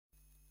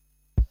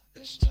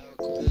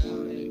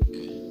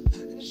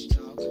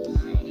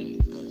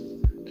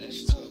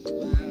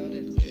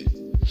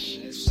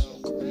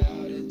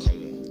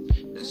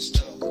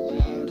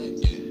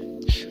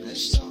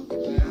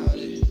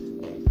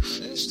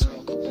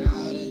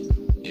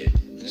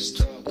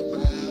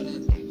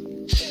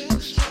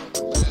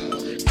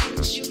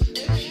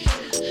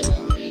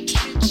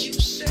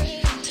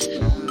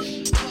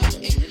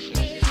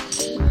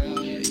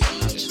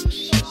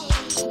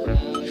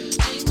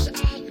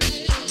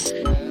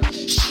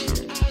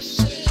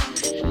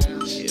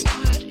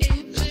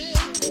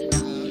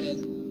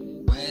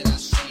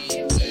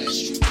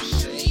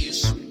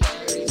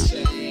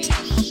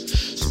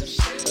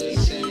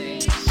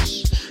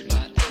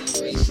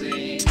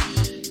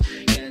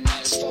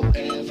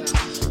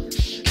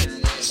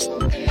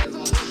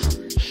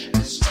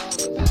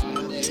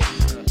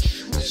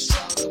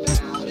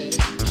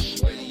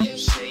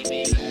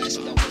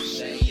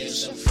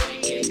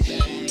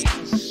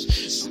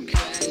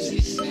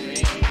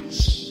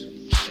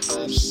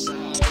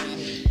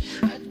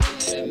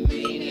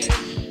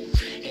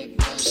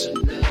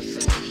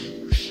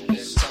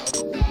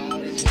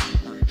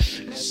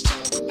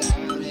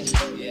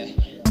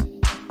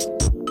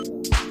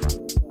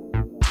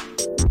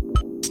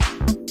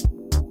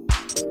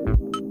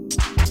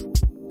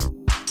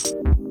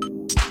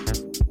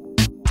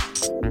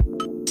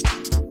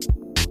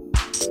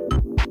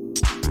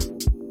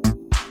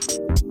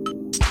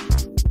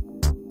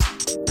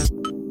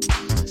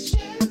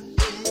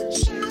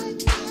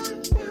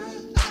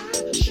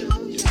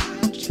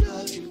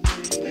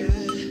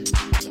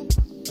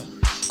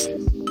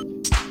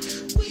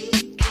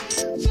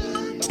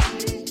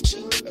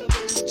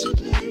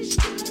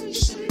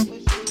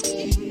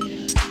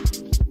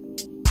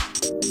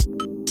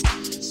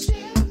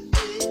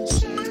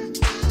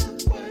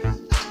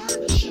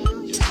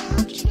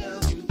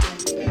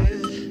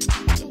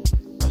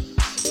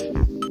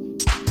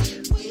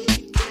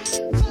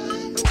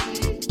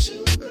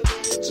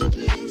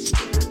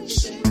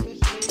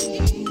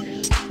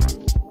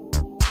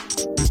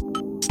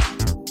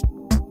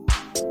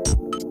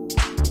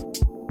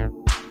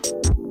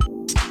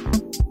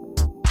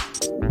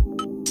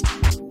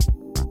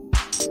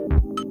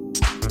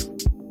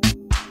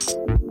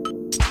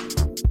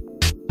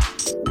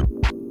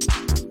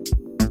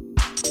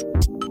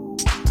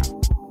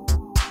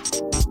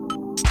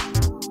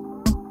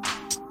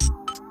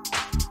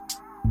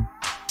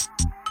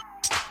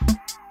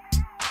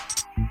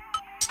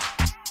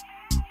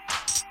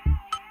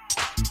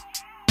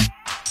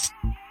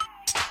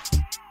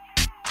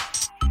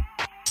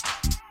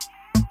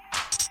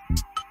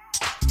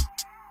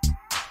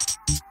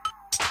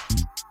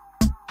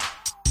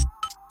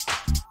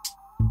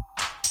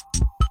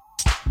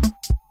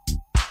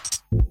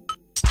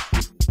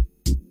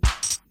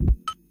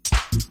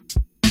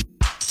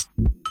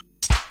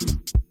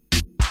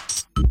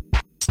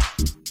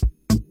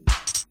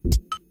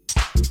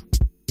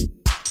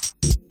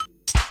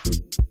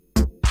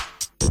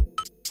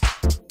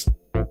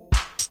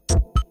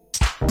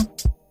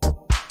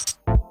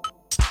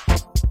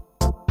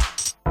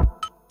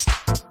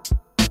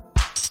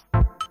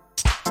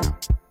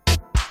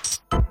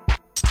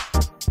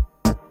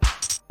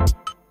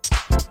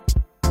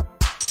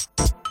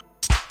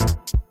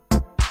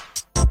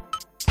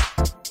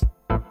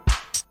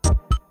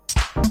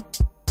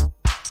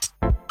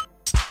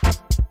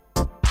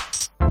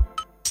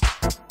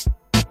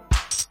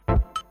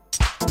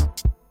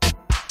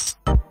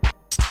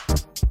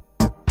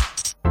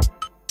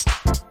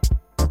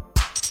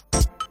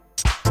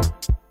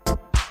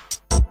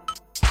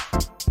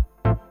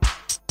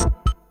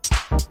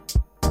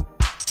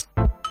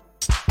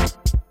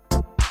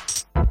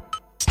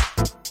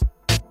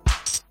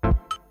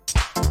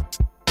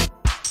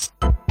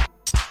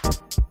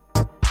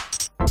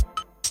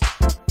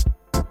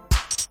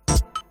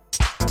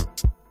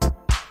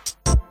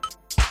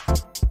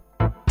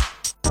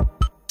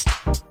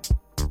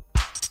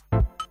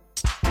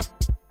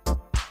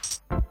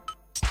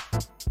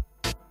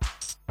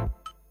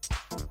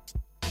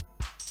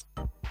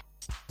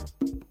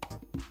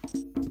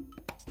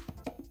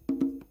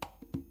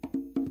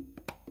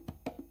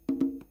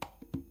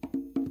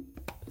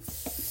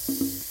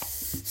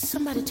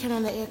Somebody turn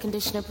on the air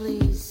conditioner,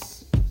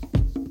 please.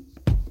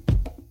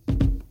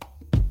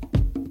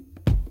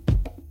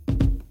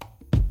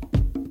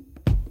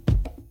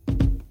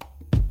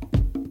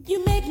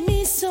 You make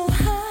me so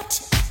hot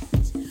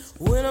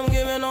when I'm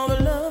giving all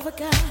the love I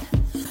got.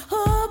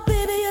 Oh,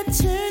 baby, you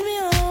turn me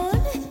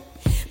on.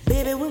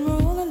 Baby, when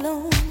we're all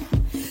alone,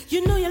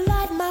 you know you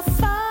light my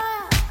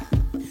fire.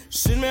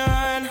 Sit me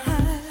high and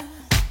high.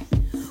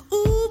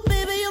 Ooh,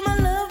 baby, you're my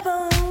love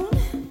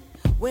bone.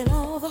 When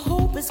all the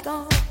hope is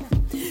gone,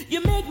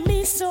 you make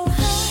me so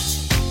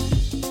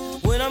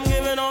hot when I'm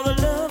giving all the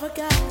love I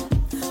got.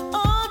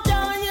 Oh,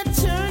 darling, you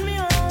turn me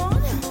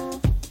on.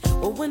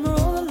 But when we're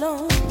all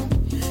alone,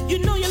 you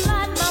know you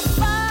light my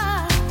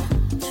fire.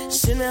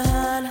 Sit me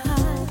high and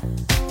high.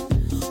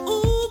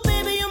 Ooh,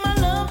 baby, you're my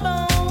love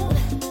bone.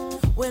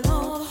 When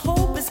all the hope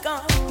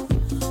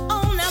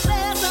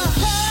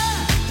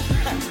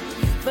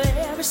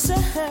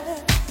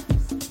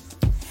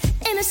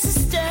a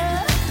sister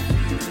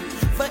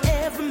for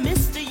every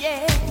mister,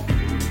 yeah.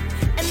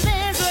 And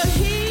there's a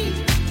he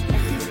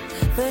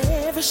for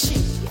every she.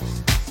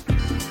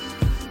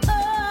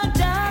 Oh,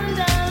 down,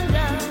 down,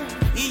 down,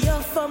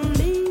 you're for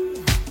me.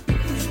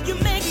 You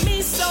make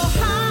me so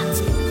hot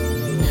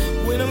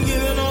when I'm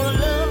giving all the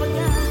love I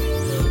got.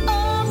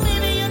 Oh,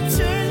 baby, you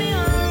turn me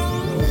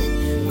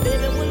on.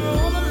 Baby, when we're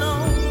all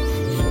alone,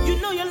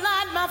 you know you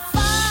light my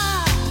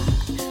fire.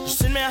 You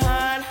send me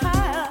high and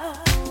higher.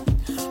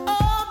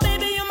 Oh,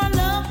 baby, you're my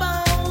love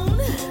bone.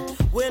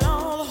 When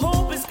all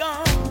hope is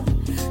gone,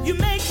 you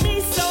make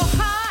me so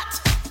hot.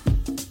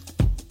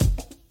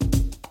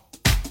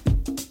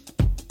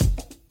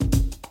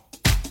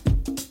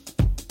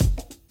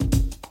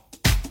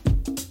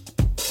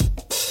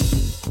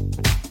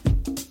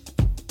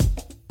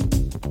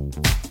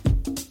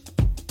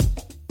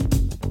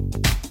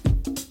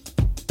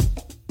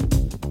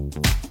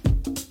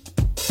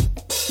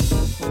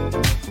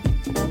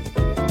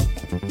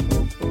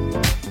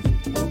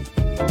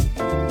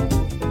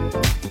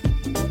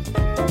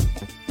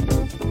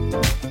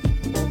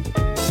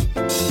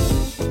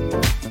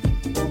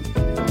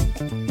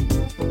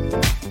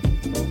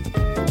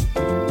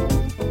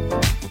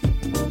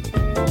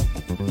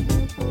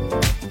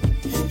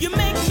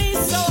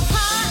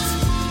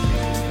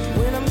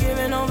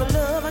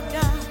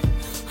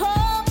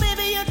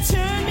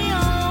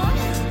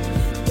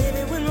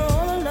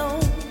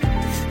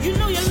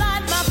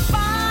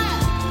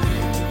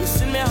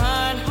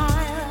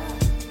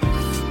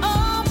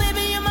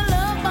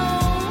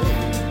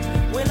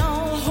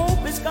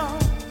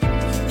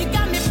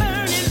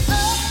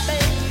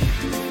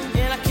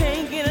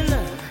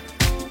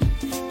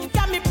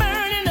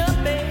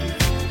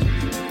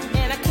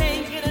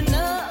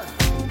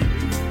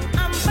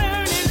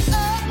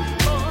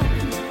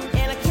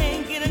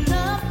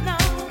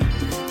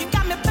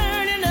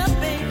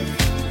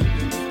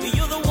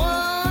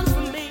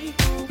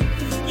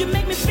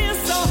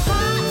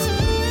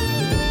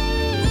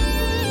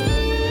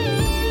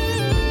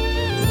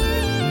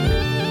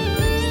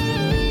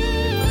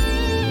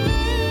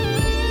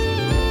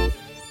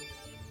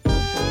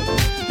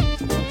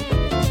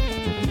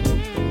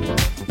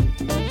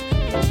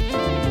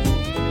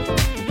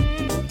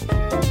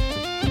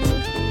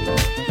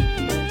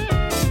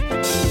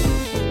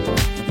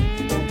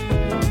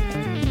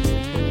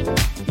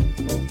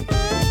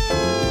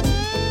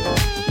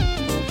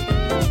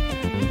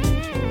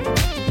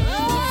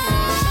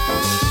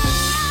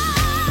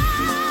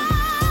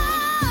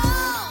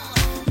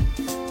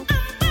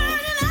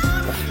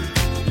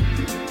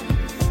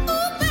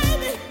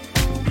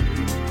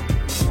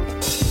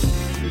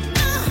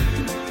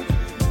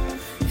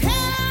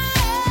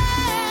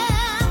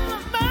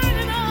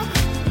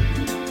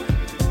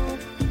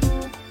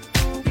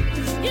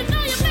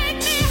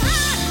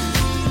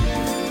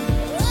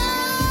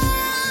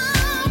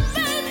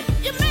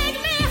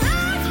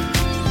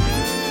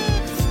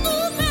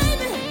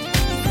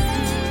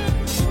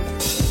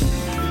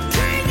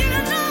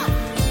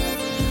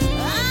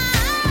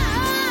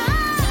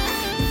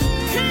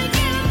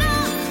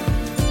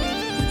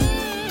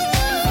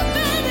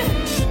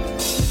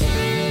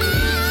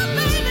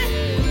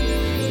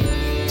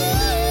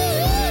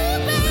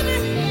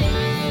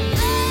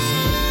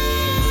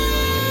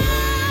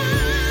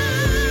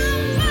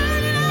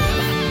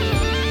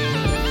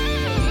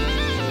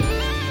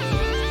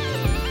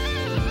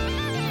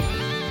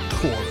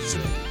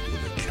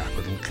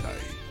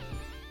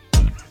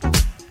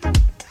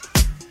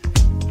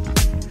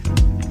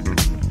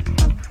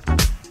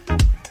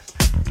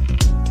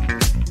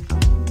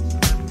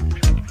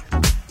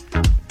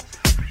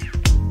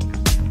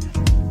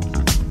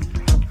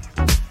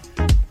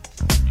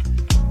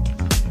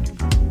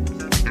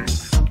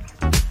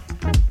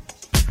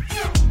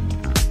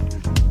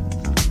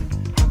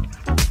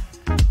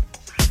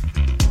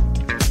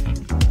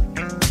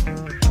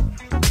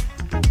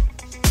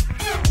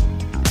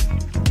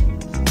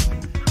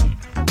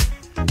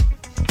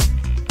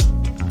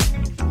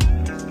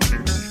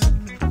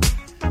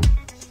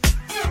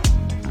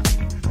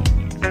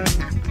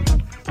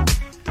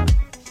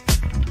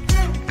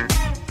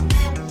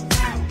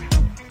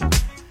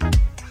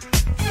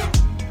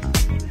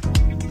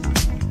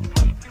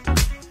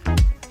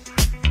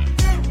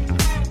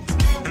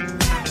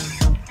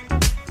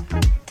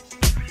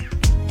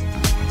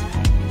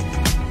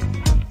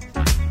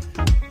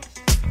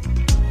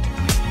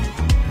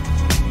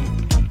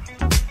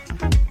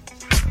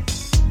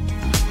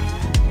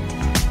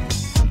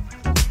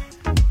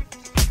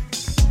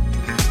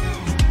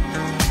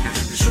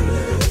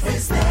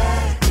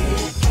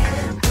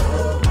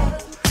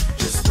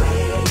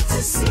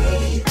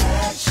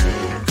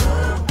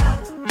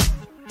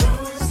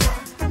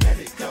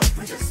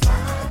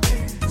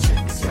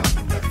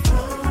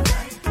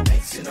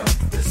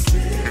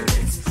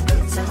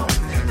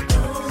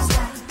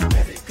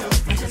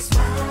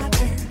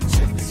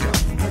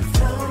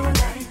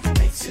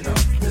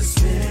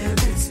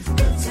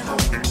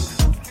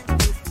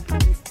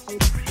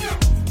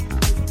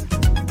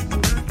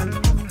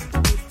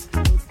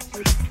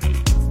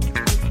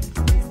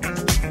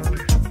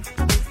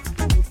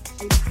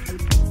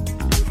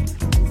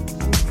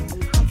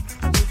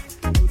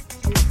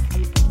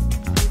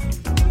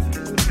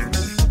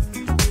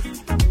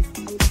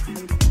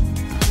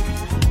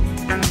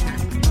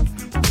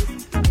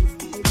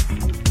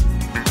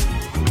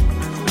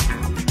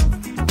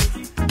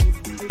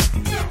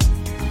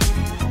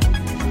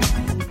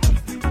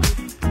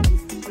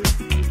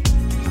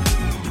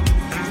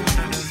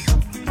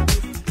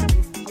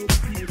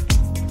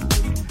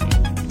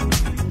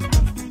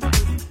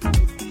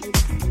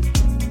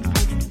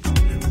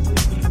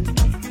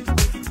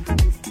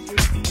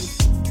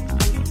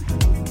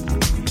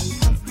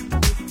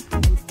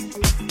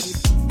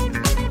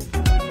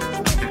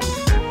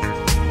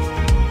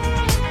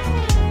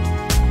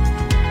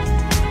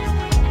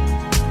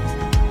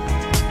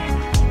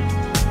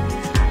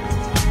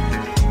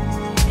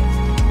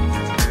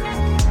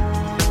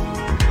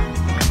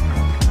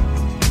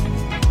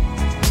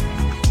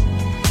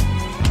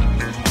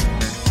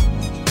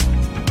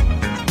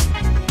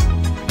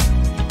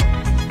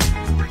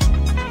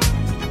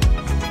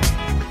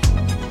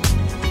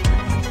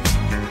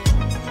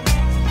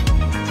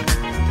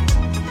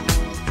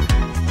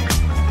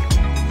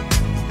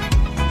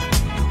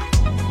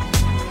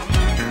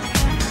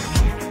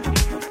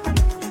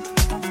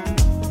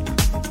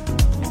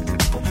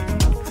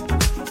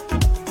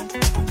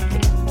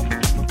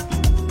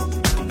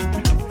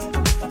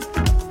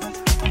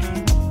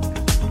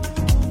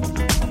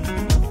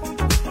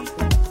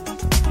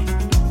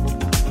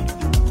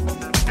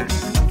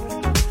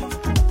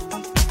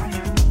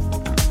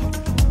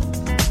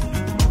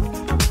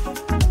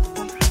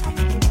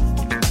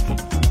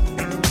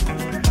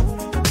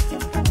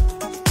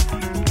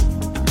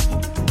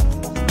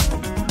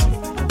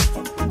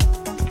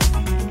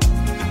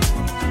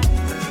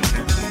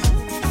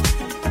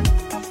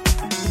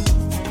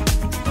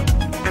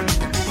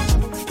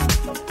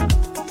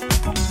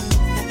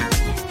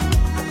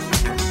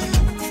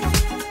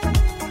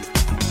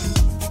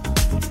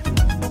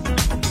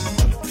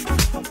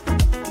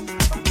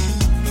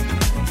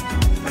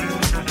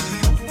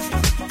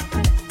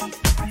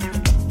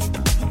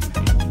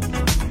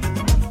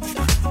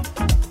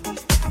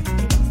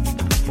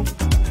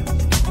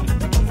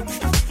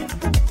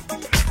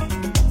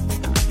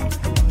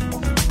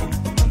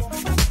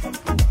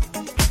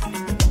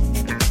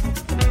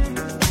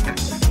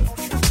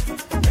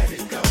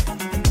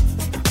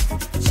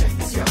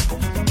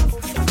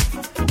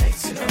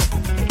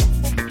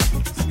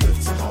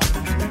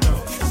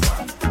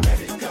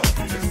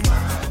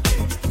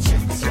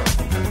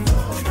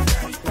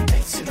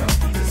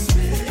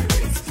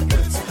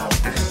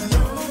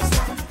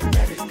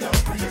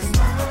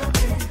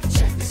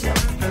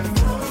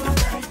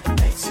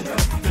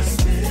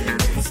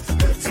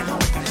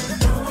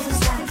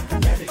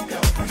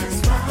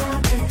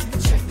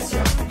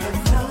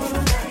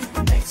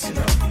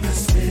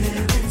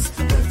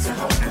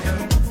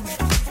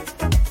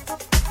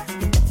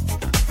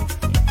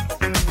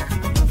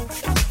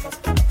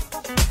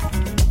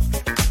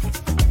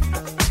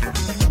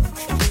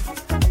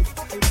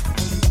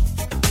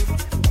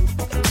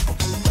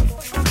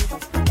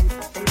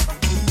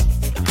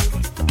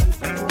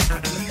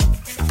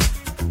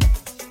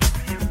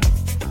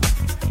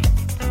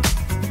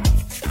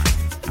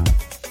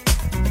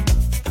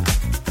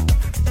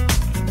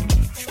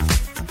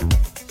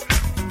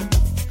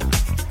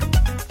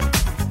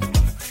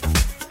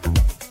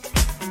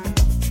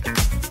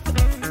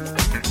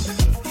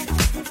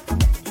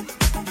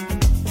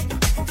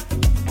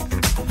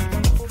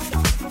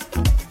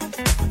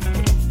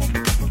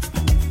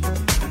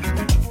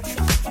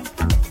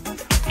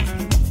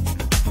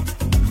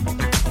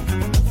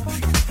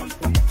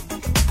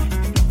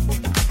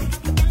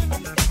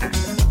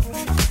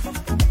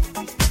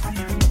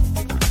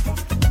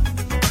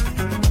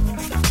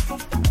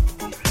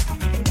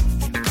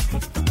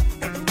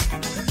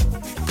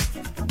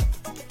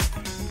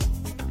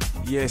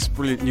 Yes,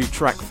 brilliant new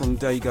track from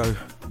Dago.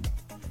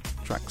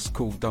 Track's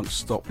called Don't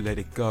Stop, Let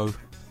It Go.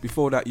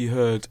 Before that you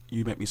heard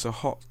You Make Me So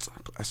Hot,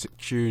 classic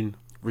tune,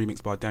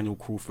 remixed by Daniel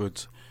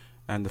Crawford.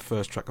 And the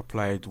first track I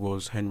played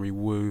was Henry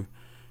Wu,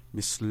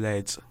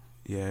 Misled.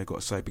 Yeah, got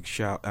to say a big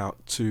shout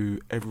out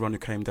to everyone who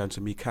came down to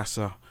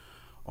Mikasa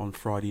on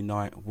Friday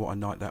night. What a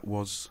night that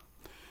was.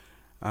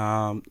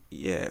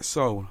 Yeah,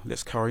 so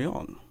let's carry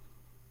on.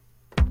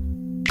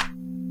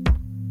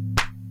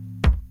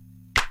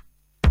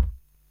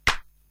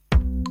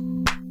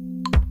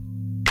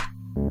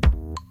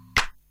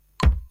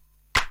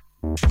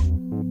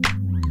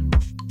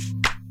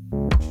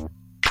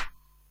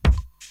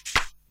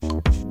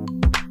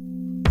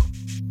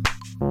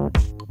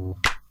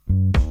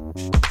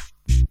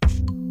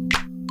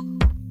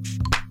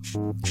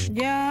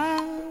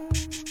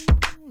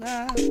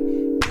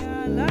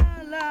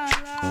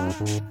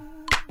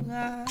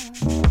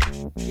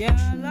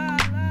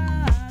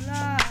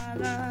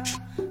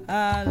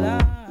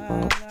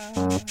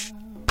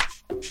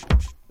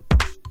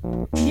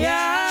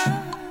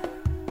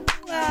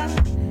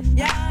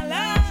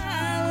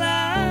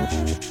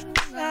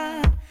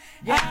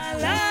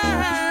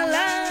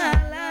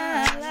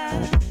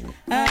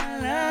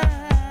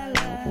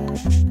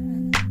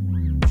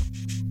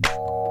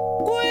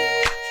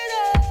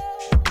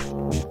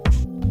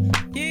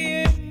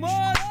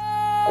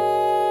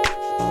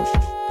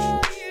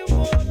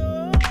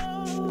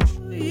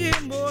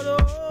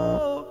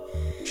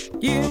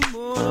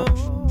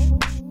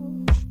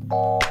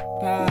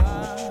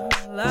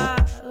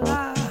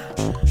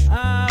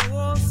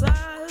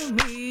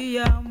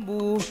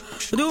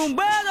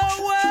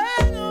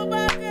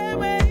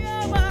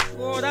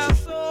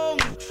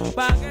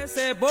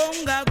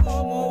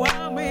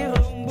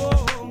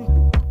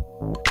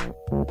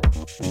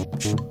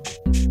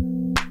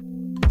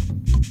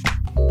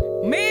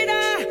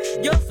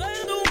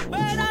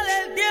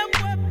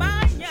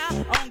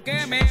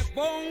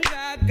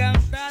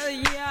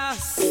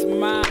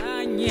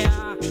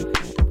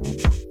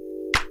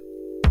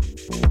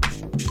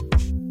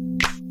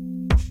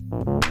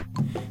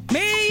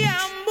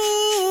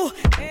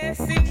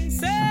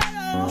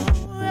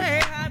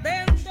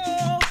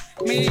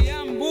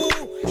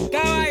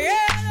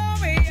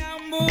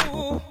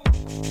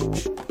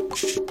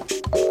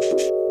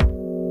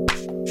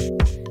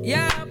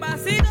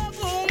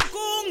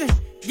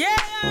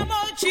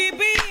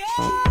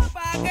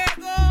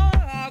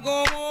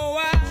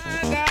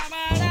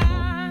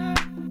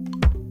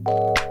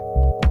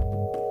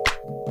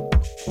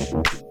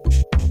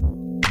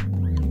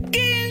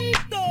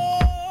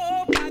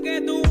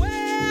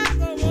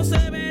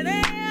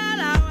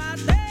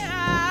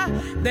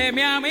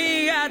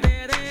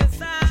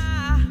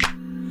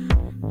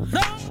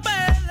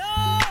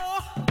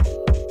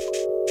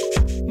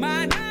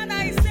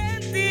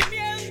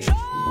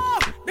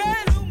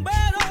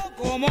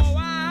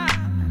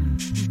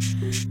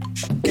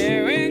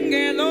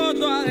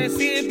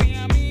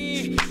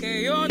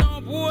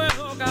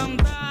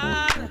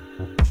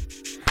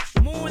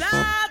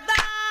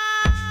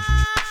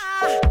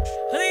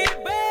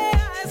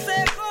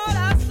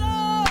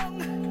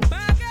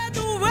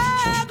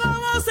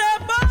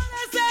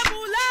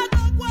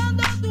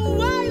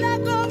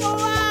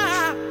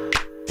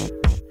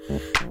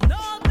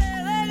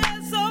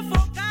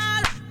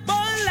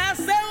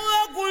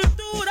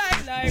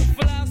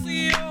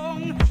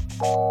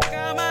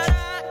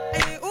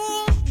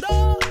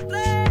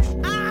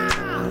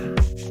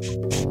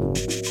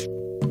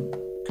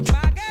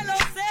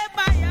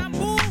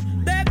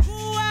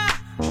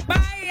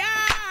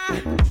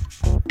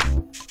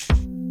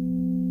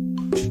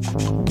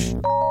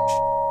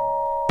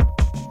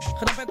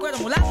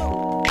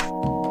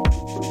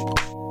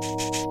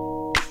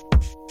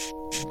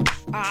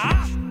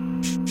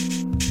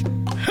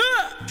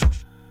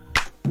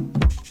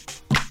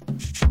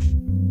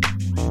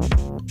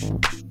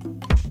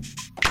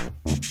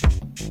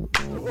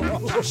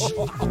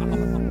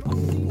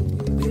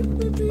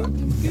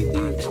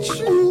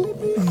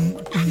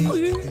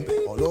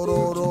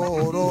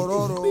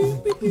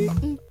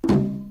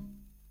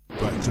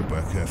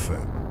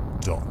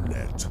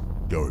 BackToBackFM.net.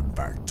 Going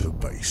back to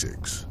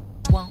basics.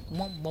 1,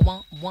 1,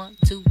 1, 1,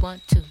 2,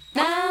 1, 2.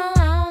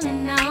 On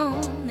and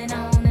on and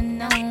on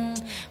and on.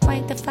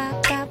 Wake the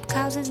fuck up,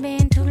 cause it's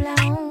been too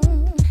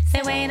long.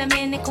 Say, wait a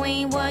minute,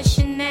 queen, what's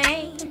your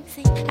name?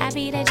 I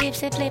be the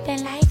gypsy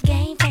flipping life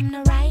game from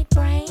the right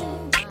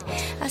brain.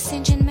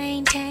 Ascension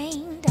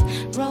maintained,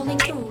 rolling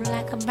through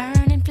like a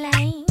burning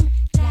flame.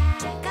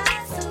 Like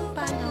a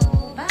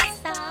supernova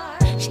star.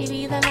 She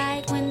be the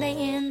light when they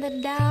in the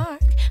dark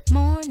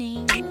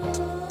morning.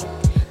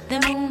 The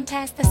moon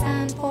past the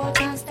sun, 4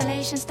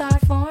 constellations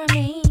start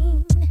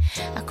forming.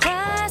 A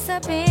cross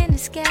up in the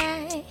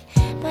sky,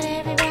 but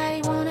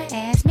everybody wanna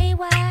ask me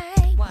why.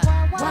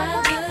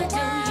 What good do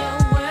your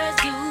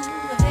words do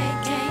if they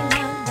can't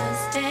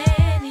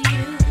understand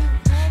you?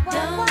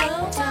 Don't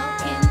go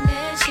talking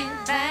that shit,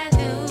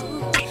 Badu,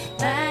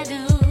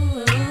 Badu.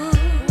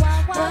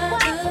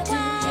 What good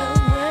do your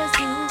words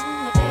do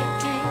if they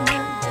can't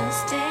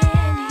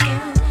understand you?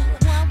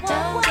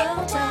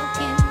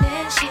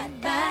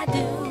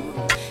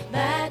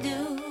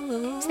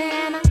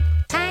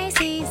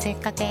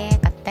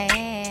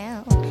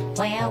 tick-a-tick-a-tail.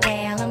 Well,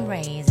 I'm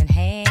raising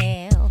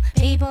hell.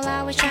 People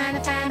always trying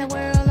to find the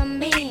world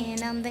I'm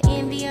in. I'm the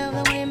envy of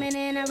the women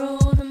and I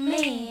rule the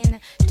men.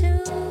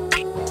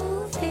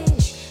 Two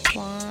fish,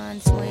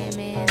 one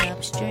swimming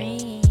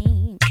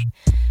upstream,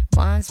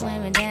 one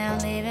swimming down,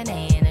 living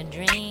in a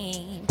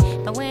dream.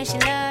 But when she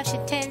loves, she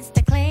tends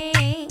to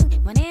cling.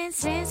 When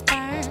incense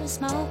burns,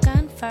 smoke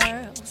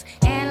unfurls.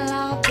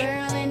 Analog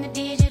girl in the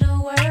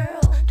digital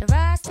world. The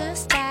roster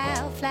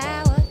style,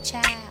 flower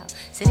child.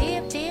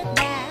 Zip dip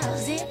dial,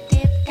 zip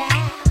dip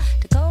dial.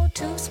 The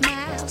go-to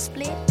smile,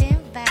 split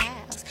them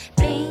vows.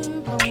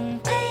 Bling, boom,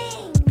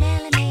 bling,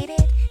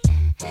 melanated.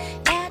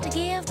 About to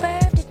give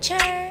birth to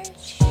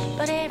church,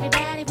 but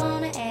everybody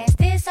wanna ask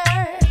this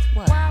earth.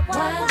 What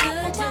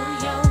good do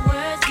your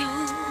words do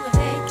if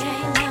they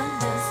can't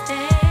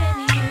understand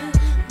you?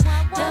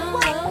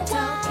 Don't go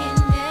talking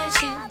that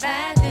shit,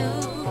 Badu,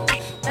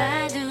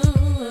 Badu.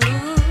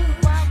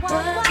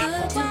 What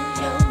good do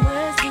your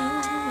words do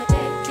if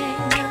they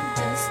can't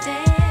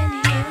understand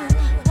you?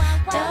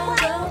 Don't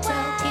go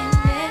talking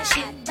that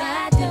shit,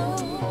 Badu,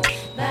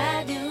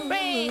 Badu.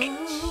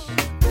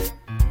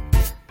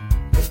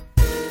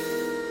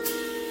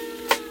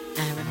 I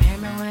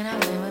remember when I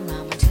went with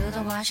mama to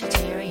the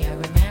washateria.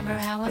 Remember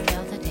how I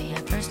felt the day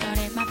I first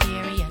started my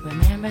period.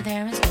 Remember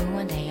there in school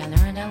one day I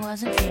learned I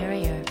was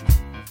inferior.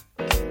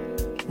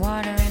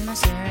 Water in my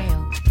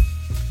cereal,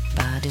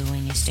 Badu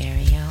in your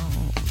stereo.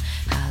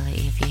 Holla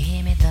if you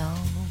hear me though.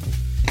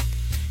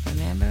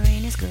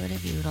 Remembering is good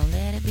if you don't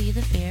let it be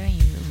the fear in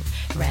you.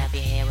 Wrap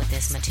your hair with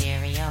this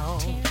material.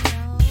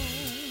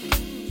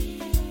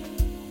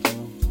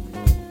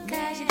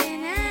 Cause you did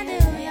not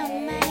do your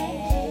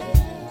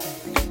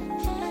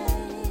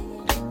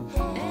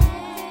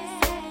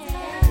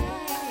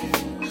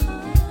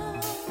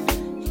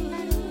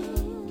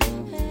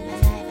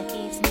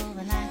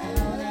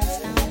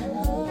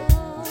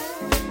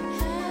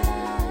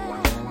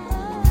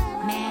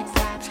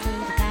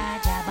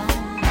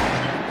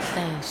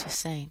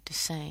ain't the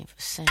same for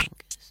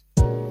singers.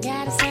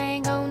 Got a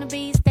saying on the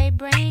beats they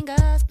bring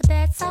us, but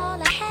that's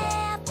all I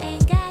have.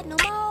 Ain't got no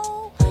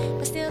more,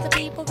 but still the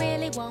people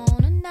really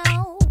wanna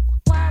know.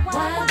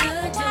 What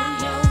good do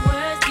your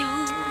words do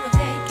if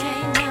they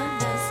can't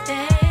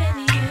understand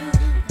you?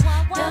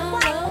 Don't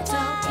go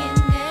talking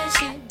that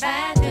shit,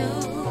 Badu,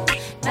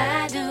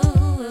 Badu.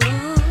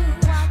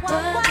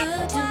 What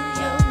good do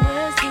your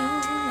words do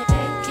if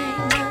they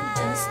can't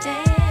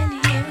understand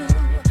you?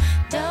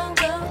 Don't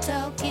go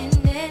talking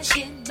that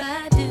shit,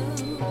 Badu,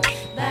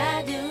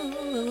 Badu.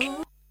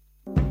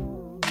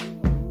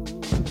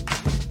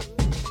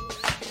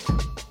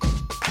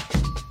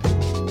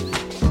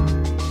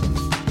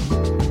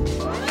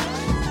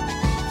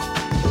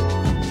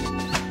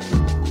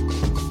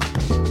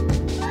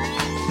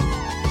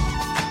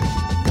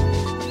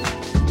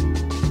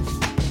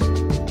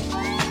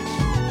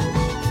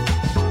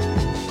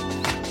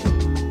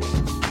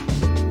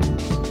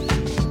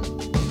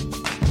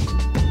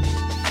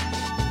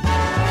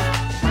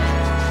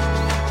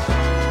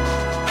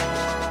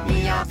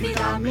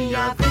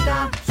 Minha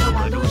vida, sob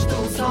a luz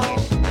do sol.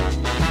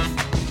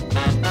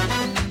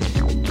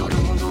 Todo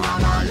mundo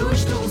ama a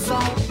luz do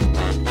sol.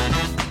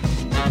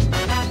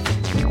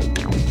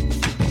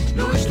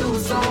 Luz do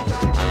sol.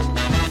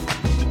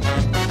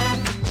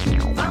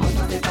 Vamos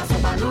tentar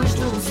sob a luz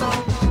do sol.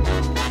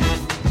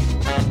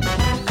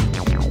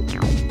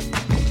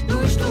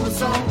 Luz do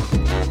sol.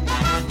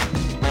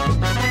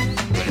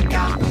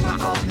 Pegar uma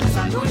cor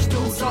nessa luz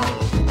do sol.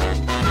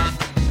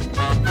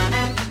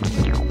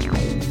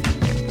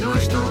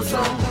 Luz do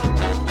sol.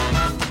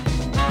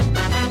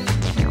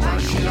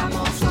 Baixe a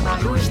mão sobre a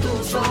luz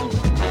do sol.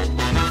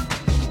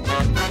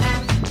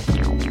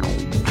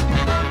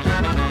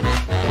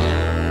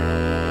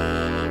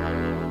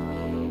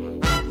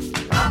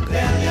 A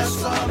pele é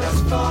sobre as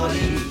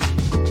flores.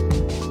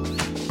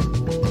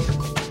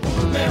 O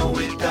mel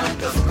e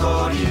tantas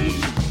cores.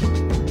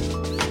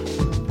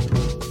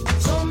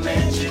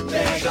 Somente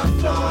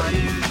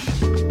beija-flores.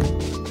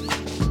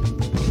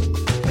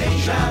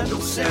 Beijando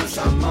seus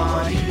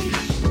amores.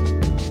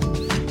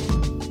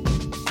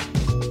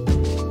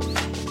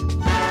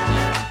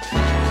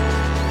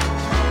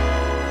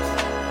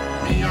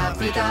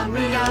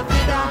 Minha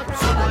vida,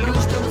 sob a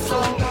luz do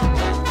sol.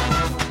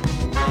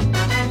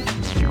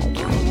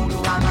 Todo mundo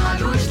ama a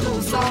luz do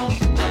sol.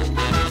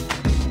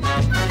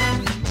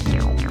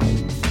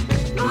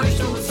 Luz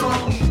do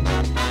sol.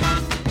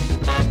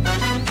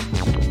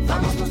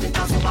 Vamos nos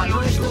deitar sob a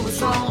luz do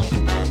sol.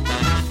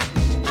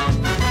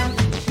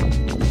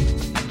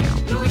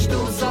 Luz do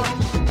sol.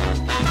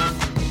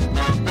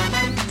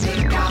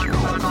 Ficar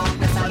com a mão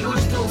nessa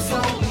luz do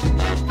sol.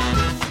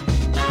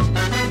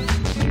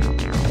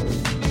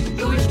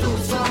 Luz do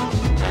sol.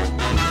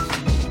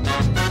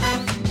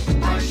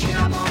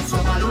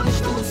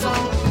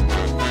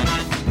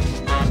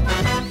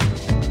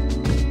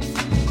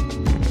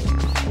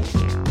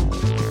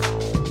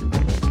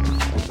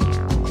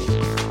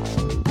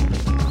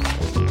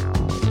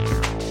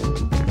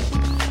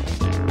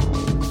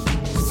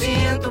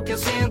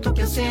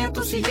 Se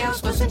eu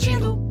estou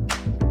sentindo,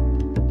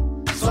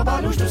 sob a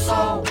luz do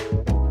sol.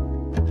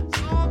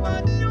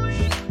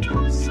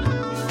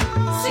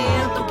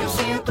 Sinto que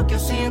eu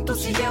sinto,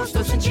 se eu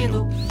estou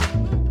sentindo,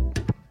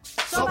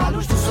 sob a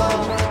luz do sol.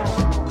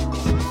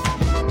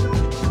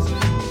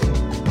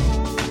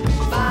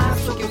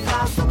 Faço o que eu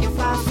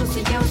faço, se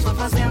eu estou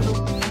fazendo,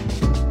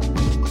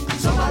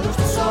 sob a luz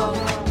do sol.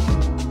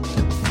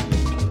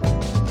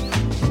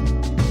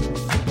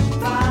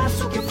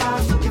 Faço o que eu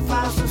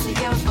faço, se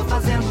eu estou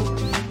fazendo,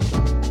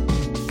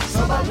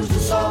 sob a luz do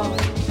sol.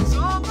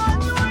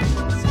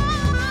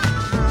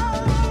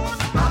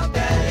 A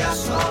terra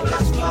sobre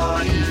as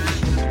flores,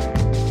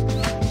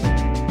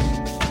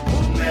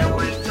 o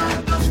meu e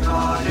tantas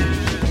cores,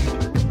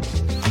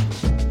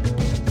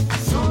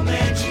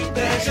 somente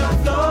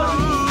beija-flores,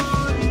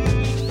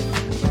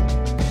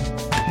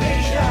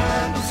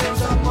 beijando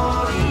seus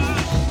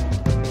amores,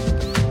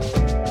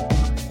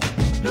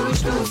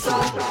 luz do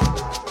sol.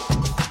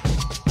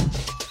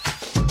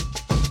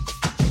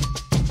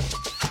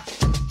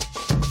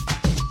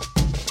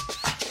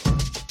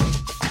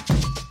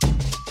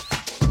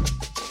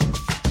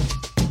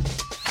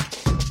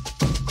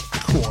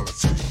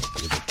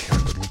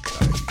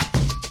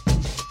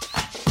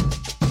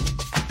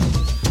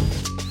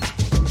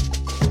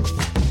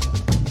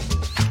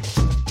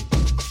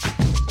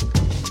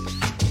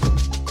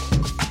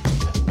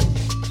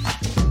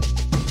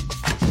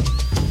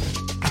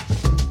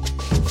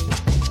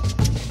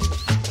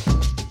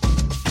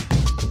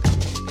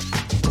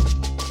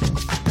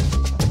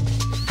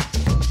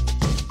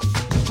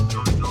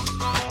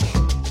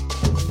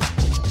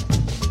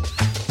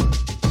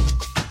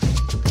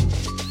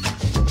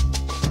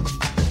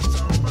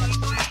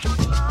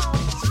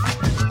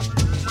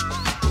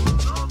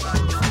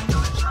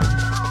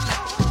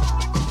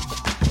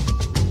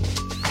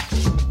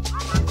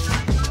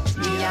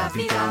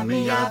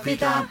 Minha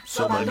vida,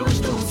 sob a luz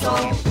do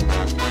sol.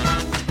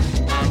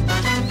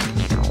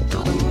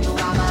 Todo mundo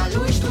ama a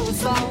luz do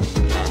sol.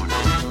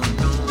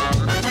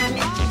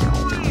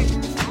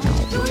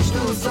 Luz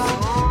do sol.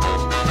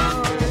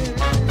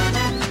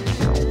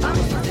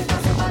 Vamos fazer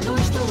sob a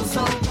luz do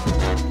sol.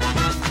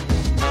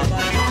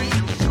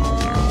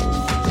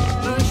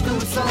 Luz do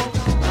sol.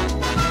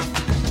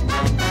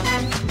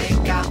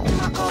 Pegar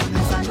uma cor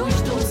nessa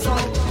luz do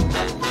sol.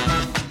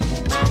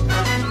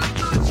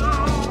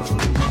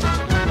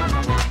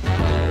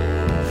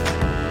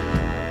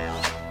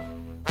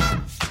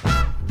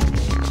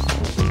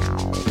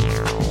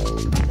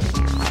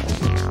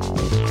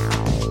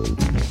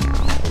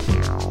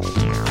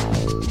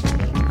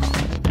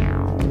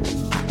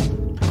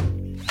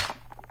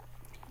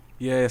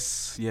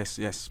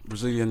 Yes.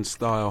 Brazilian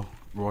style,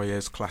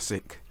 Royers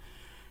classic.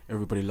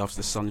 Everybody loves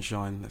the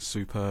sunshine. That's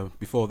superb.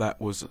 Before that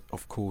was,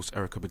 of course,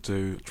 Erykah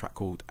Badu, a track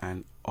called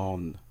And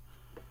On.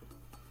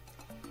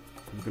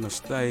 We're going to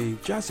stay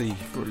jazzy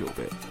for a little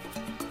bit.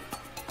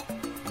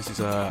 This is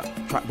a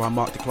track by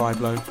Mark de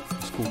Clive-Lowe.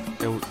 It's called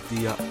El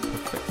Dia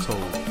Perfecto.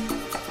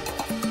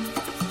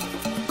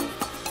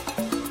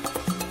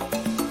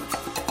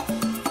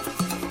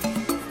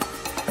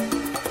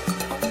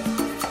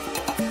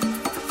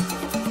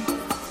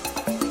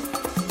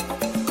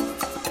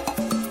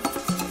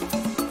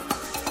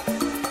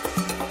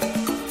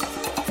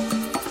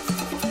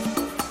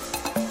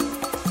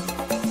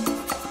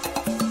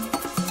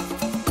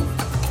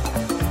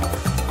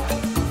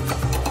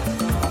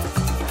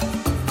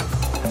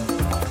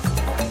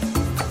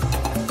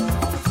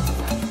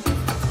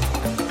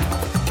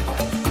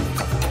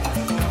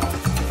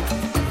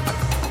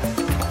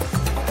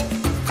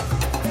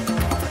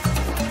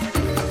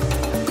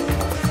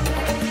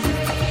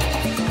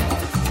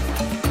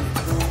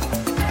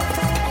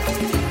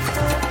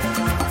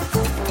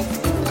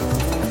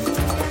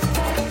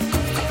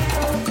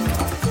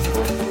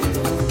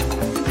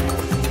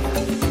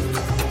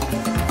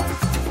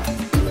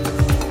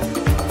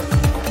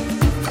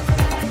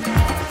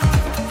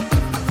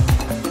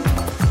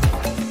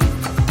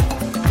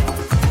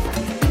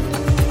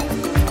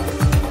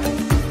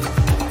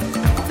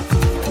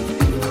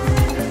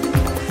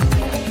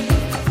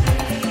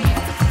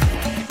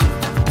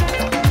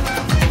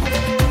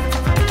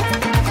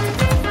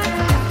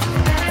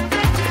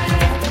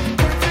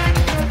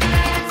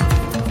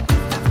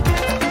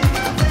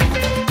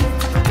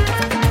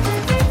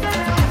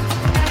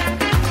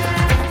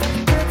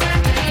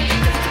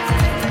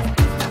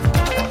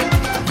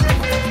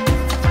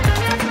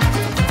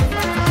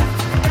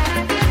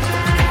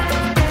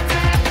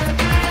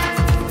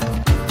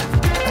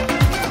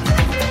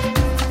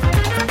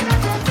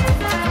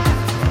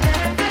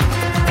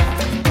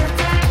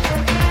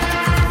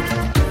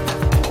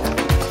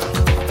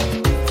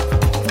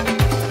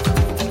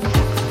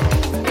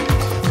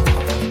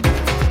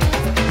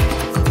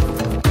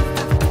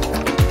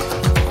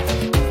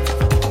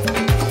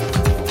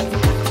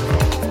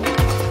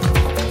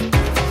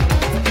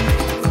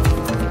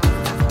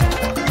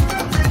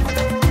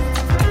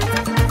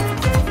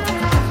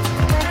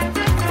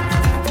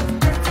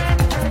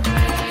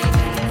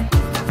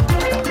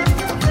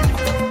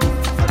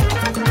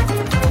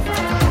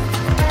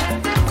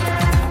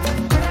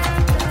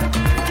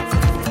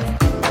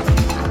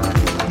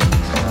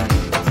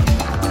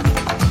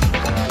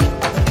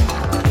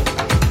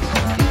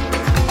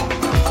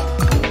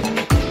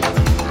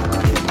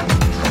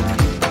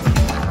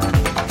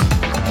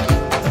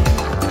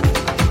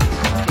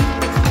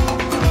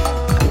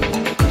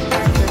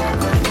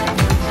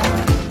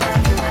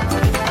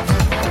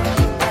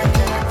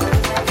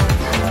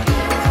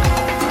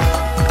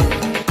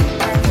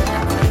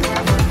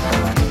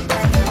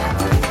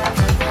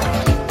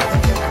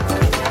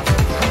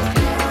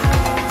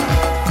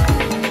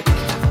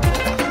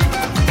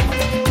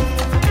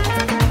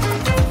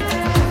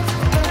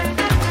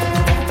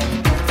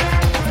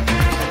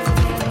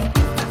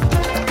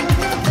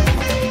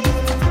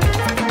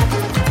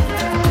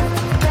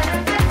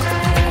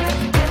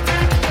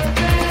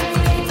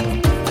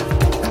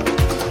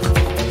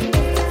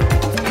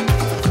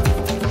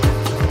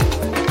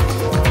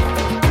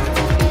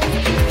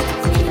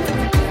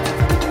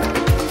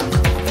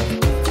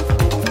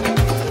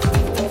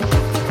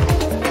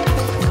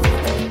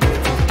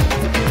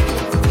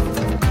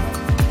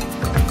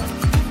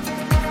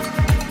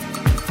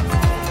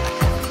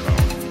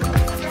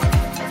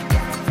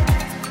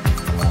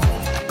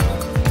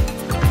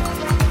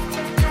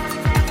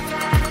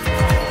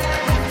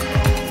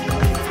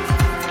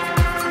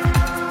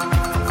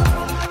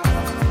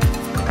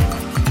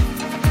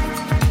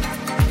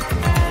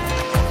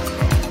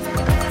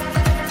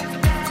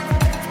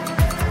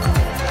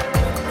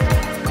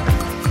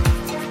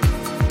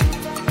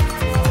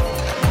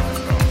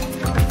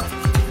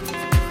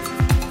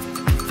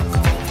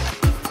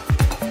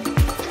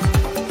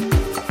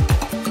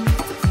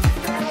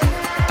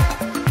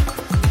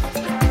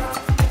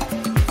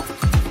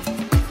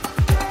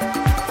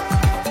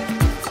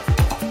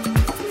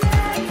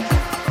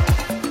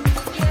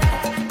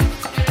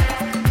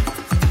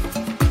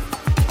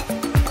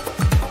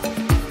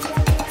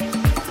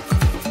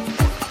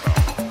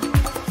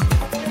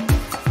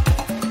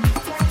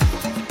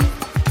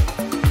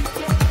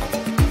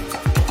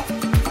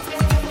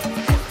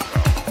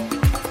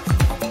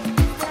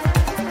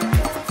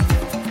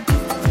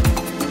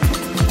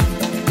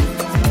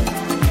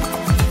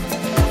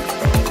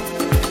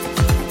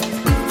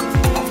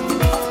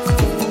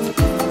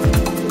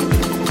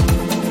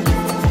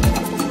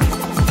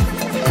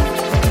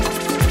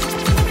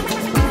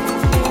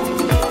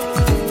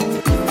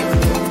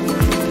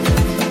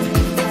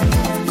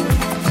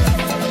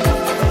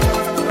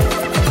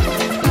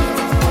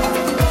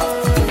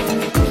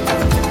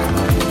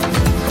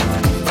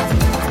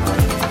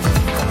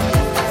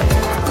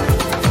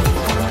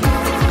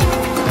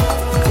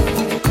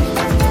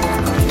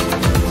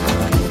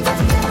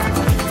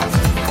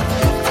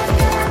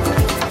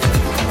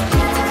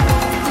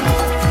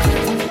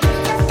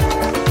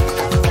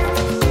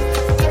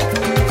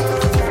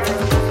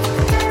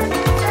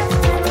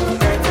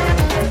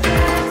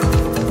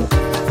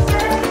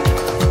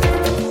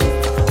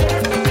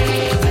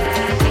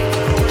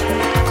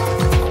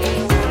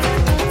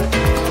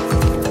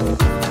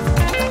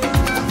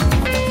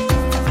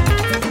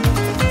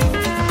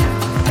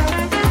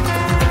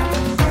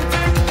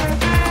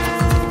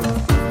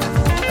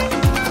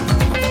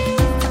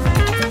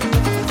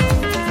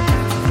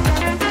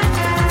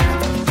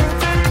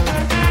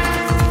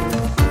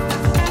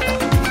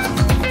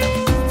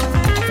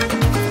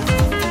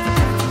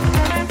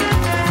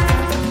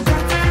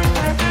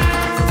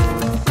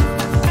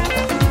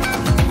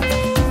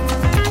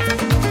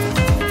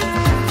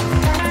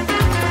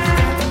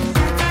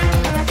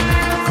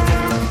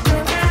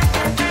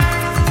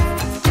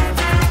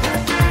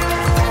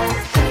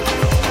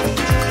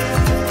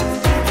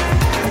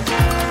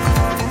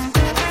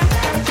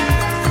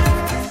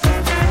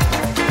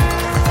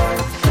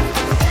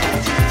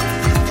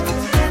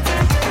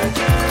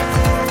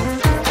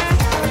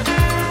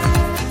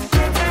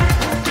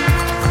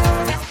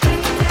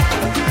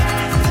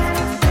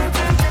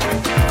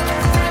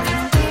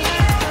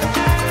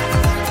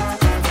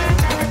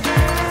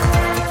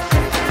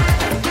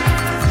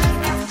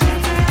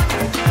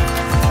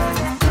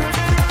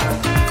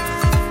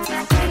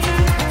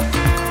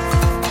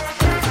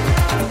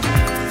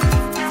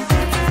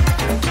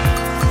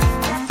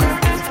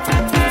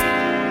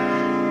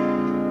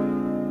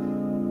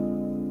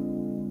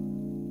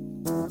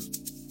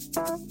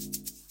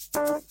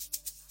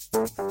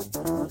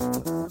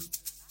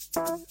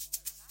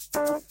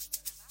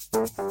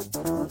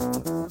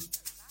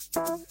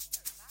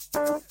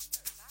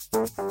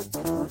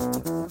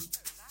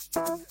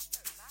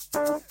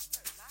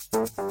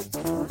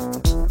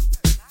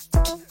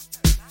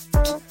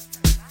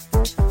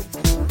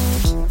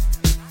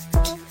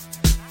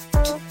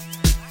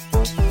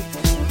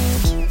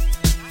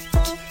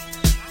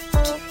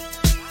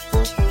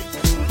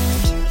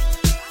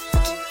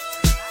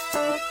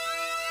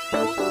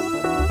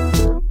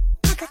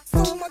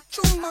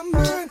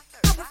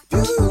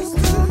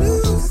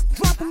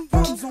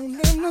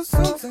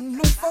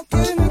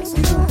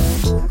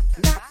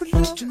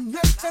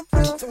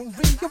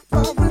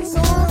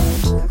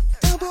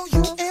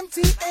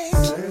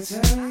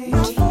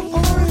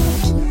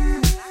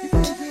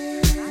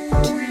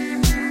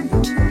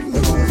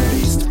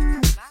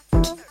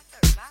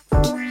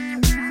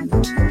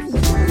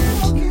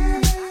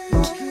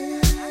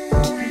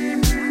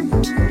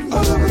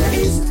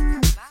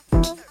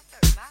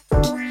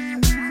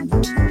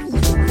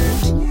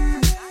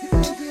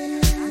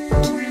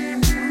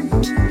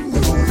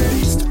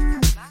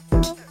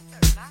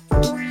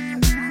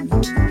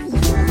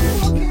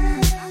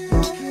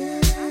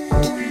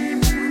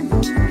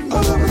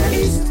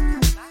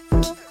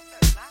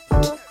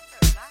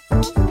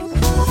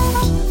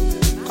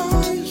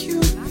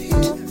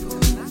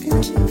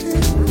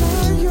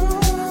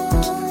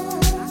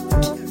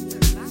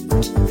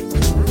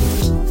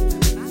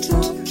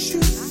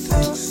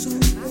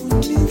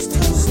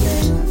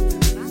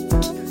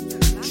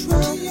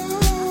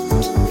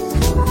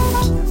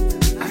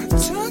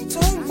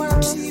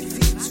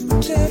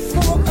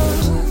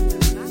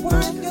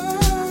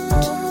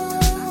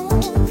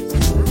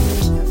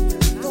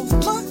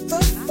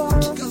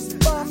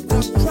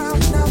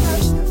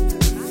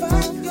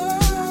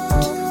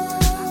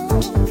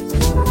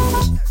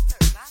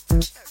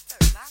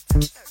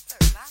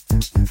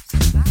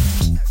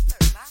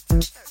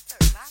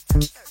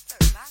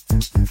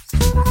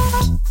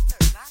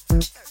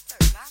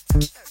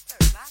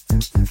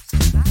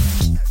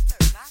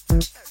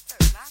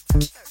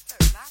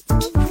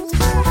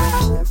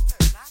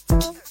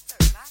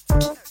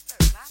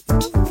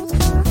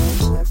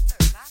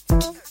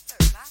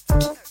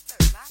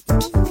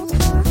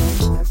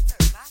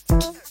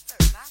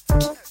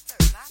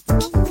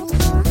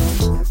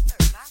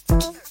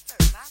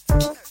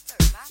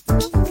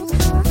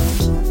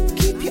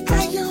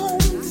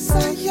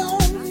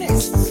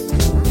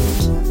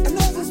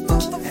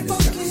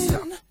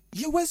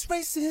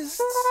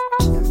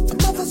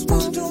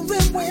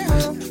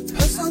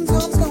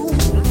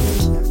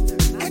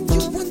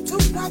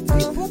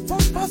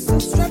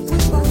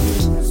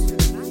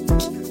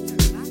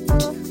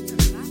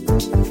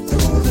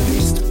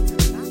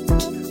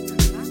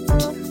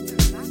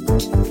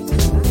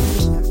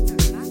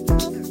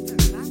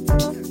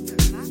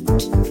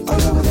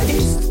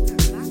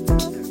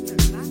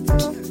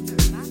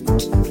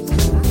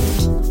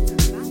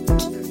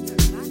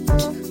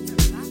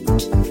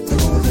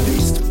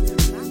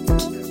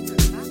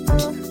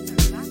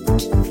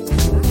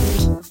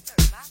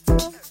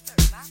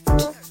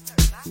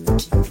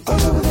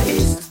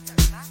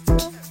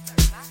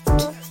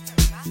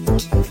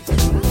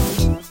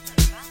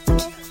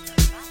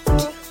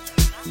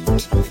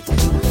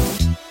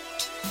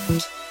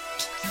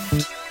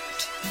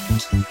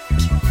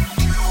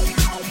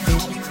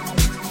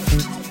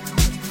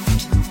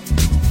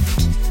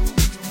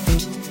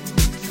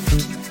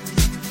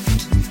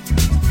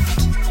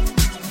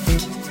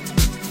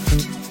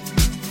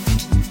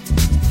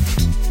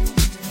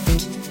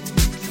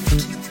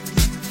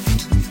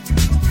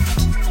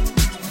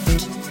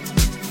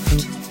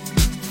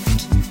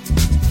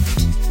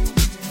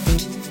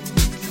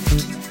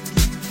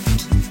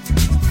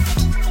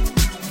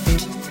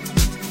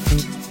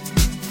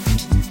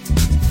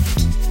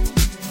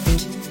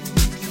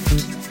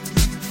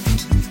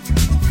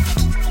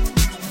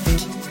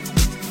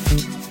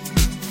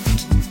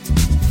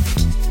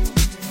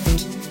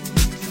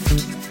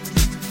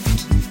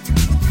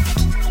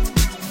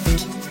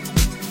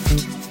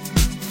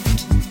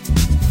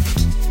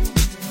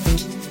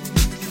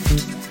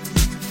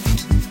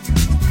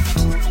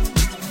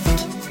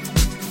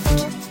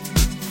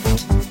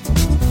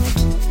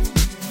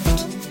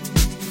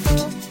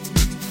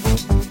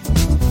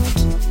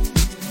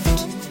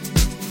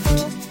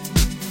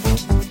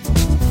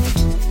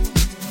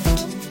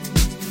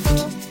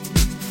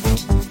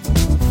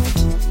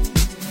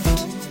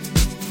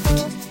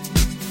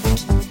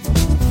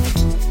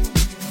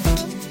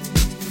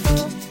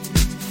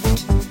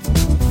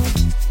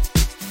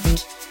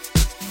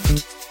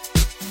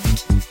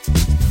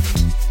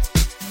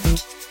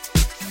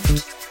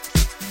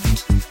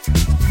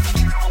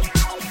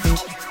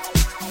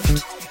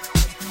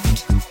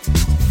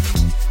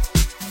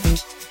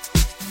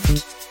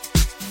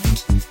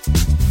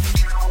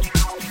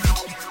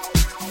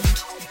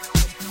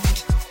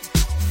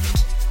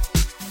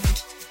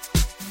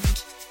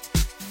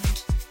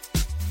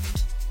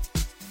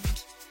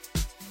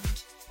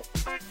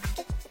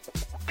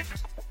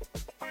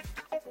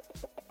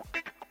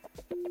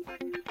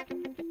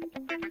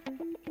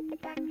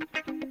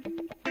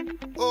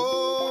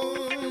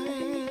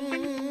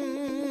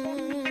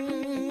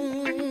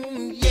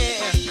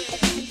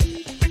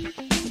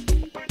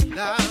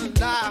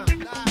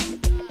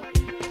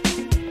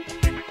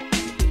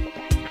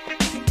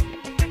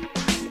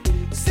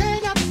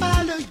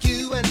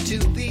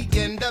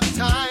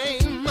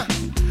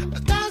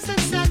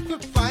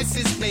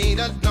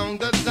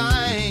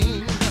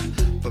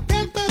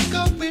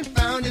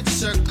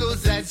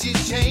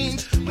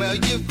 change. Well,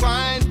 you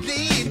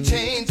finally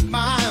changed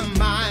my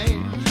mind.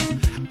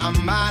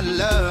 My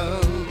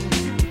love.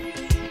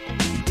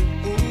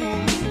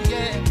 Ooh,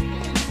 yeah.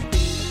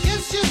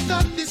 Guess you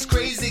thought this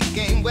crazy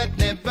game would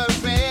never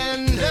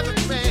end. Never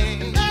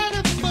end. That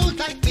a fool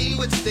like me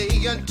would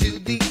stay until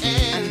the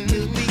end.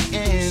 Until the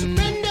end.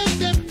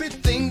 Surrendered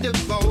everything,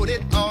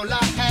 devoted all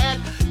I had.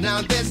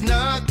 Now there's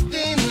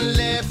nothing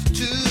left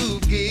to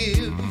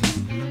give.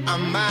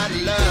 I'm my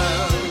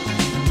love.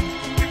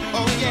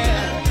 Oh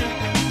yeah.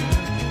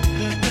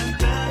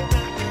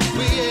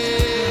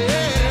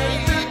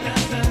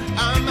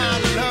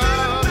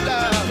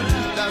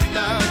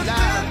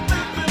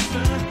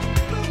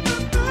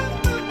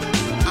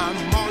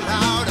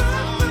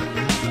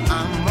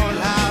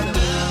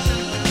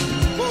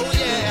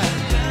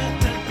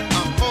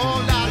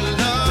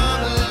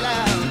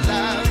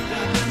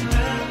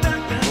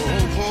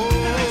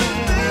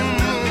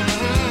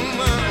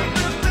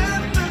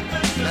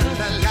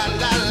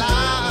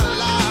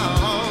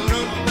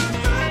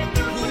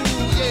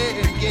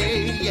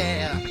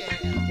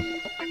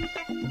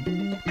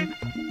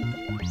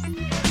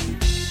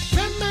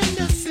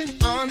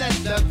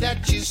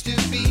 Used to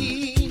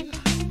be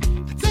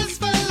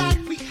successful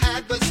life we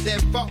had was there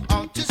for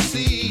all to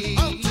see.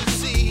 All to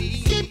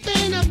see.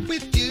 Keeping up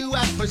with you,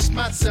 I pushed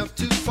myself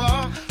too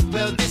far.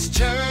 Well, this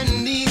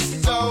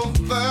journey's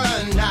over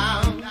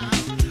now.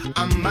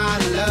 I'm my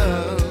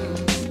love.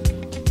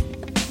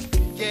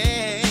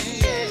 Yeah,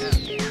 yeah.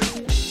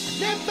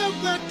 Never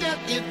worked out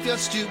if you're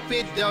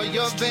stupid or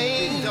you're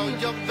vain. Or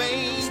you're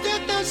vain.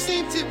 Still don't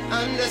seem to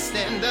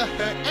understand the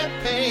hurt and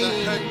pain. The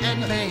hurt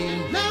and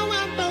pain. Now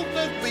I'm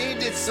over it.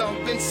 It's all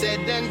been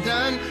said and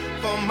done.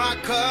 For my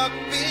cup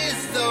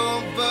is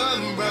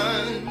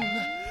overrun.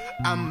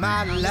 I'm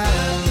my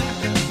love.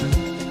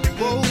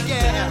 Oh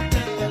yeah.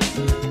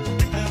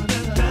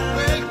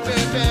 Hey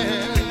baby.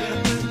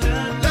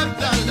 Love,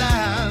 love,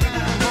 love.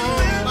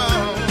 Oh, oh,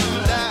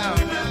 love.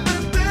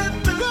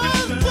 Oh,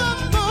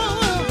 oh, oh.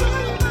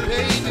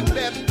 Baby,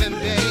 baby,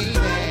 baby.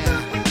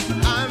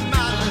 I'm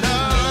my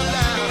love,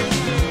 love.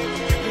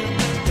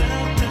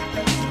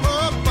 Oh,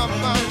 oh,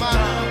 oh,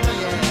 oh.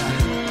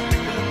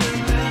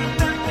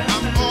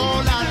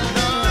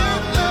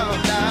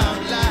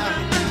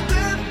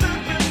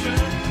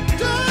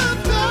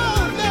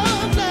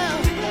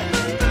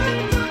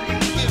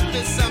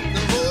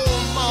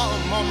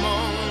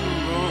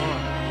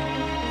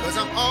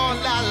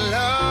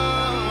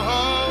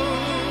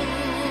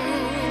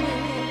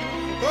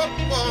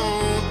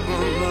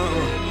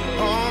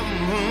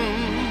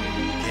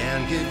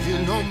 Give you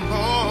no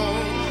more,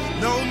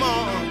 no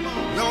more,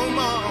 no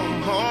more,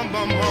 more,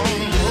 more, more,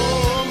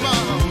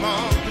 more,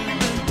 more.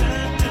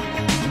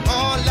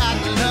 All I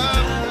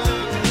love,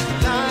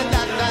 la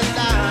la la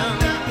la.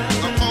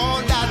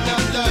 All I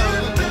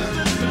love,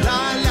 la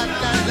la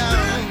la la.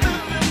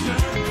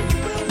 La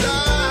la la la la.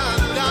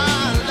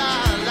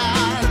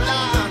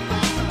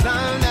 La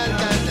la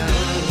la la.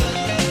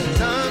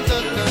 La la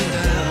la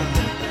la.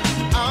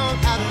 All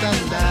I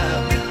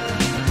love,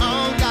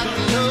 all I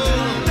love.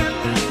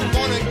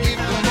 Give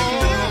them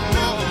more,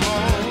 more,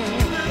 more.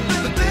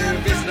 But there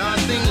is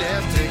nothing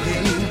left to give.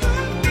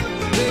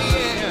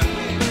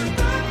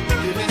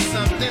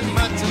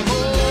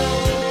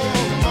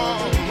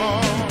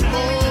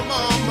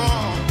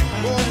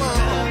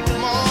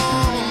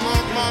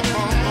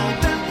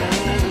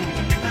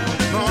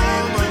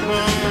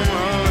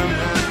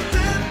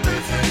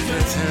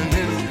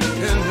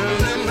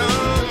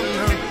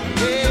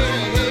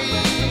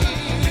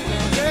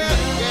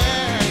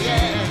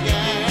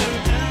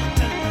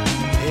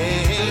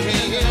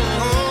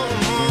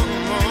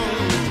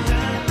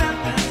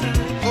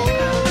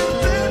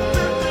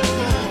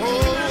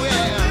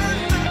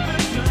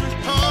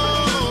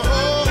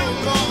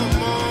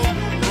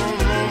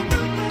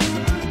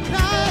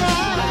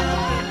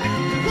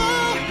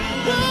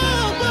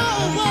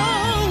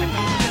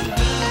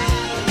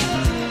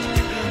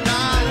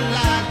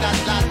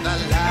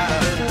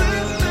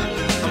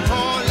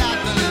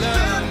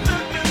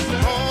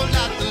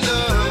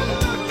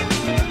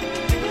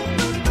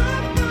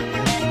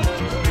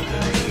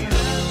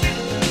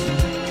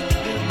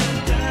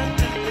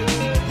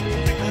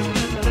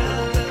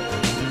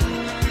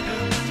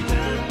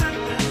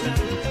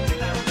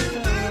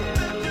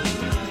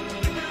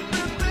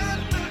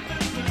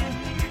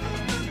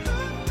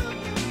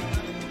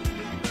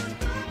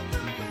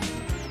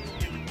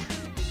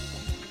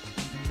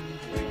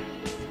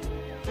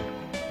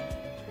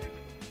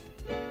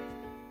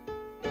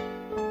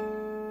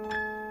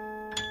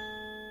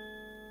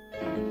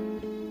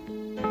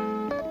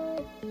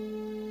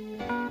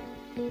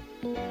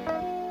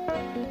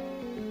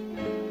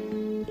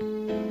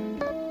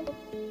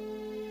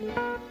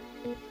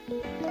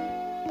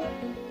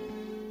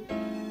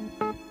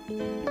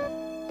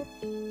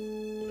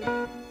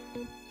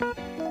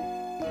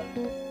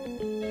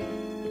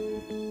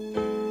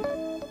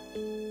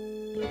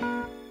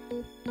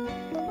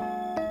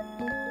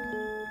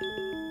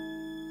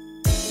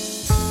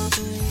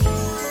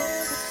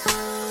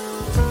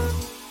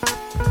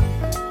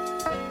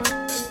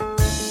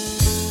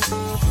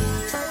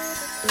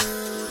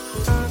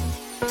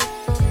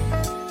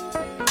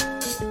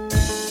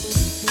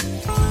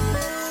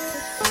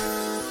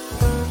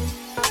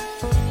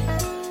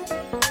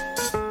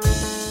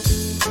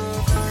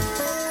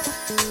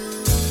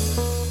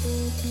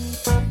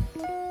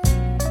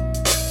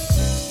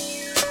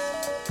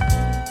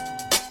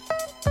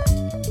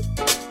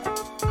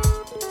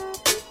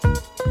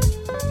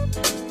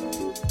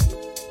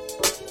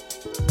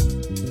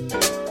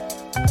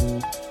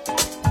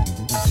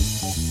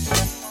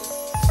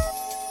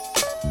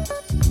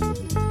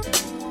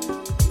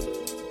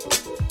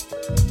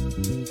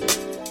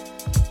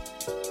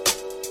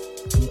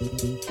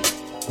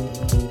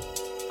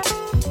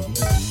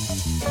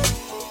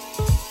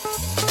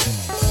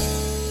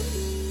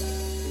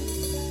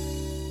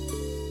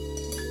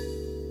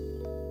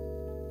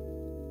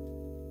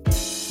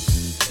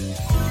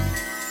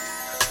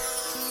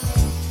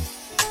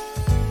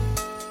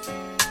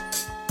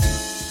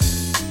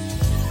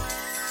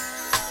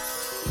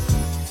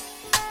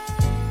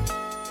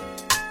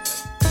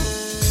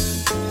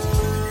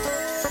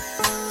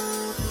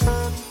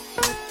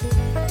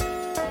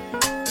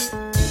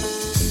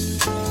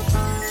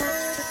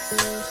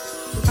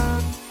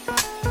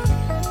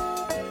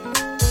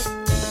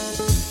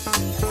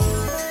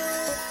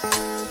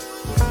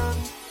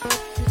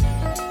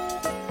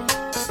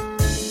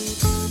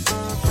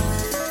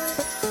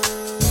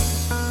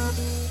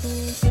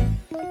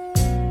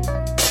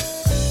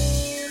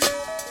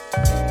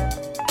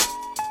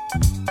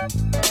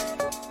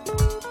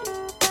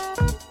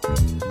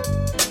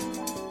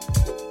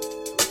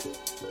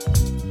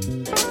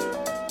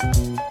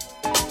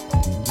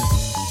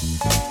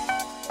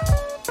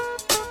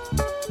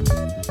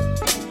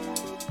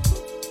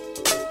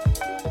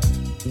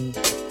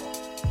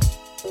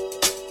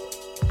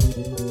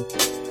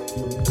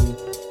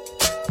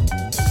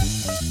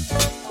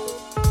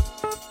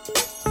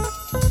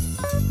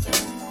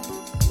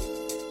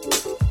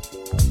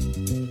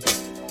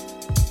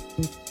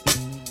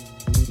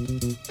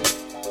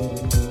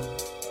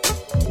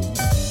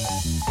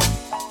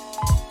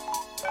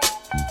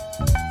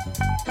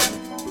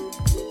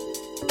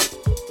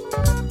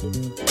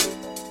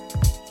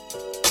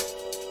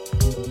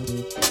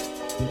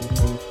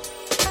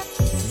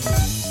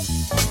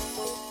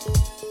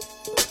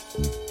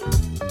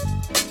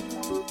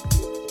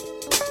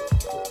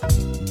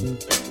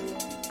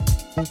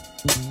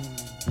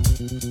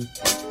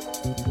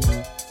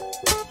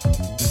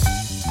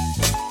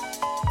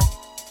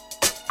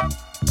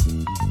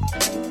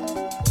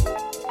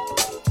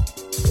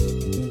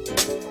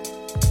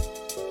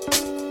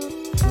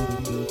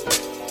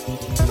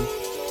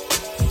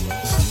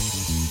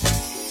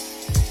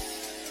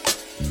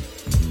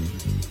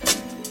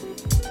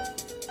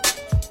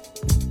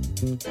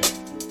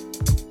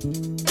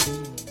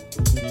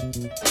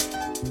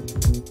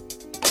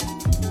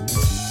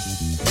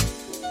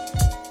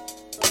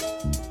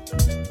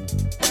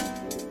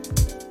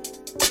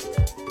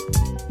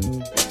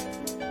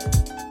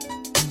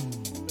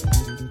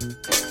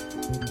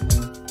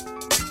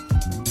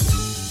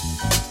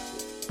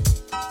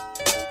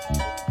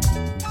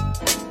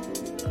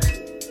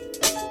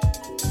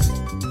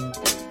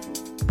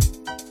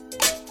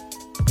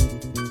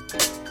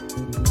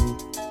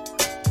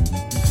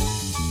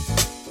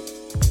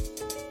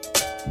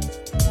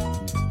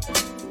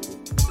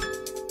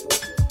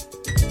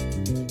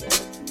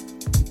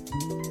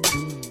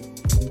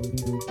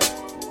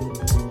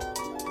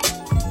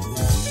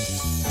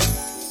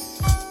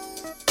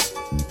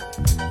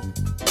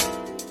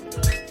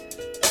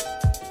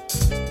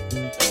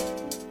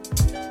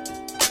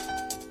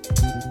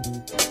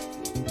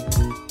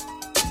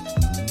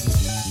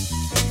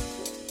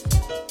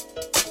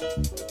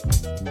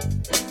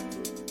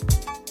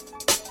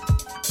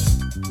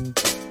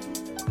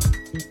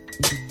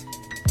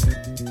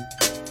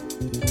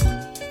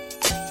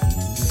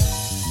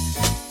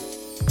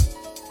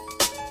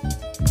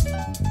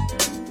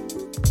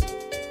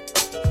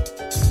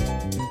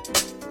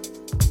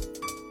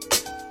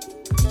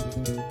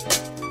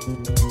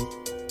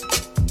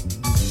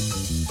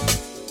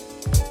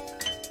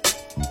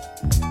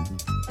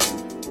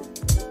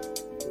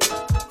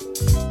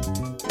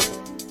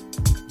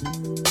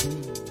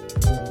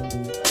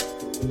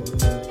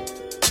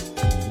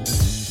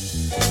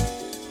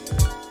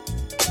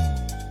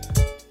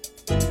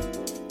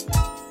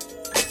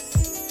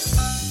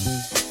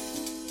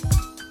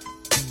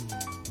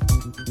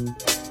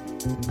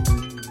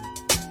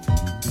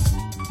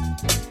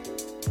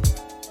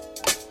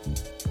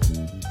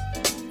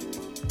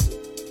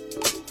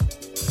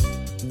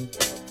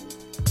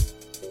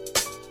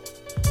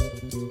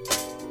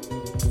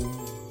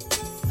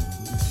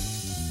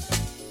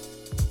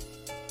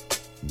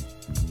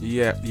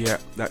 Yeah,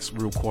 that's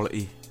real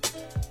quality.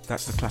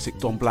 That's the classic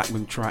Don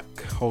Blackman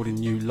track, Holding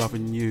You,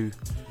 Loving You.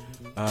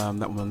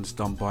 That one's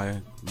done by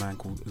a man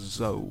called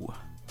Zoe.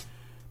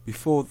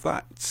 Before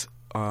that,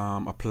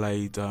 I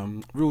played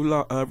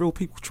Real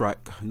People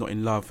track, Not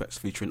In Love, that's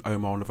featuring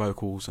Omar on the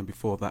vocals, and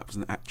before that was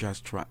an At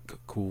Jazz track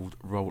called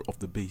Roll of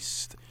the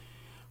Beast.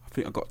 I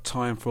think I've got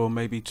time for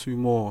maybe two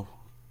more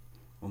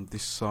on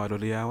this side of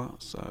the hour,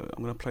 so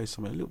I'm going to play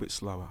something a little bit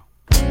slower.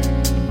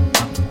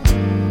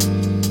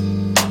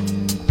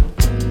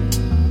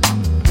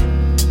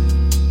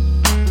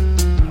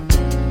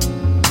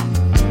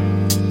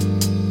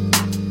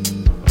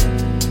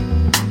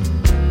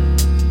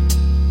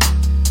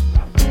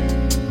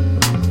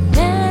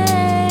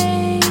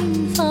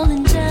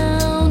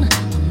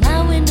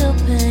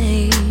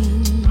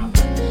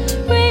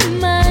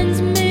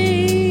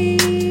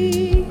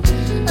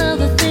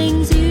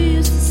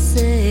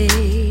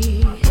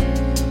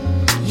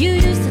 You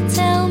used to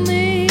tell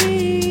me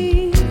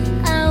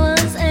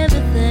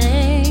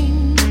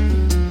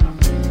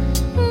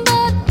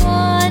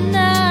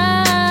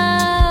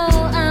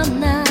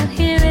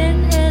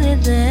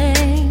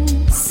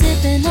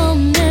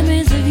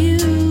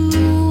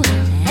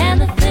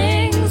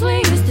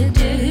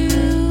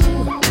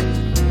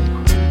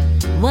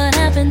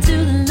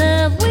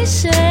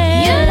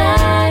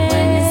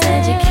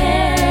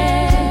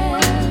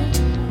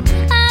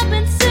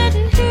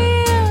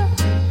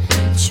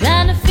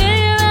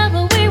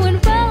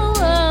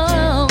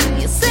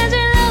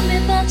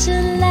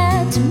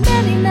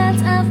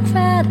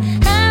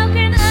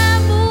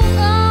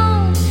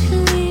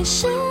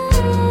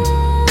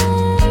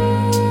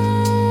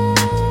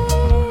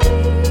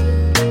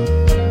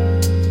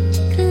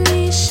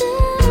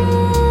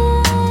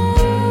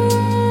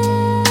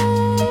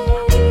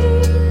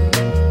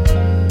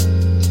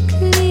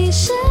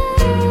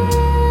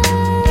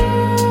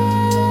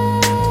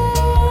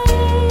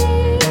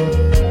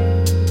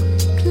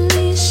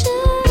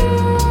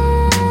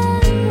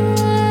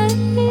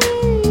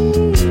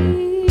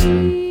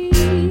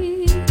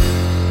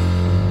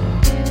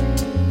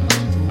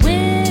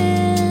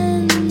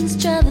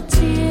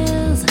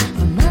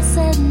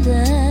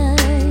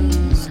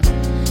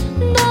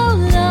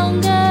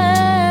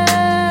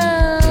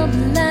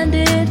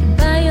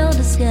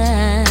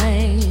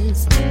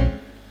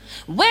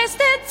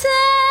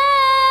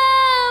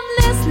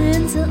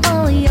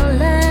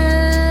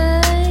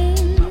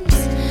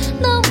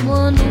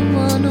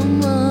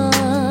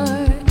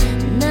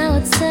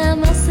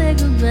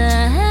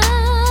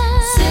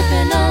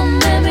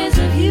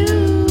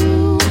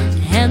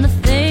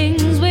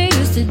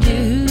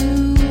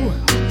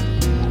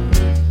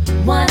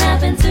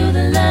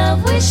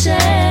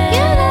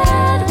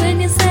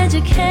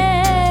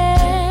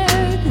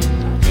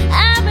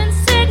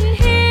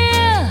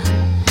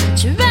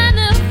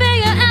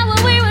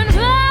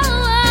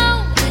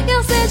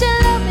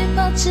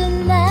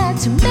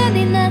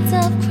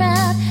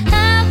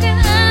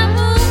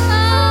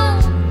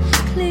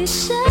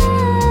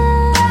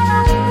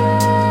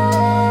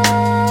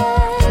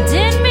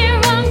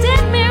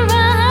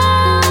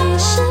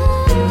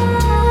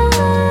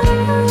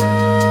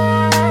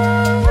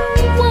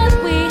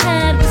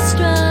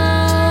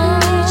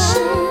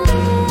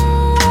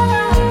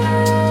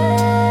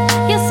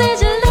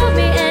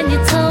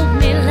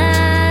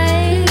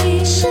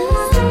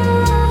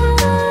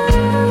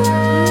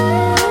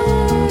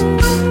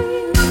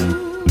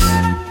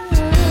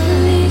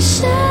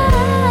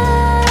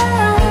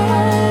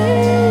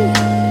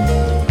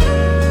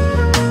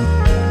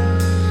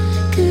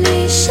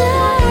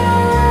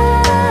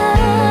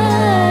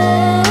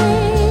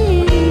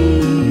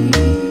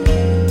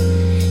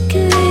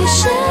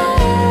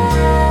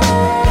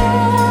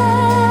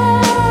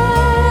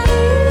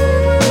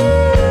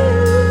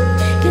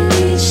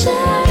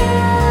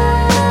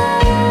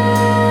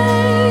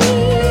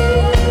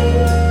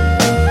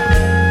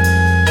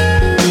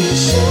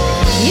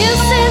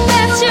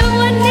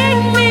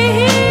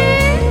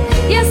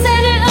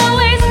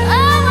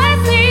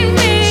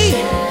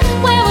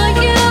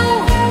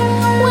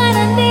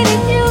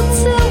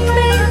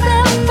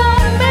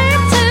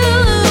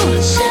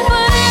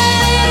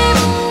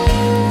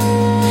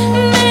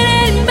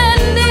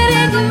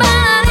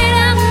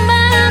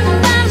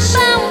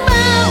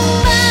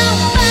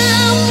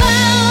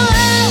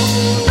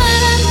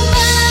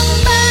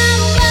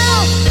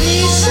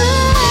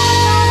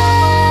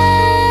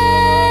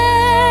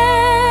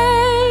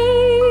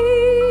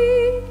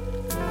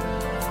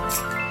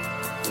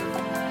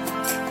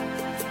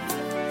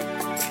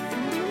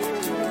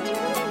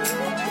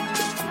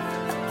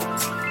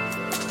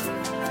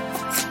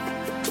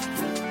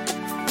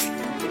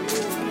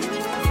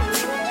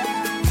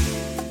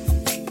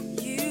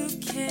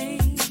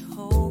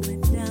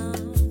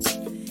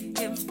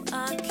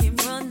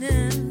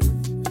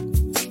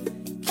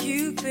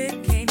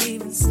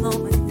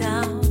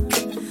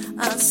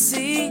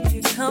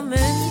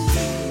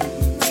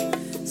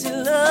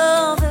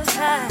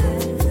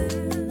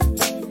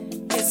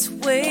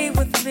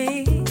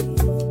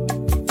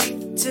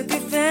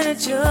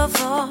of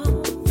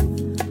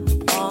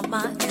all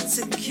my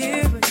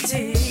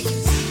insecurities.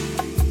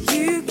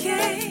 You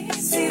can't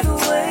see the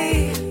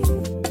way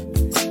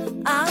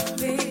I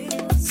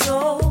feel,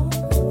 so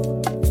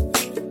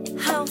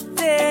how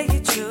dare you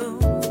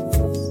choose?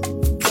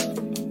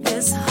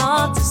 It's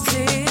hard to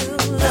steal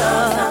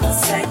love. Not a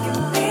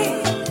second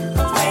me,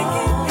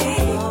 taking me,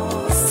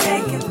 it's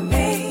taking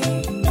me.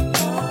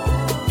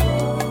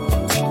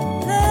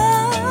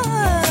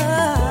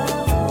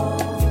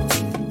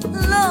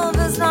 Love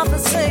is not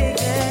forsaken.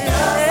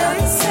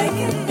 It's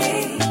taking me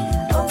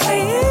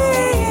away.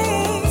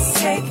 It's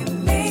taking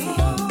me.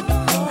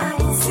 I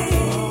can see.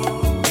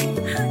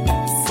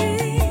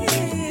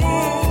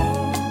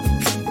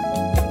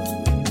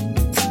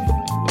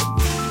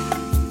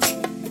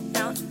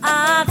 Now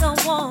I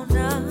don't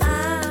wanna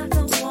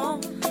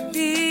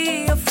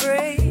be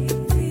afraid.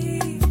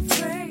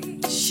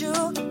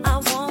 Sure, I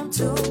want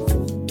to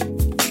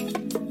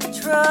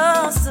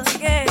trust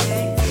again,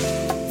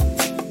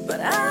 but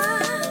I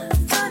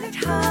find it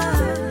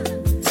hard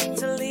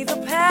to leave the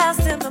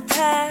past in the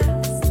past.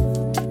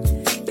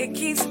 It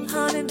keeps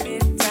hunting me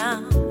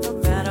down. No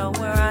matter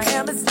where I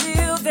am, it's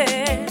still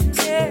there.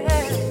 Yeah.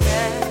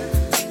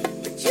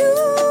 But you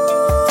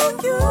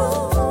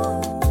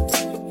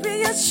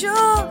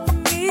reassure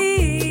me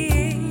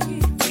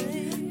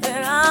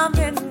that I'm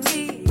in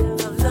need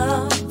of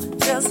love,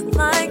 just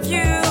like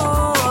you.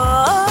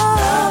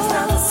 Love's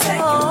not a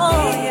second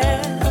me,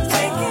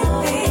 taking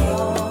me,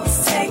 it's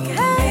taking me.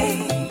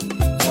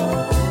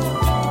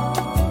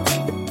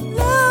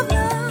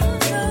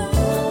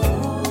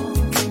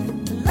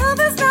 Love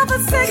is not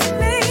forsaking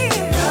me.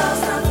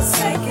 Love's not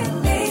forsaking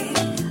me,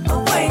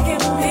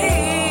 awakening me,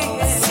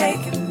 it's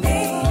taking me.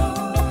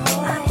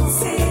 I can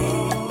see.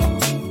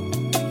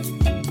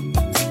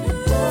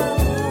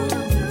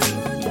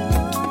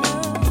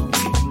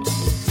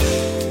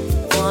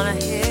 Wanna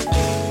hear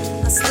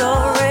a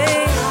story?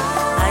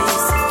 I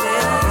used to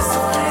feel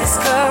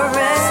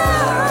discouraged.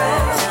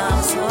 Now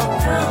I'm so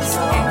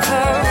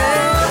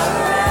encouraged.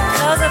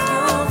 'Cause of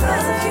you,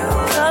 'cause of you,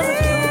 'cause of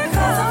you,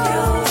 'cause of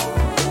you.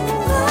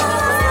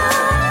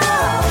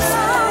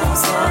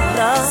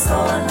 I'm so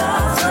in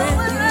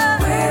love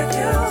with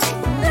you.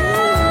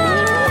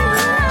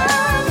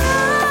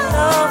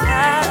 Love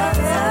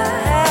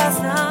has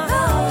not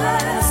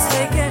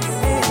forsaken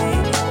me.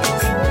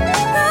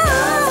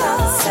 Love's not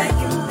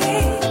forsaken me.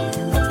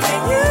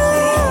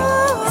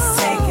 It's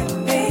taking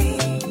me.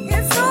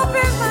 It's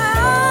opened my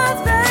eyes,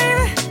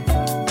 baby.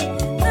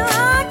 Now I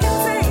can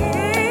see.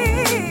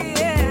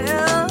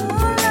 Love's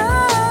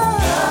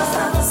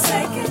not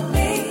forsaken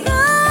me.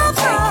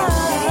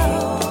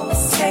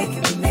 It's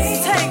taking me. It's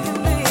taking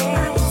me. I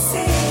can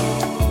see.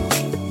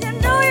 You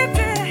know you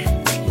did it.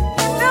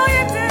 You know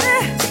you did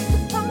it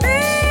for me.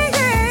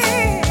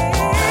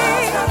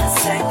 Love's not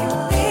forsaken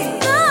me.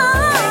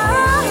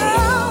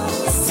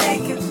 It's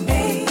taking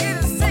me.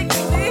 It's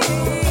taking me.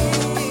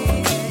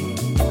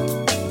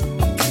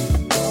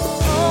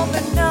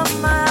 Open up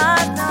my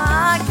eyes, now I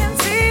can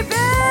see,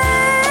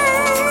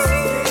 babe.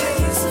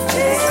 Used to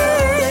feel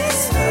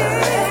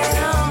discouraged.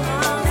 Now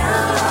I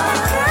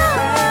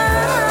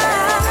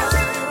can.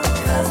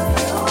 'Cause of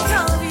you,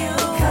 'cause of you,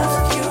 'cause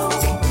of you.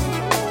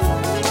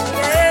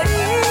 Yeah.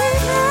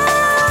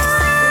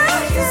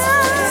 Used to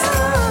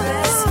feel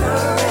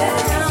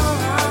discouraged. Now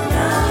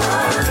I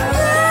can.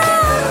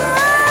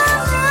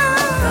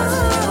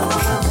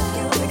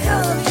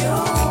 Because of you.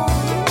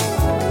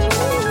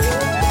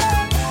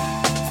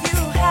 You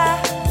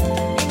have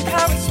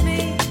encouraged me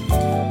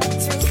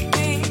to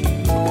be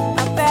a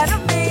better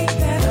me.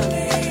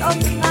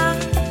 Open my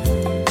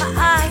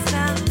eyes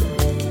now.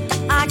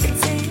 I can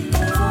see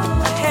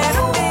ahead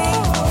of me.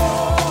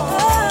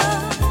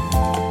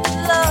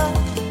 Love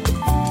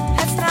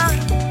has not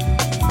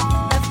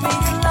left me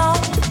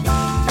alone.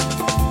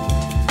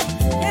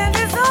 And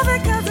it's all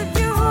because of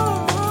you.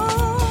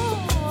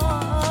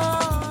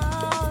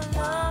 Love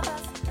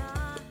has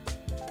not.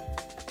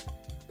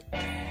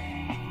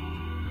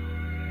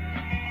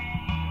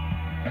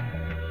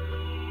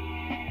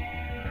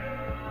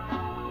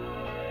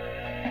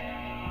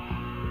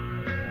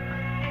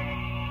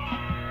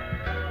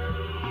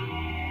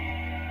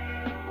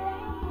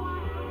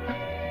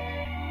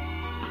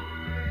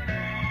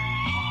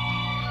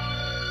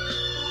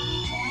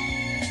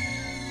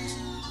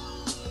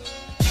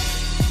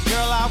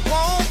 Girl, I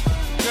want,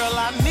 girl,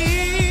 I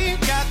need,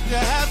 got to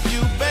have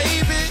you,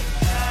 baby.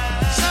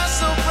 Shine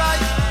so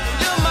bright,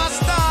 you're my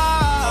star.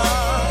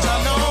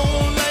 Turn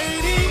on,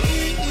 lady.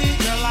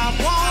 Girl, I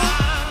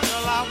want,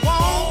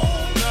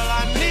 girl,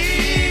 I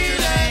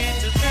need it.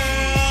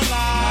 Girl, I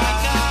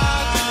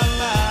got to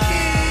love.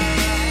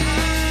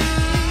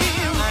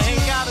 I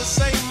ain't gotta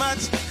say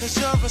much, 'cause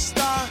you're a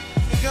star.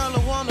 Girl, I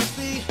wanna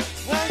be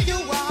where you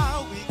are.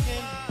 We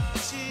can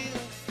chill.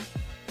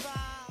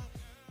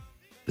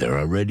 There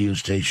are radio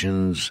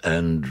stations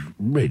and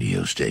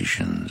radio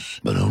stations,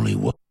 but only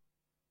one.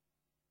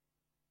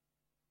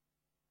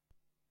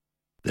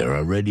 There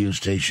are radio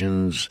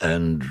stations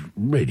and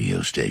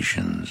radio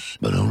stations,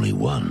 but only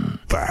one.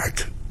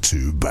 Back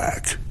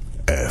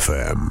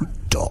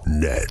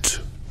BackToBackFM.net.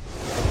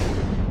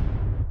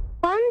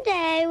 One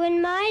day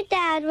when my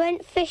dad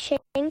went fishing,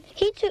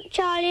 he took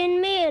Charlie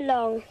and me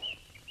along.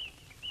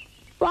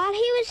 While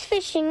he was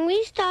fishing,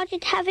 we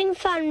started having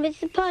fun with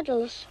the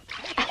puddles.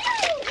 Dad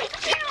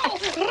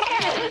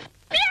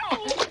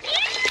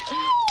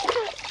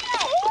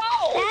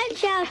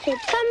shouted,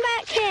 "Come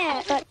back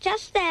here!" But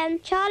just then,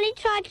 Charlie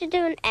tried to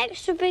do an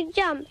extra big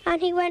jump,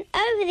 and he went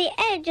over the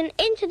edge and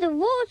into the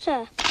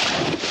water.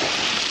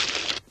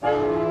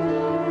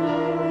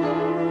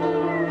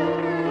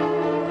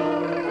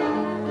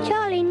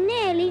 Charlie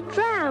nearly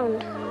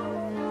drowned.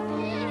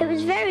 It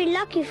was very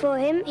lucky for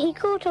him, he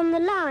caught on the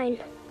line.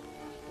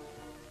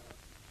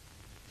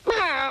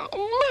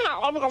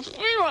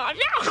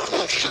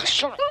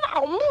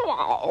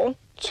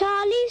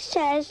 Charlie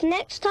says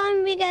next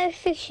time we go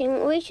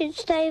fishing, we should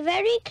stay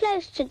very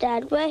close to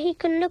Dad where he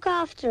can look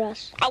after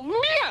us.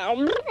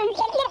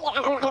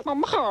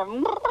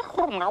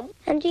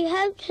 And he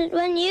hopes that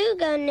when you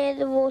go near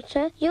the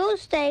water, you'll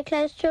stay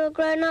close to a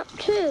grown-up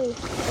too.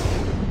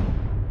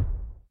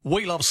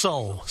 We Love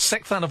Soul,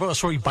 6th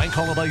anniversary Bank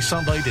Holiday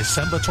Sunday,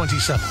 December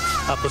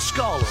 27th at the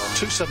Scala,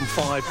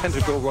 275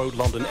 Pentonville Road,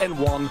 London,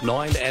 N1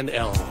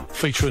 9NL.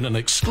 Featuring an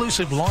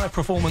exclusive live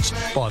performance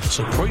by the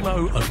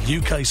Supremo of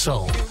UK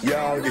Soul.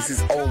 Yo, this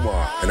is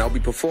Omar, and I'll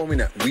be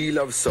performing at We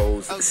Love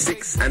Soul's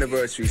 6th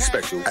anniversary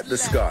special at the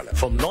Scala.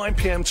 From 9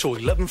 p.m. to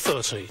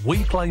 11:30,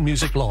 we play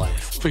music live,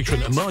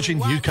 featuring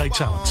emerging UK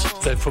talent.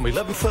 Then from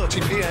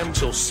 11:30 p.m.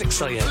 till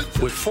 6 a.m.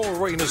 with 4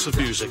 arenas of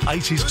music: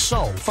 80s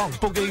soul, funk,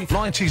 boogie,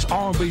 90s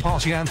R&B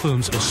party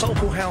anthems,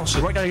 soulful house,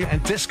 reggae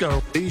and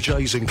disco.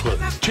 DJs include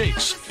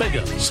Jigs,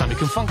 Bigger, Sammy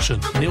Can Function,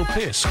 Neil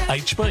Pearce,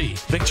 HB,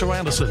 Victor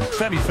Anderson,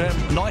 Femi Fem,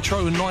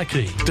 Nitro and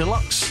Nike,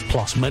 Deluxe,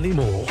 plus many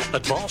more.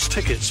 Advance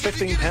tickets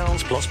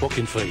 £15 plus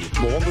booking fee.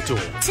 More on the door.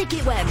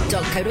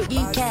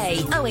 Ticketweb.co.uk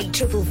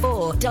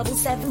 08444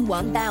 77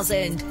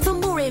 1000. For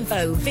more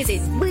info,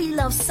 visit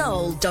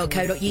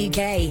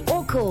welovesoul.co.uk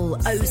or call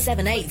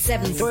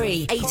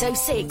 07873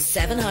 806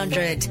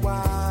 700.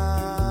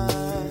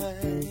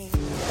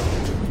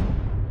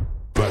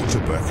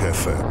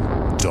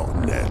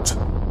 BackToBackFM.net.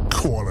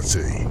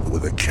 Quality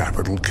with a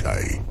capital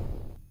K.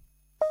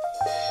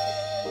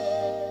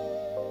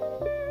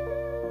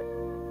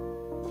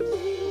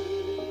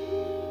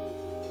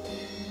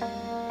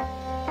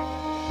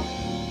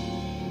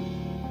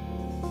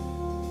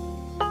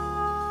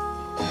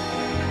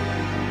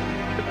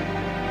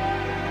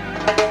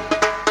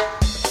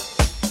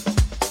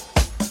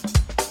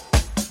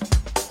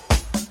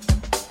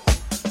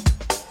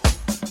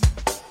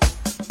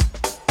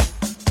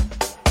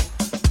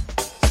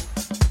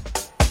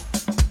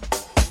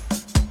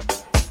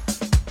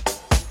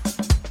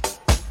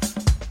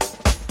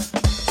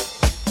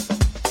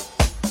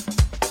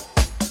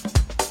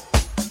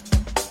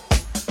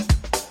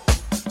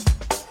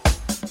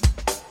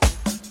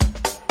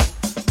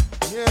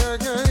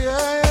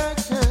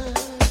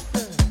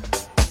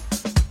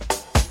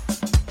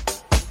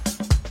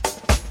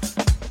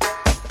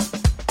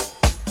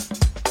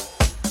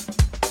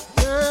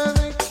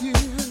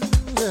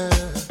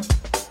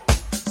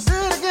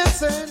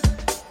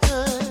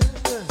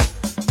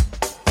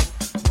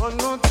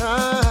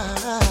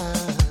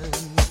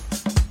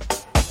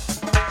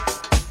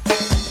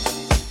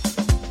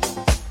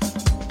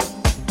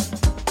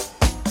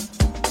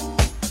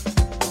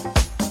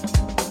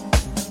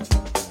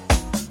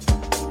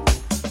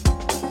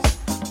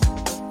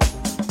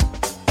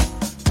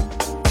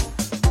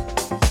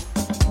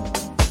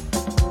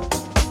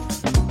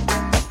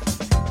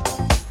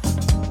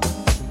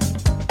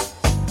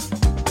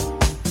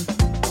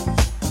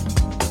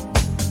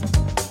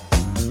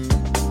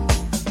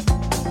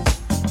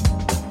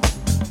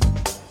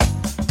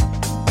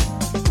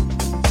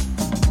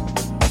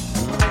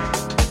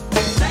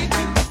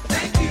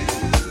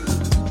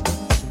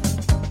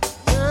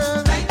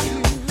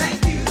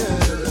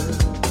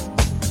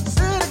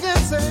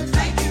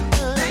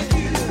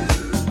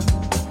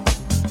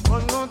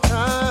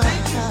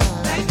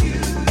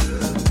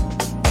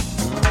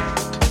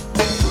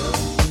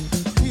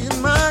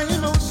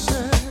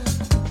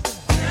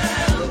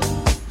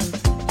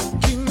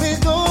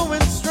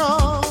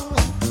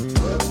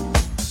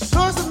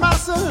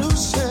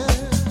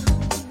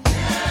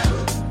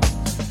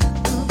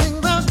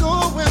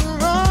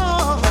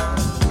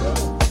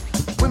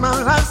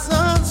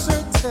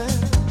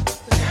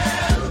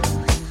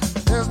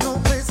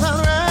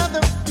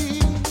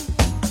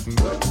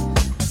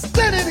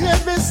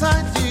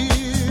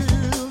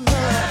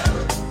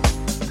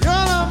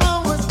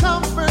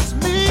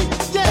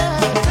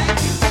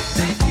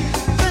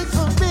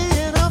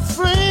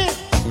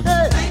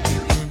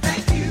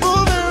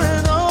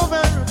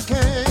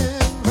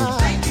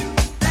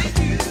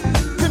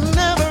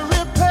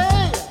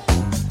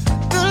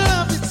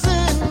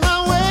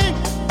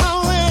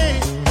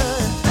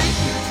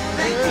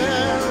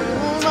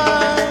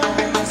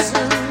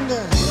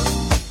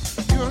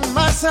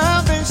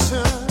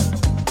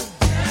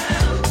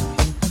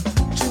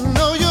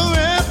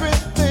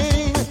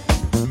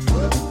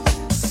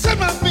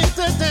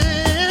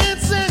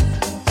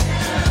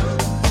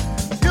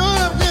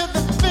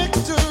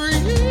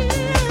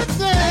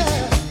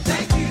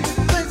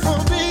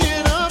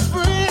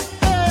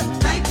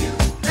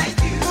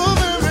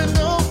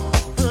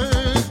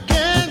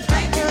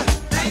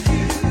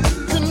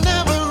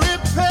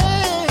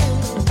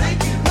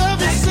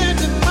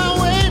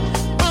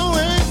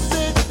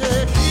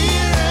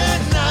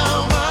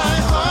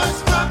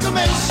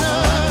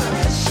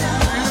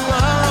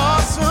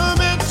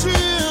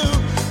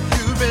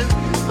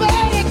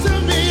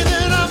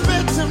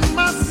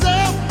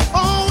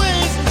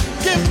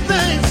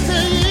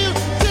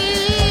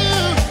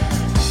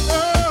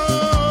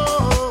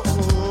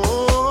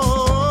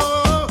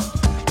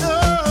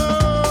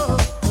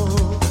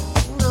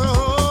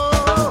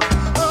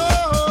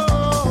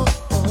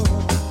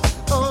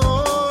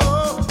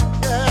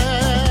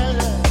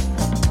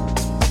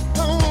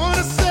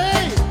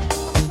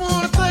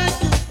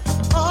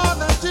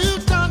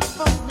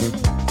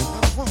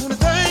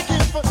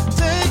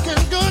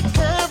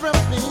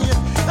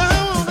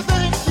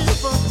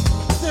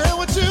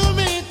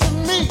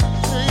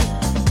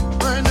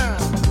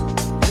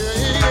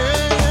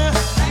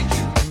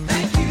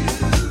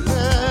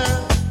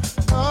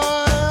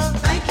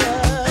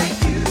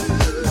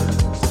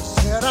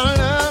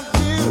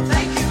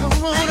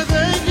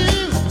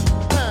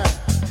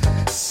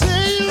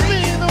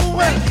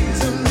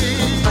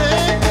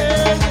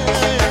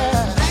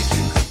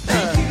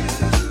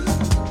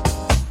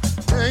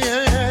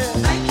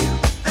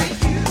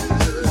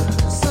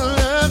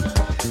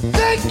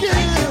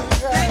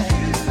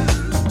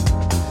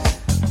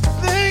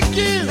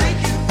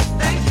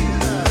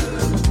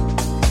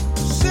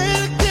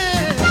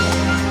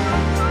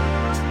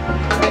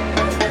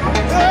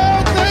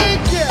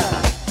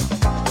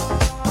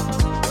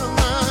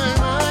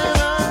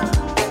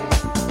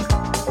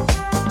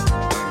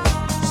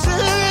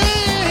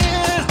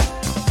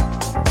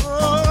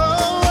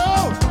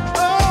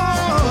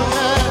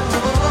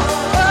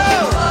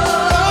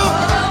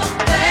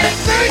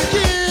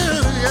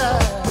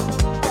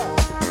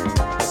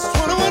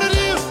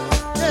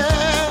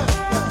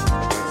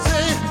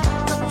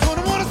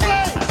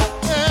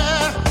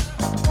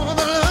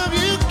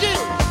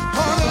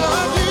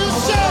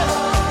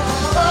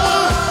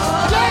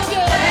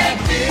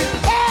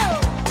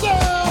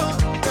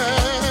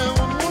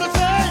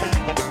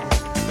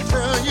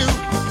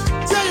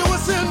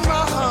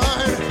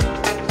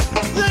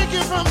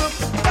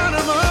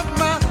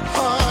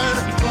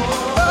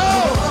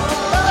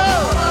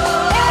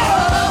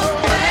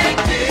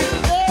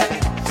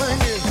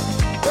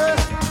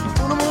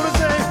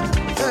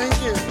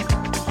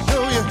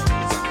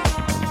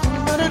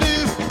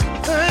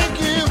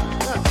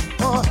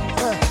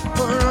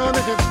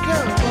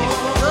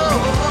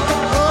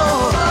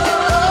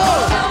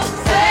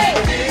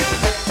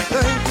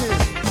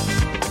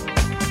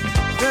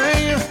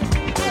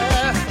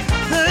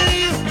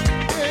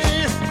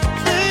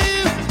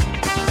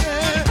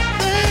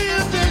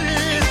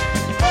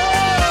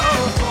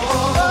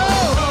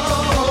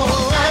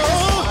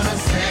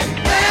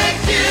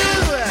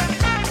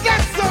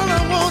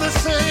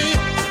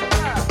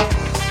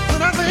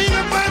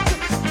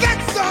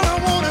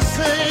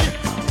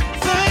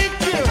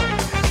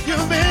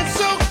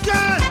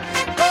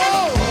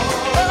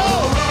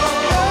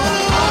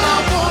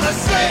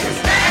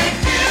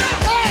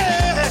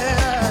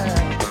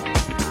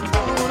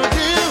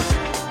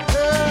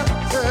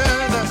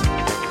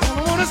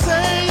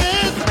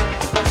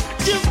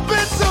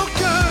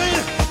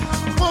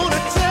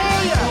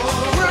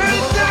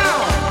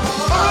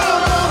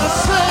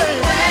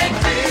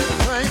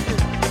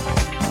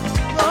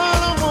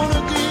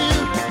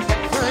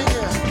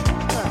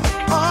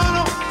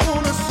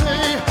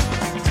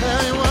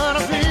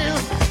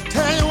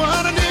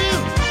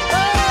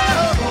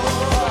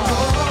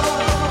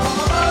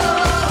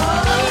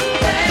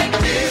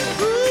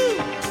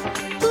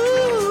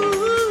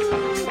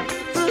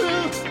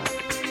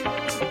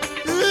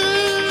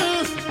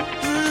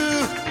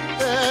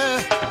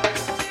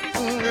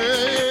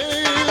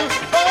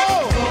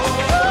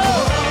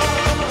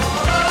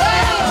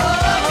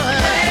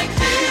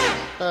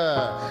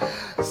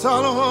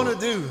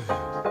 do.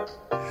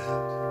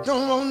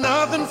 Don't want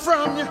nothing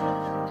from you.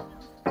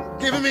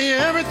 Giving me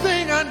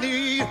everything I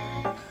need.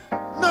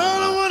 No, I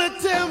don't want to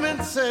tell me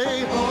and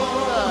say, oh,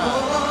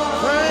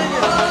 thank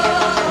you.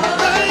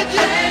 Thank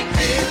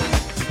you.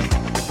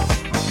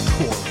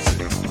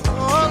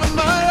 All of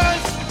my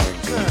life,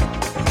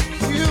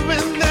 you've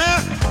been there.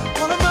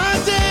 All of my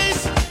days,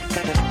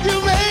 you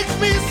make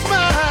me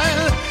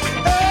smile.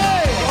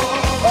 Hey,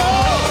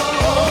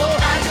 oh,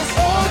 I just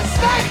want to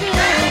thank you.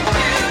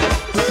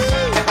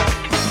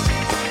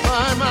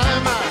 My.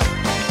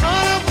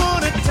 All I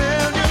want to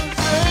tell you,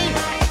 say,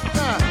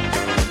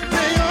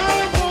 all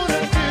I want to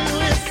do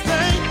is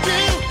thank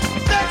you.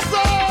 That's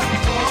all.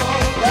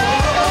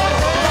 Hey,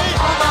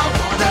 all I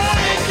want to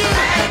thank you.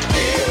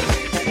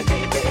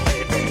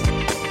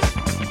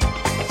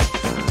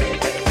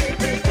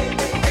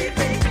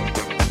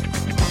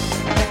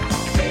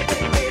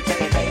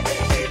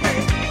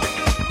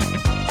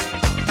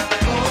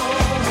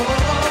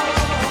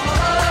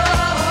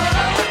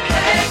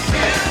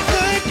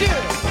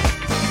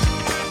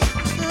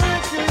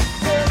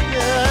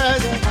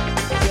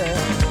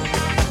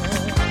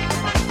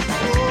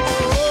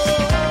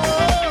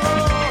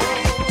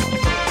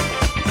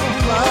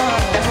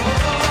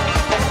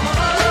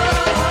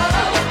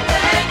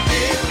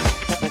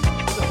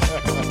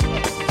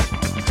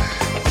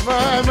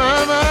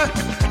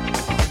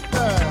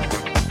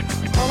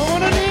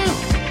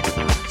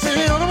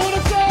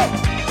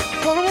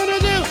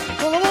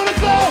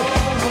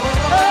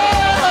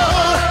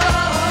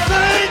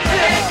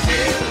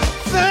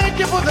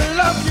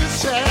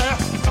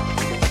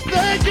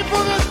 Thank you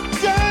for the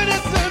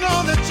guidance and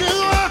all that you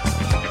are.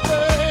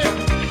 Hey,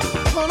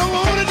 all I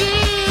want to do,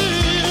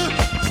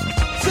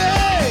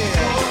 say,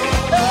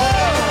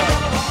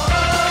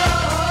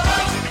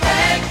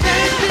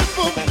 thank you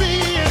for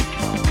being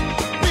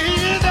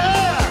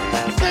there.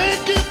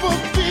 Thank you for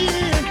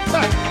being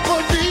there.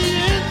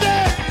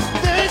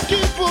 Thank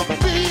you for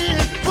being,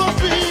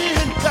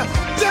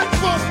 just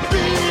for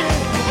being.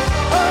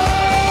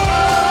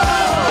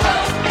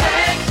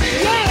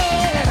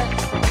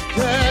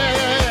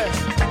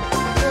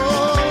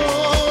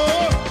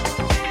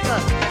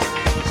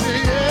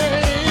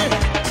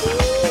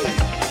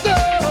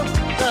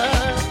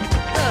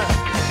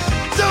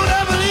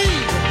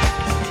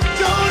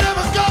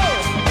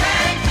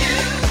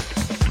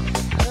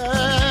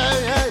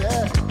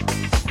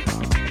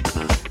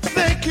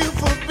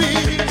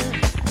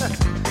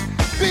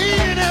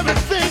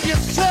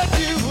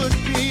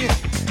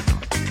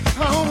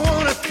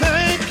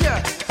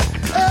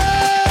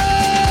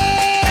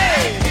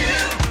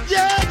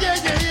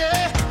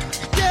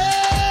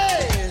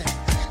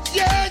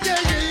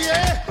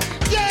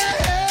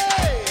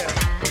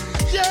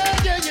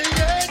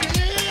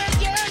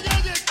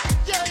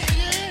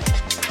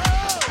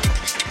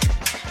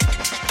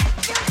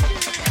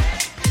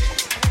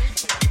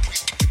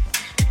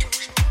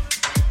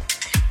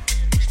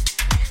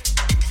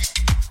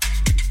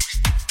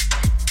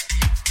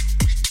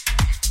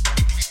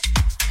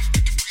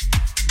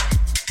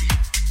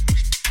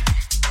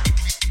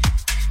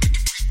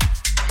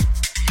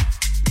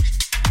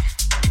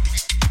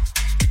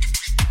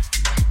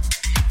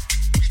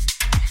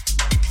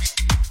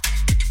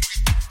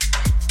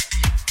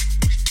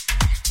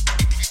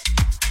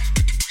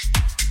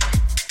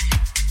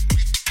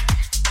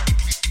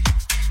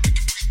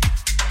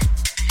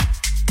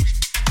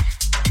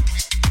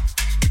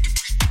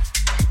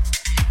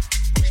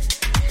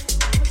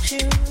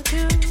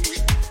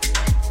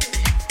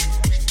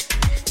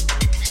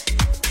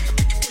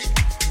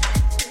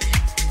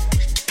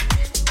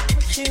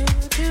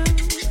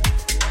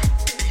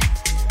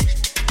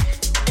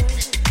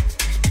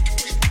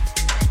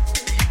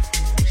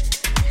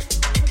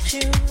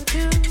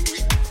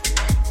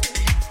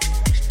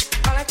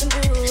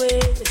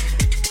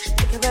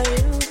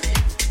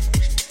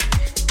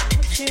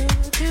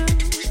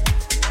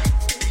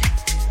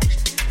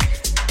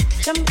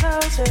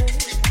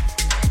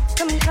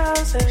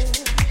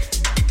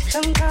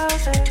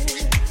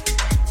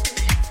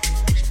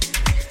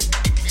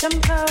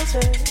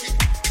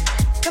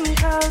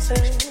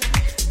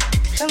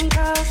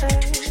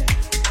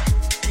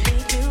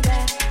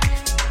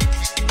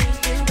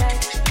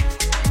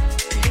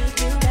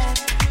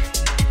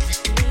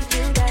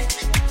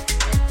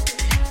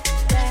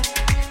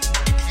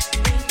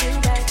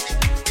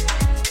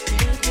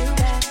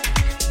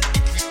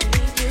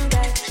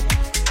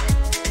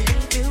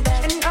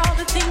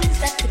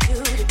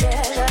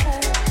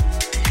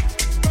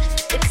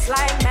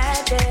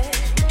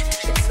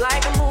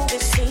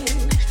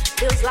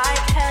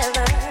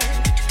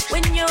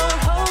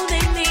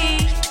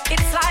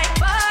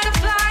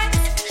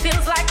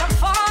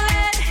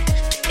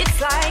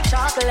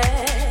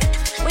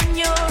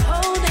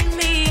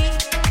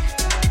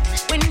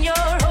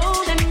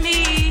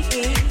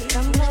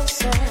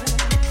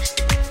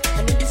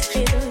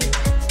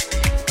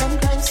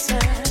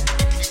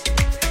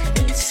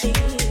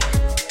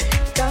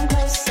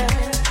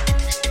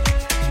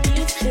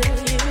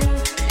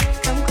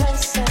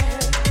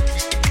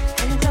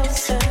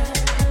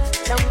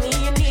 Tell me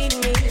you need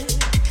me.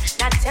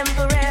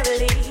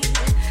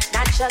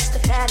 just a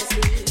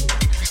fantasy.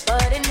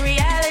 But in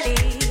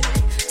reality,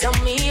 tell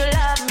me you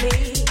love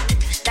me,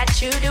 that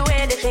you do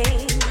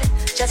anything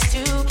just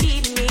to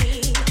keep me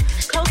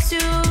close to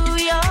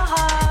your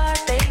heart,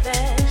 baby.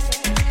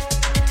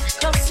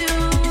 Close to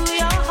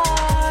your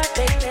heart,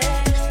 baby.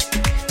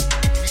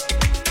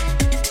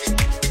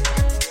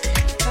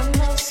 Come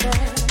closer,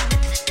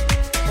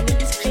 I need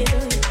to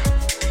feel you.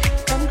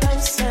 Come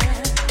closer,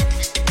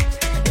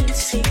 I need to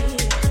see you.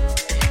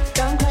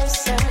 Come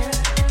closer,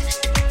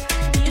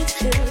 I need to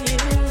feel you.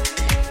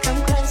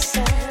 Come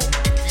closer,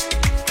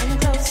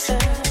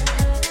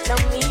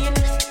 tell me you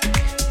know.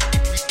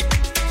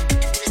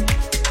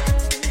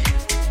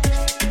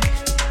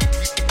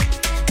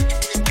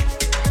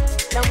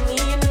 Tell me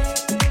you know.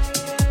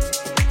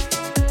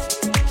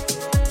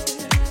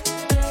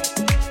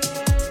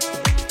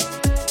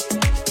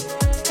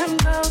 Come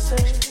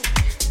closer,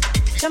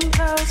 come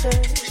closer,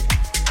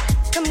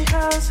 come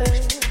closer,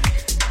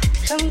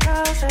 come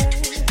closer,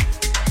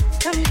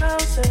 come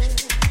closer,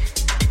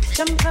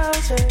 come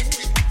closer,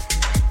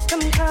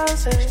 come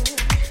closer,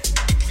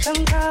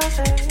 come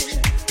closer.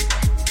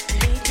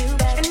 Need you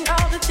back. And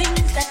all the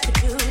things that we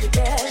do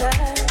together,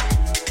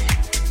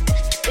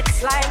 it's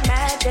like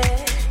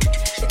magic.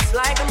 It's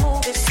like a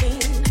movie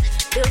scene,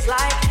 feels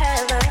like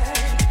heaven.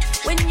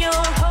 When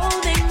you're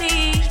holding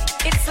me,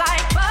 it's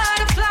like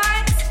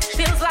butterflies,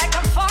 feels like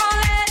I'm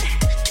falling.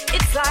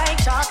 It's like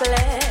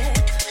chocolate.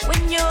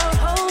 When you're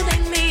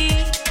holding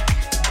me,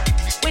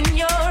 when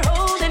you're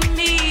holding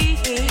me.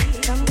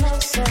 Come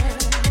closer,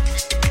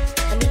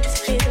 I need to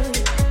feel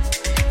you.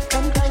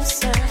 Come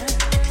closer,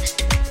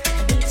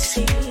 I need to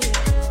see you.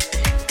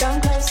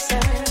 Come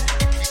closer,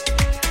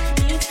 I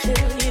need to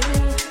feel you.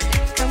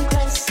 Come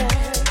closer.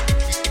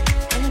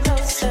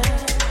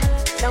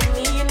 Tell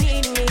me you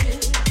need me,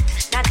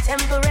 not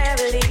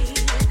temporarily,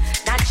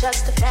 not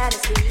just a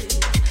fantasy,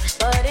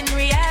 but in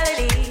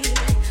reality.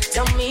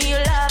 Tell me you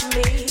love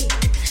me,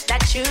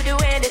 that you do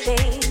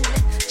anything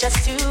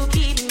just to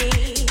keep me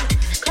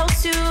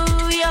close to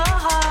your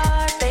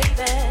heart,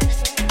 baby.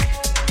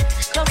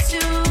 Close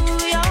to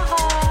your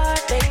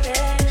heart, baby.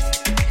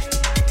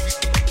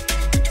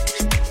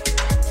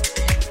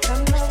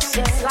 Come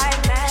closer. It's like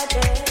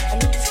magic.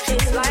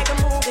 It's like a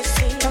movie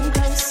scene. Come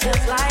closer.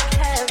 It's like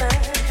heaven.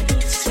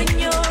 When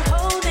you're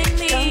holding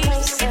me,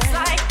 it's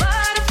like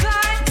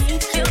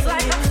butterflies. Feels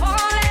like I'm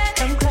falling.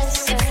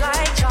 It's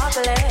like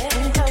chocolate.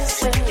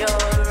 When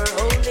you're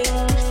holding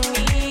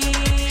me,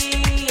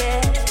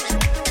 yeah.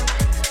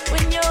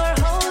 When you're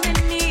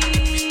holding me.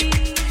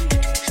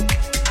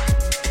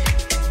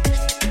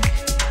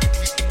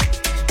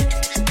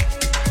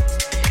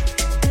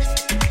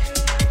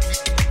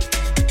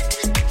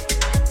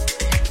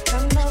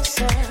 Come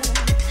closer,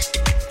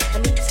 I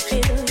need to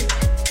feel you.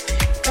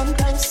 Come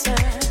closer,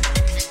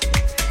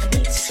 I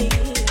need to see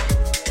you.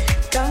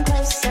 Come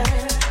closer,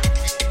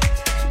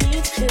 I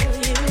need to feel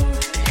you.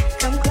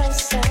 Come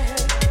closer,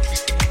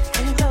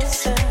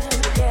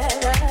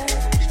 together.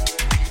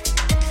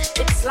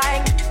 It's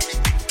like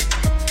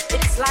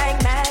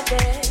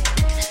magic.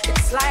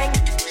 It's like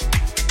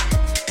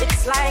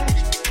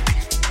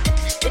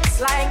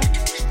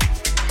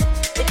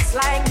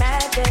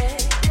magic.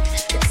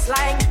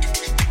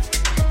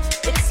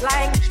 It's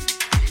like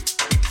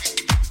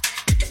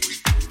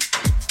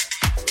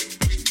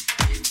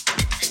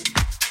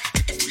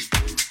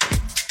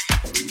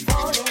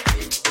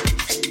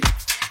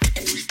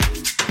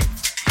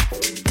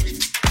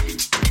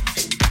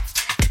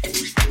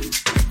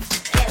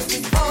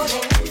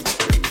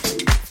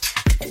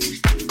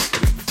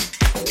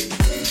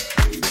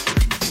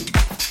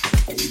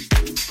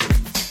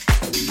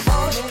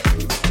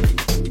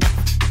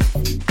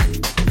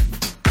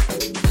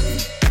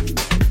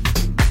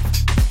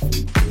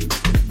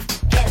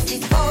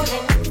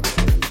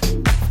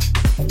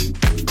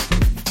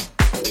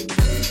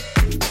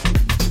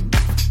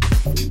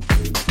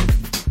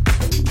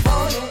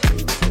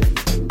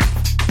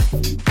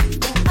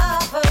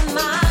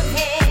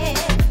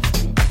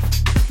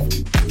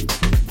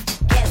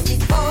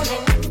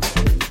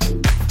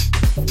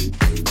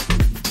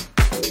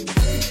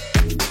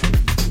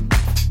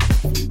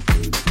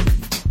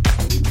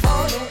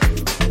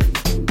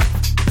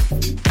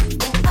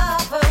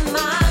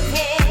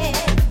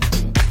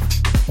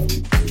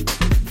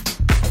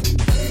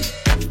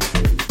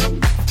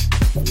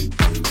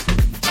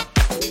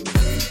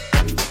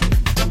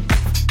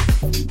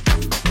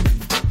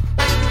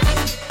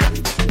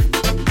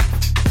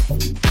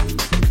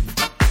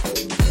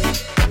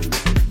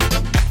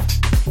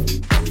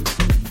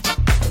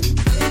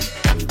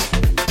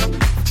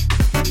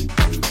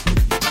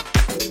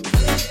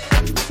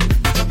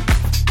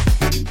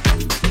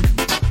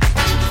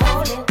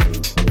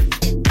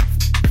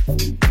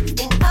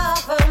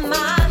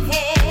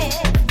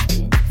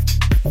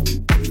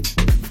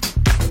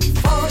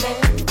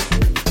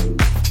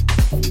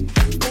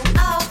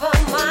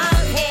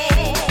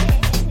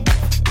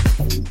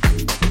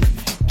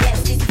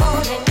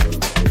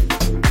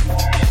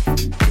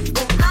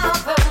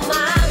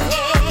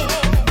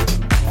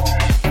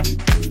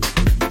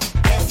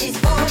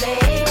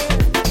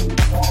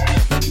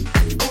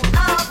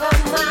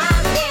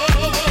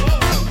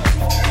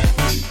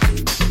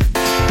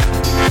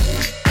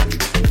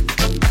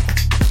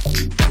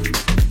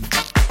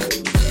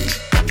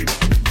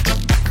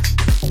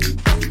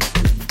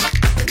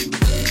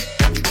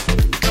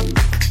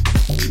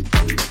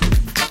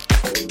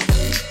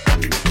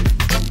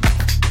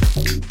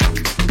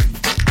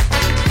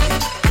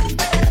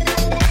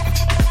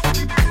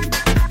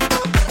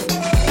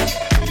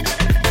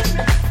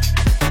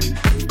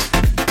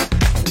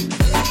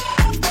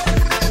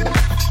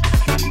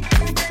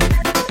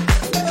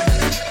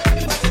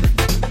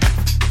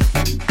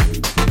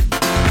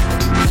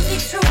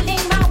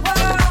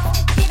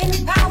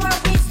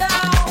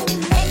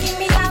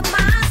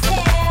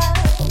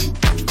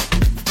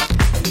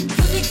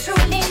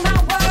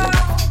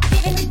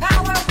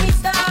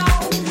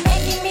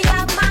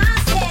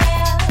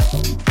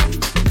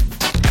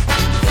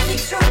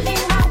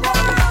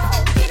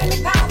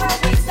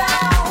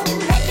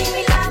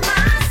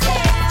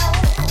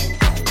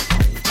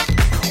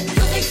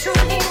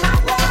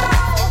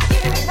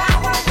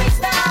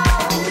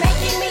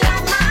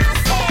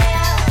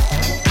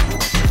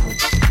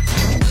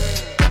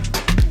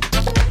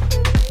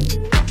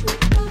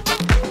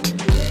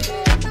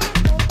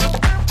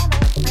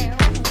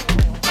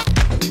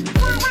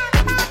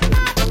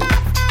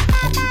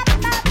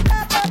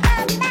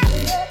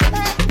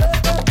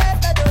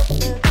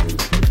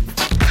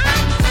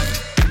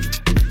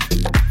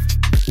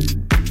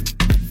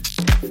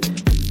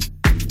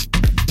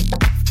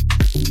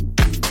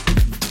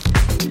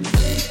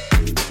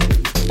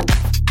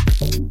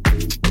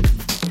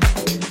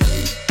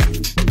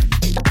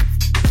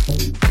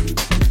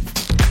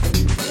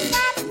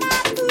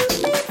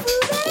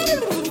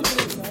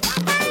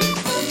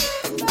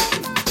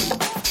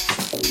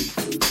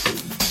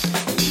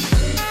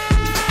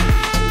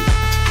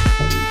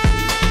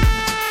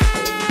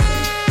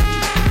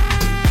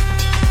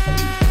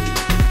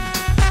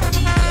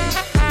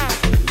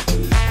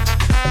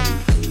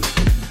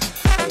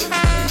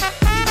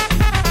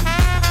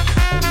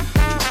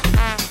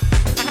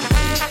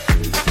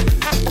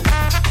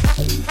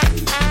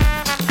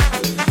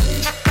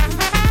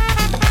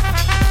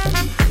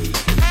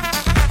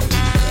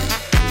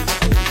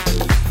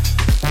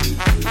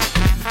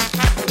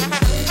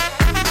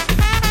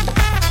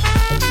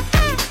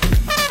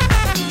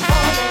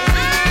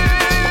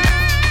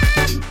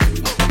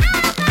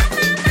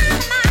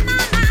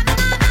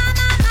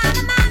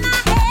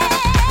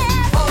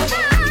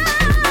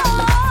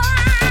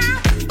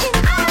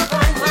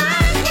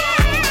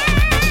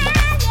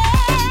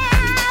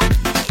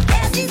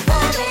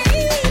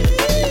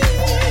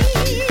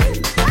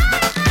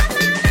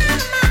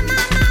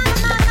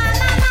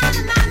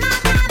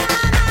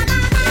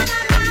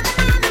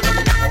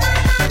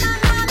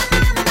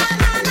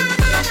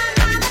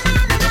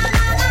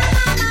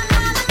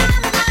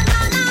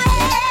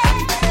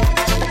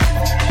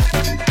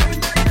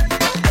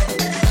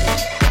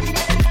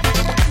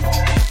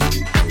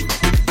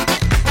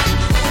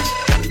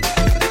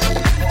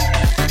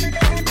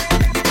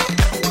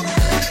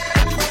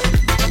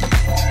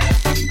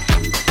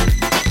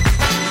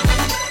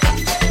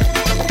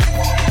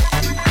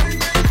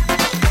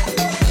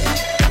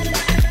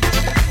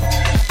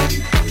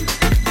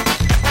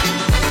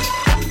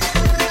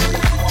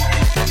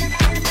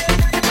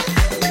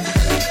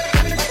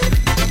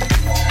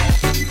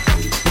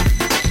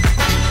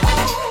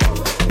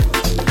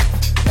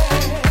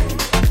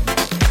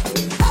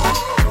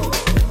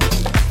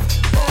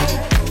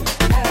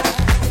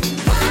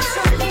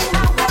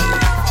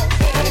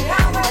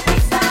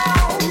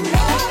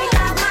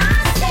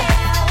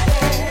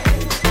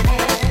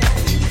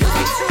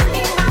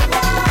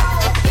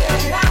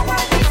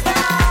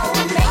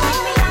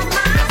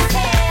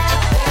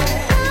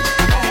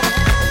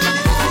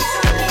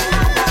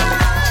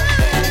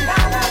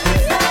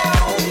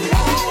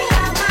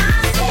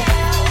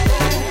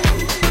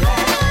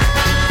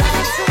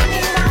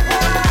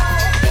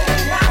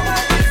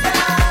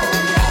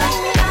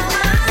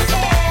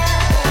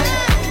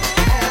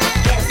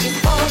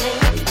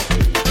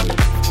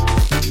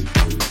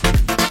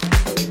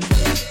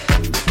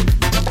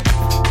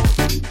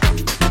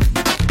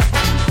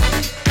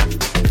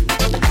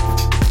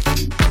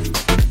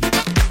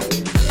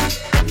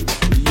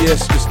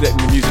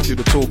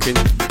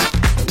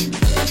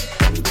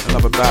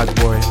Bad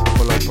Boy,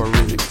 Polopa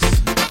remix.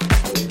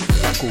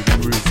 Called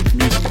Groove.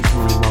 Music is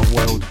ruling my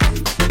world.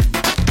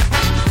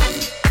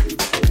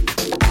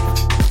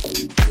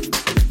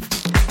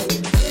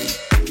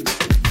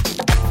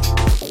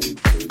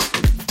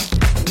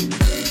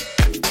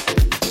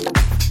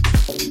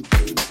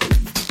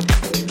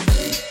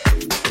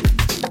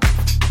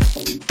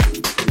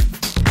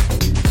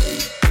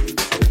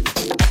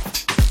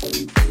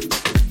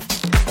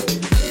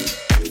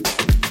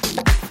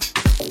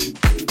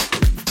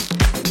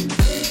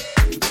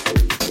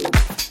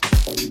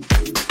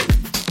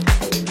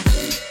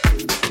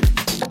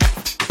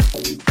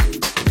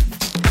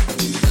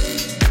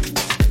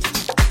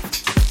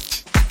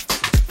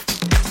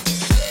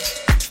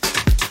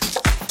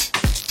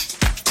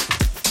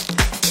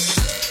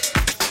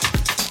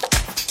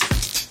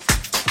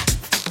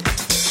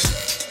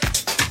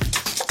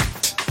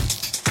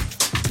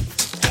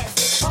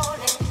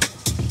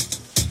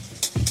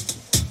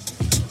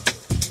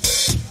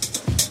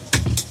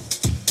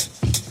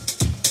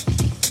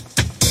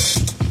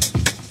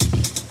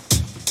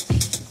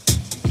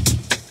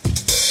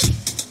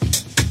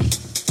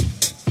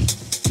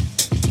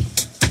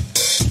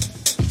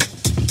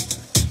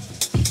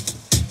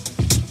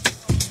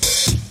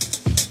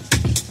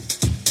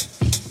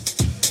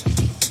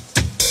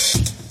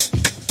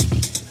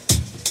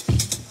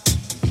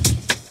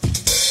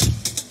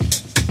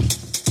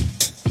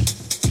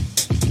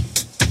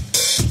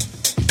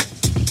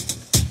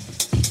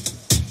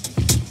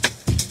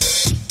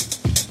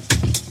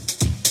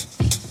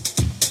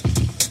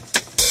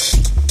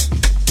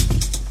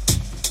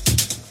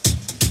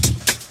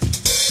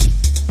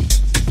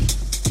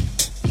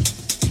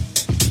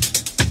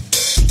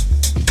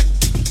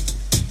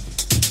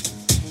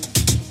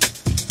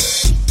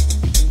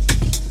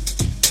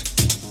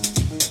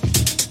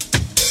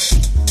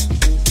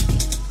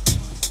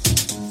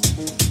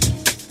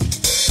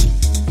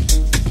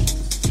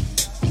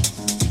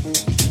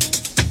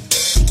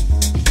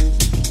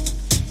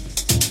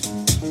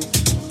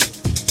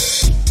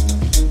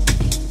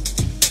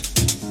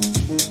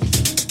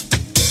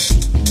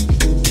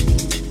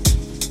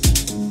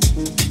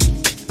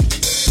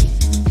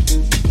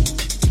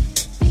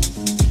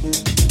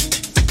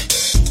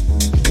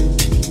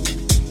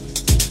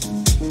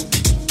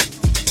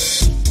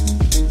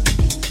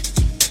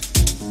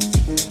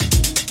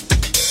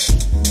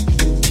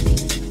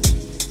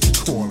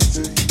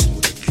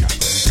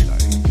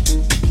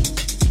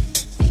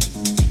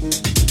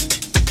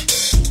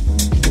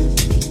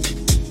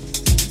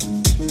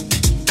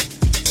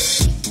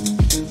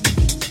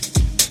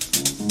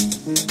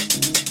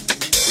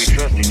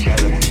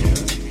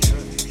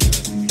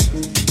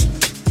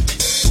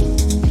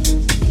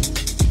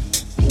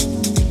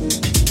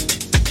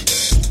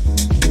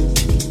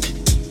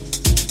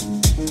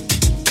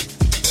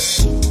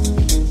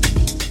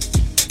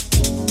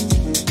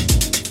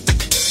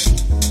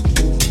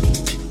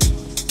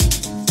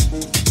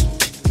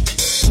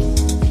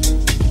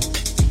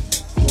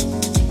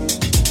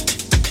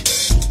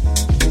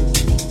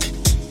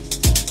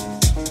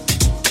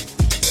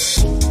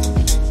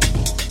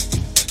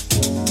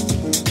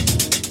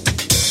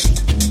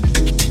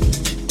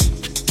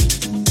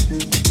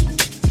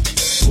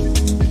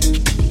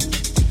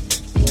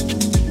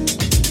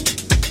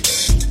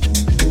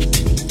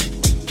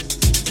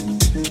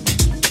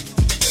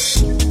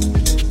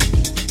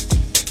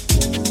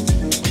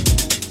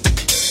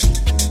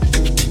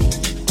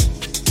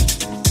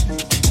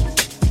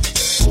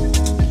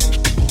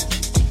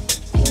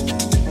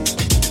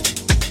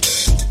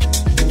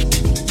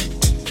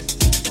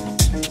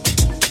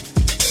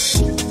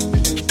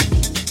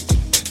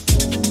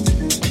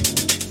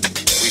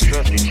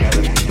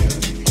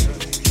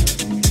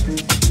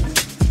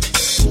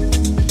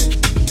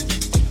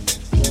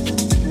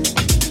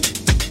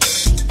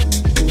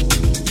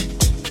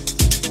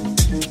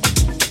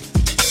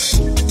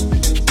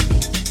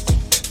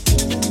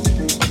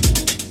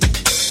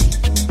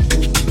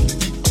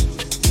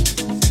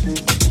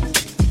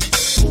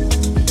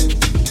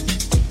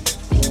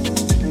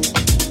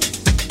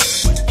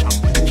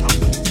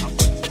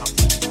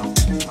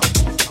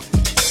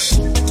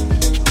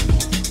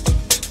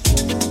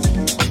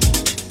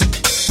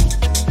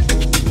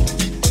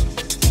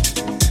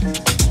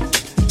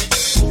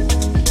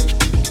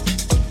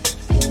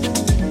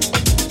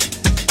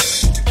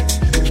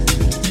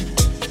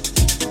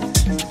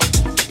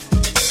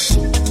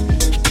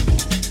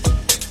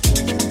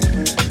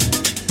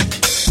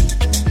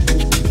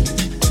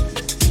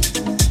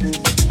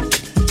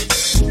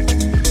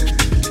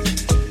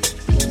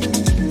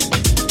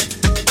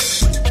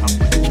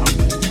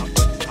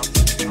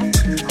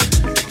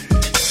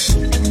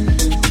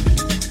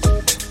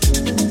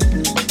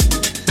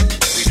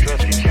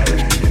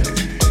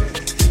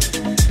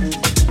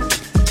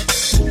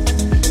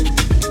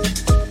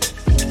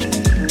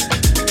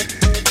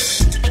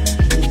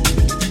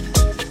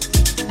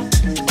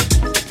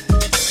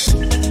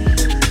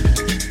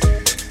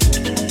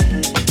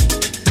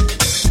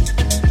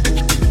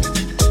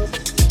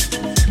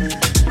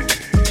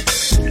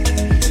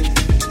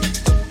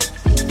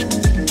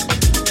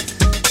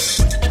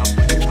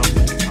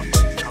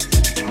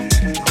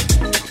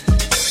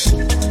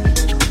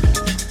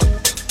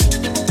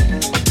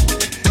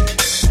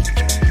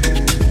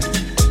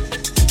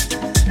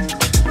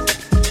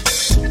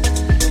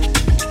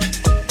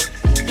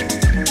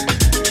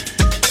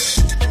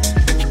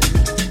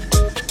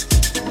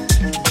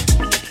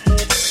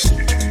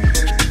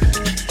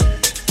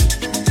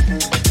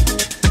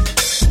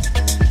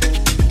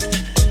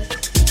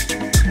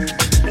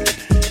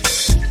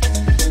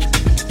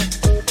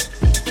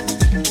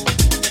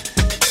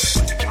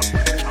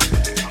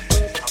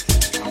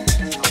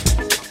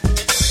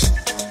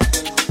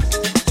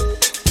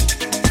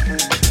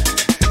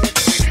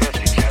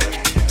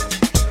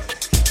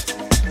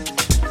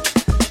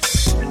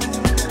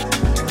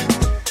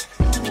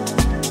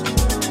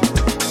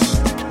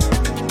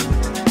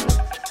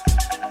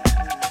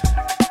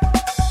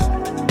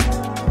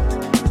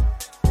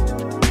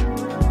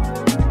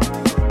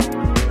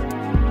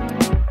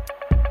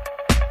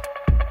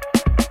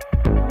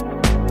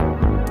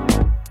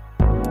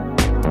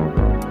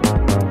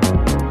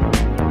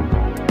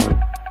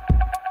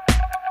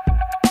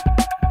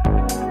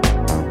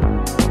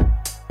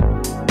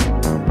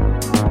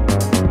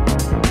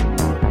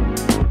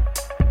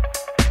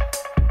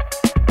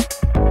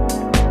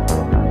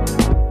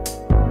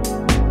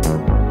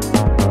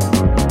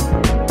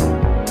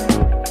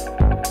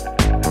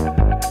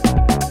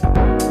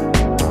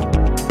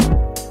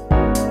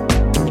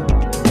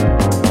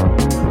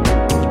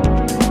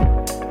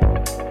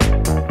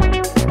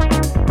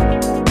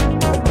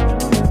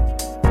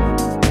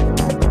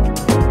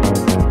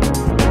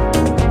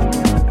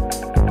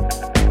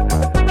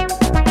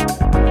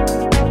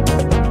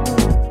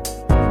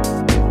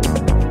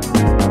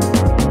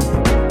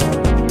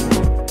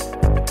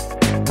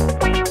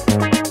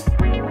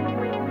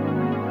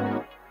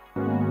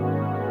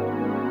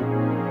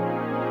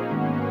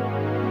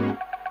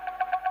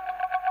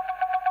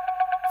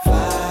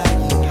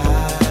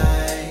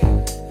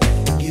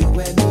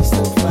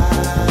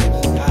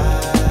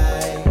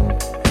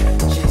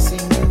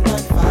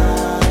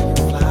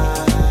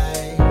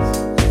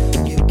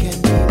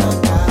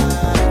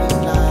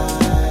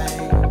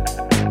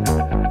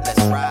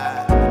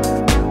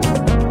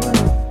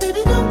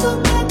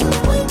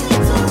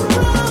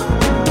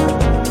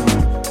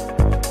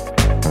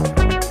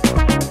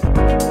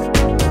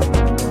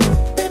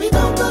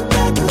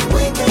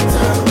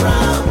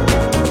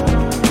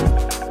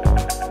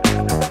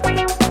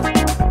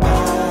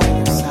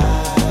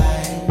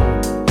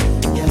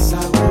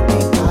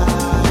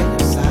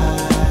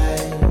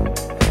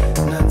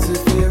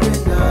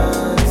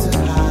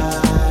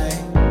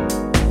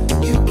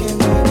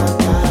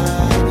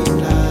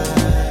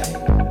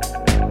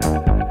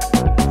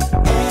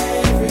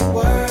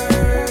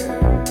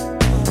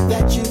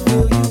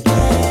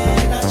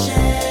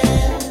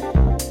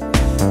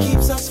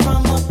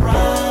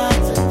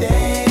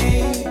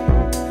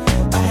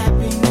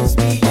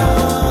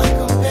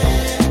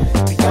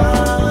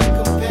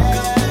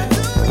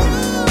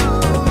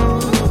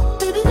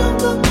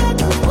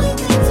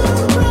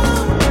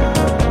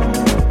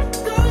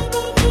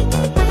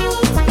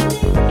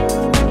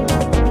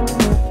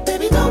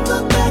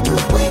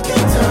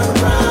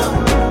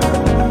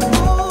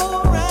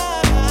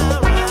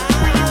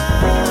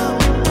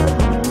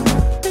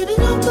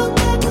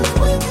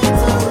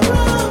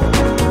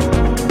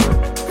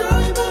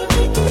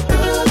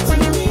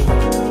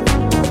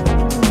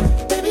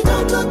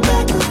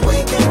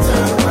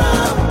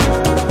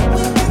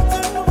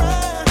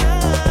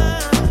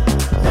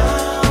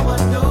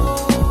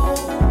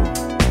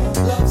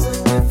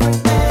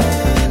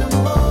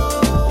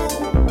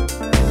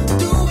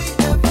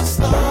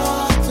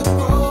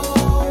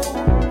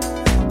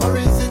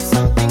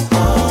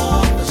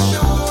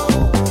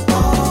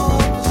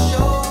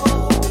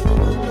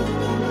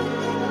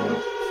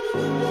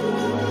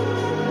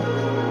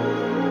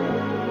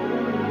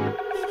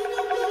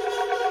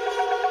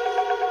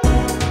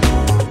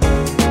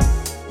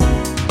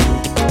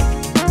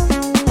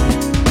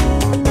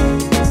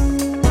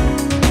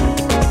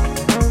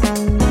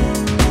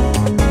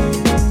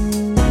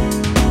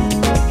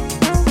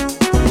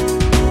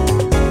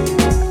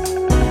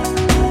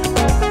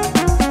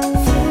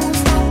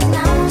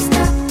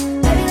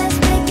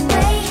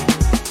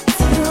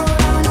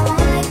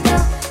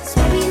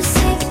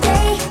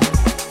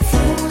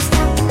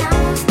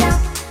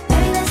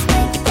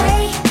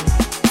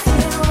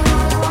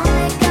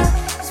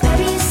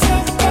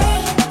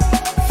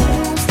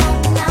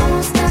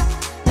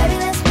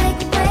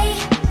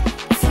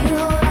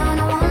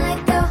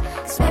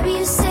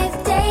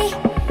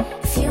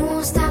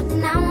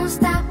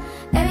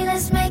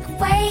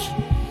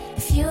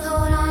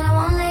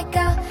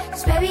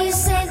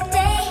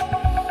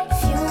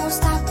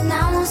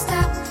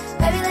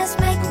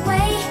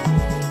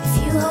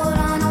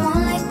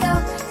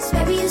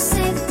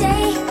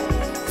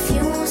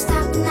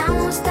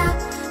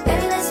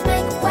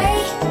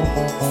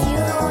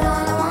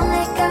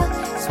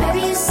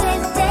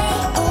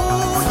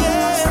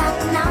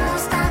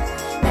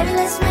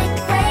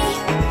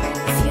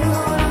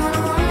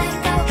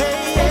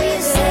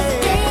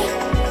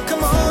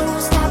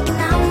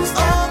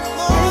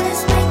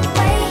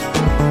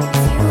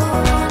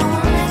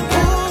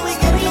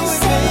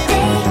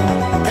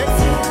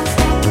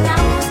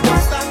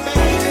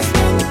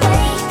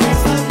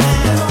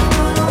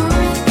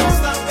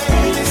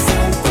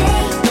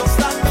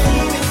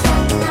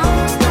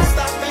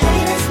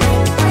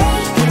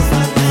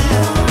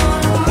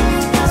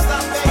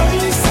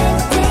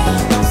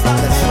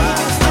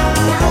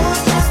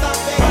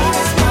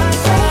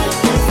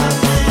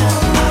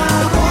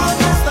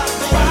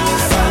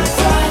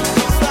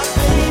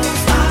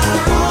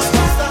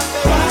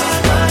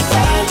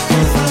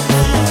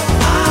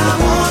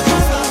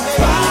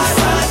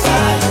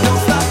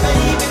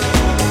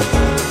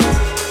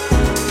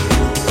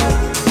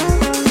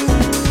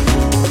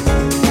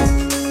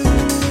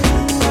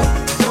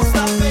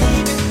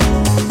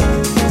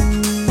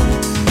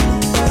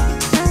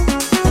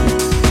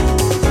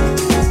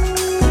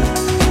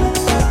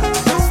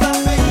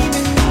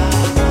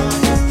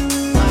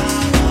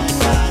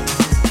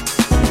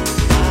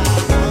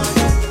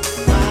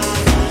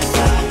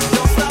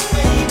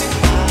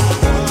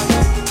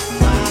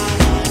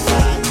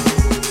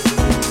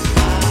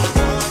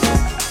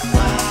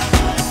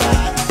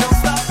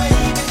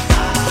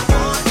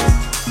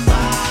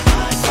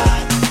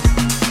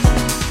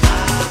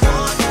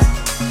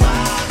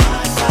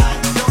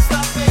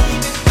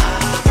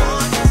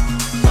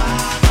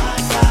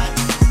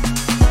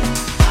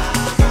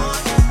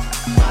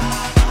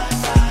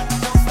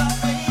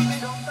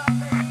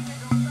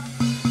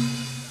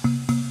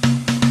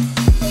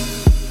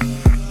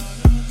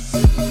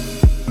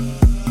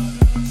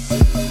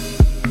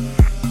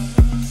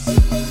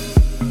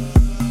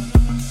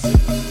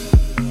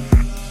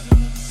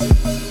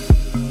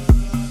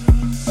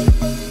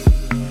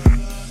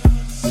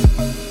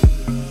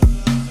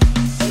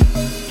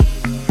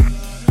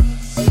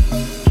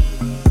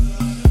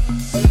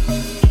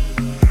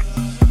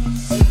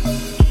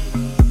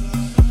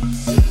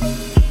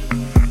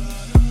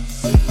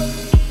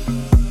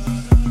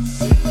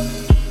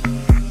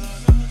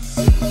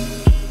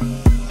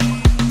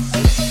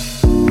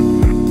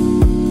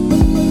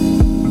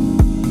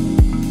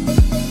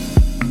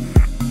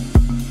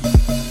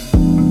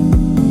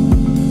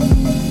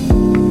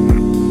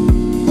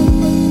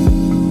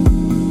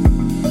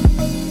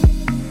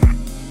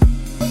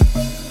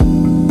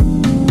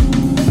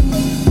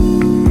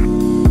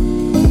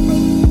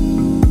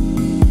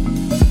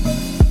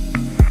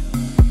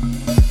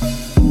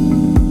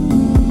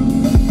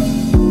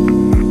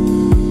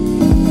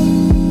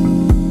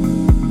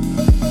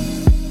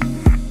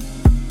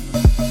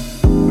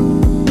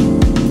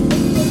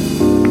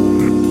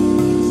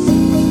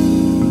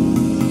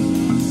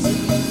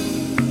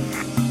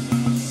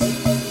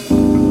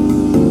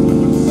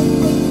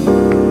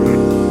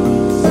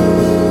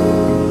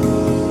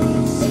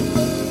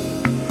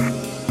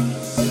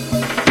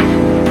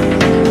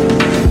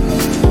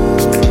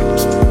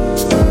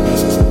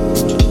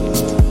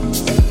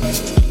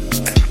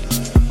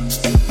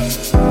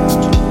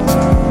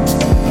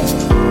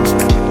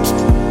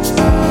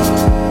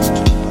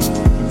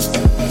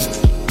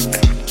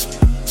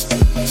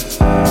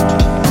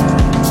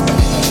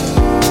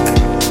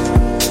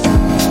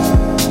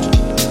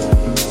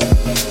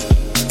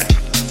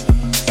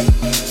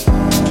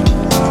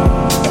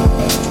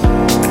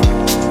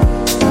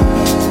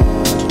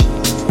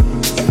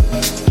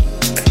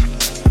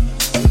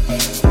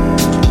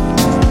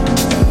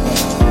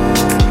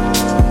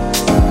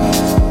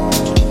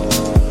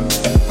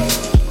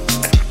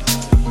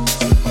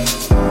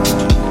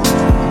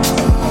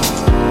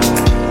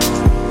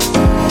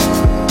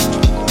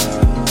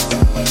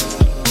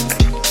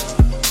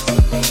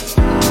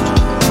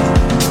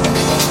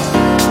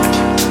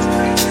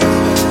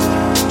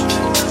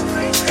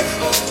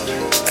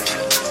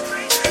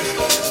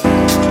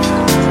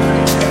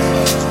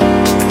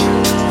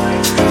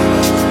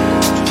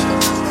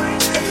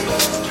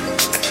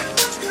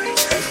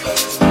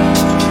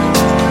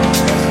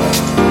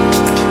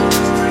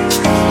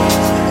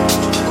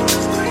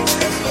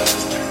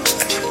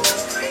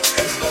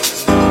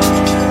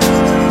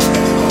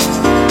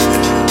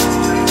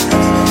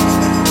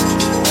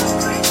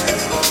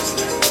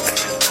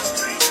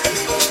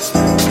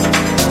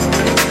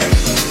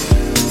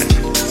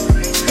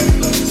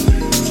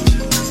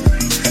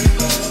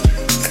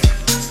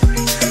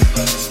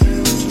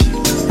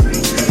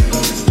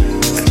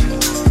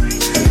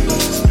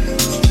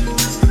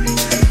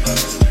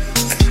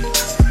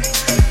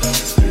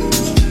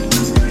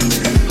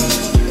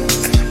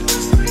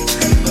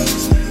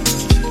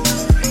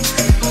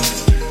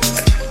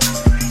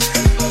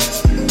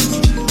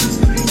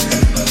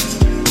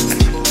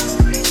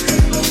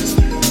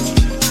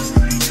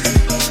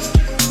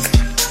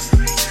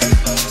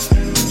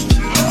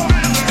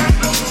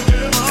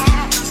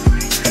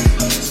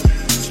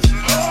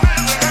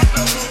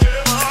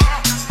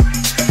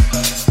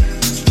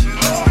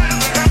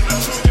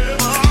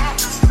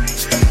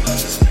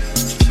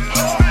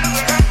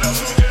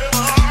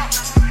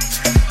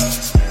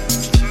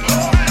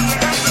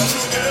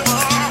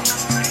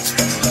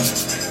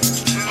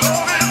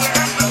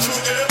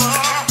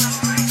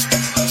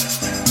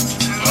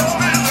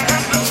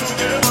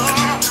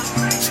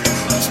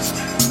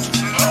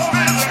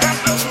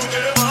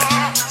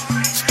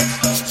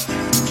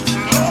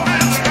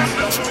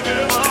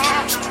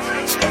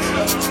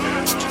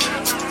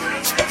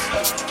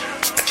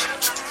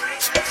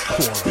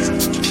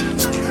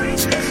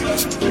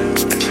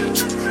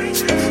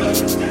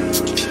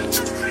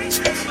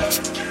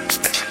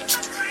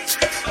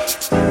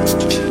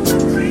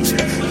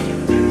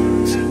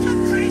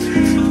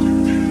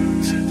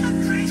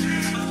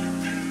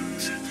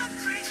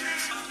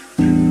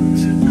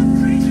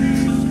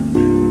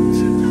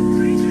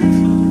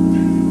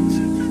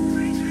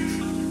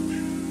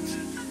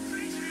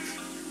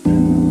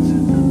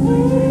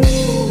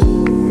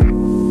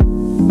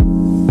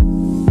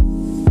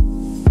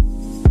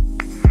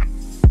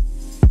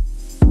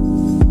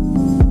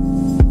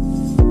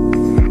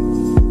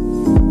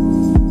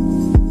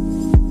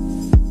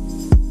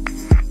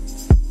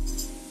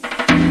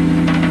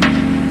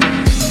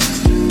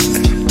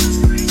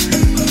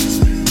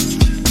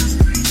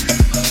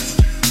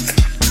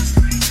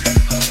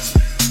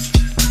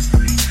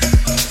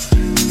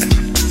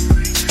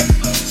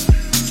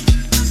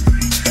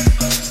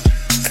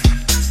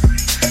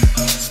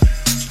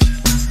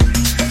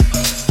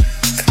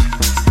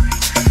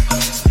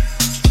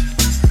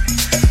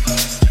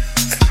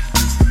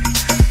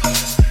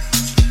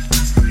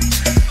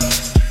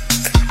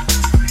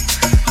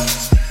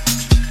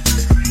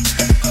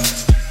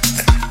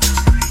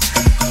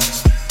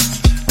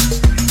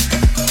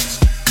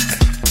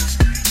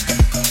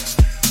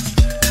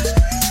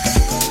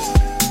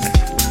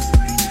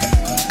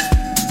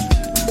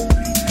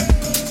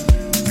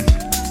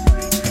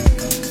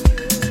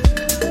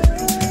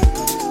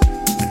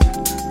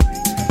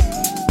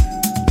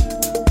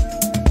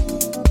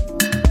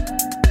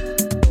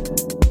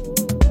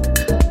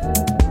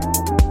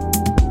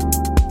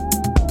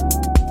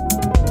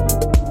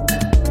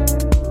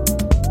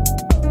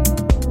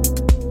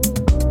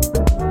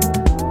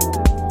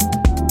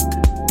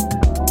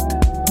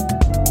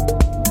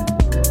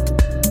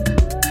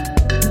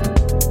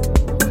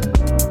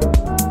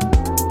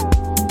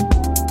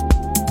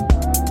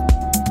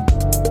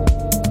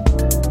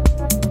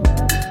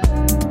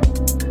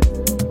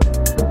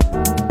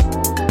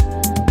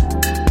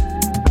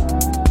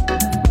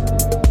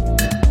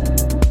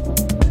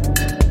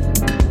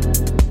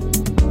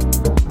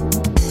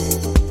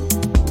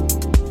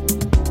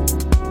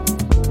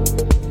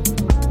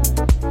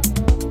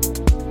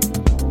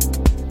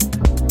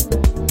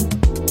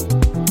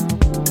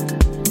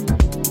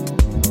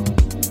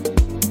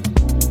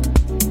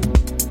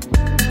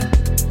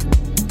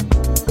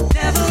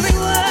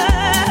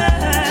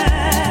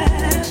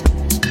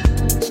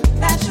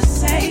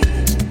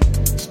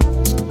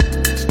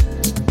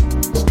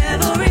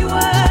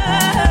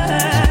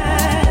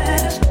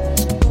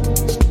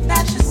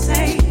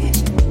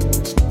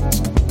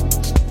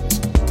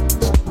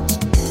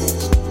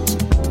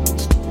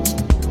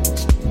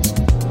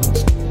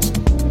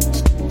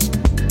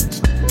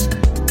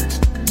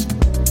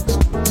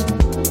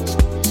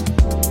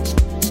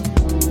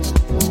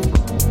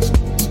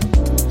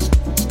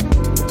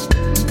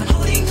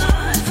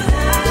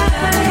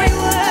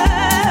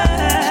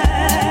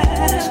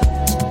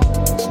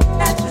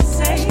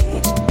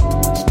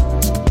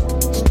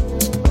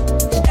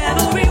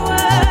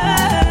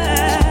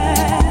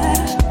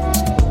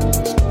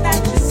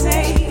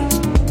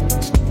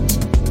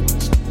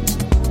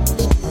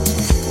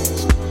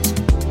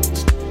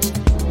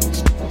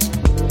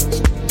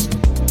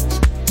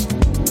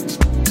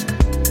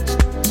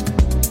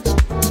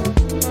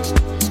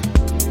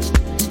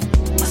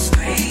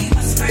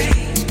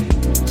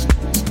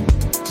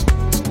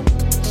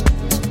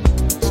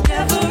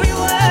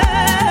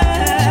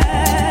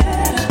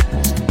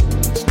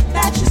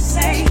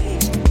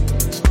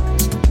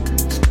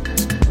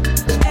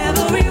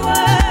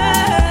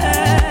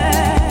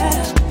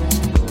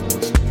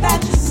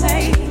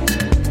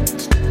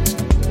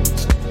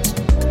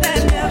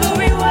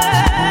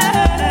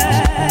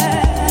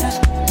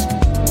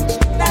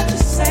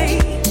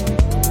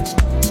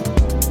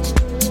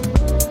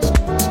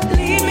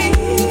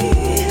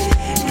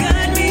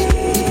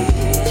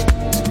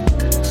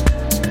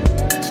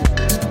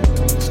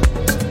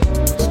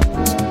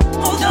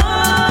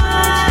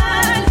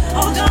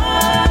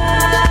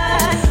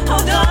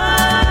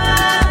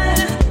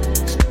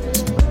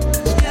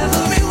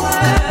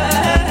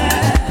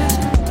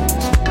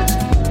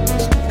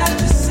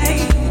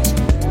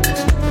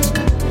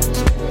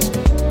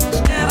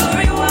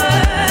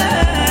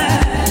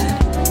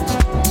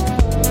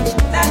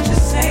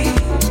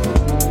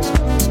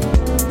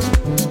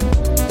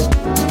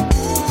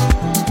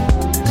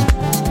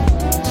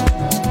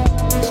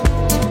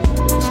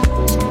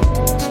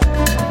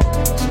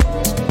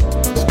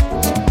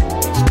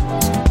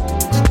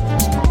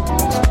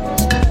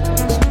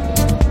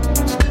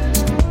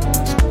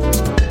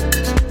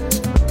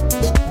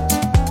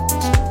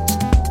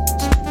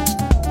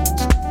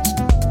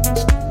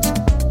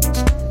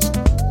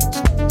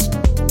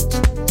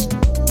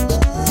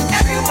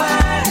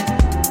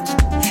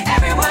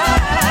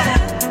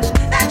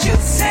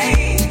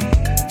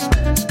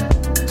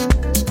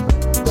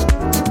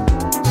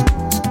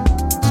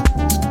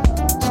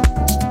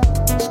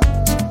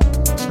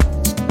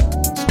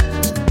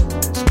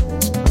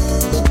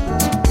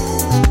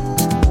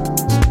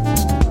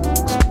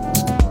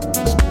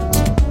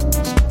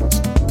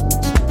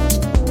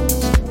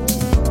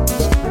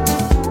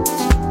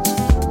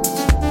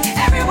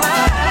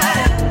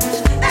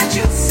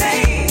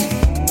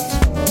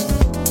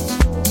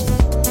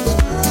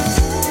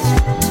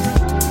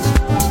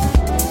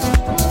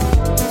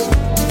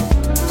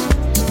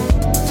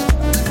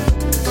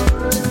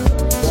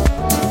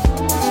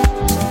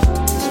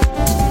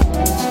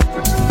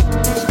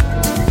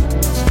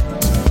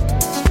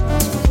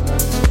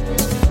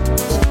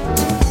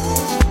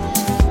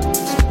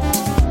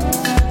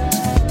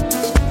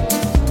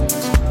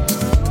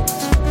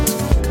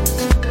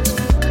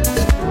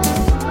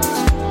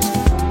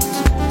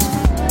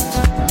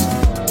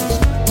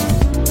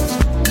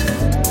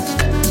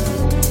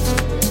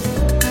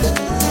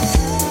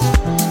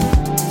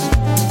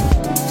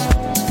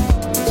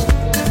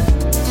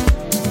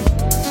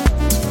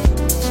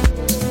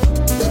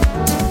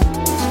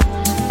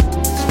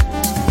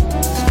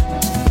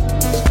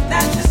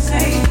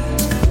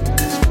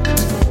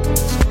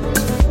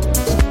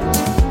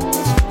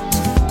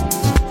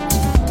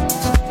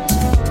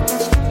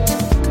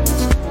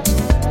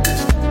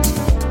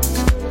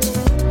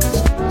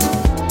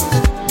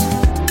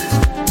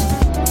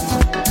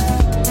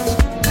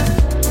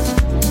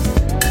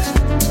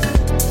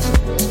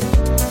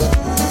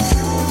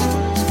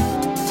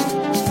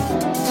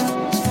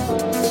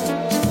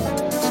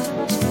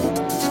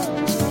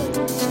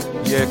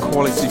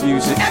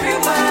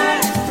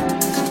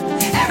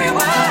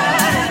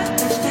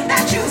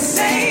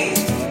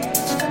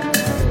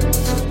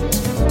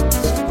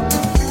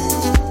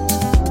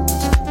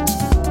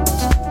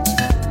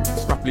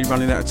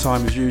 running out of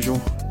time as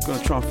usual.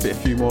 Gonna try and fit a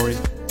few more in.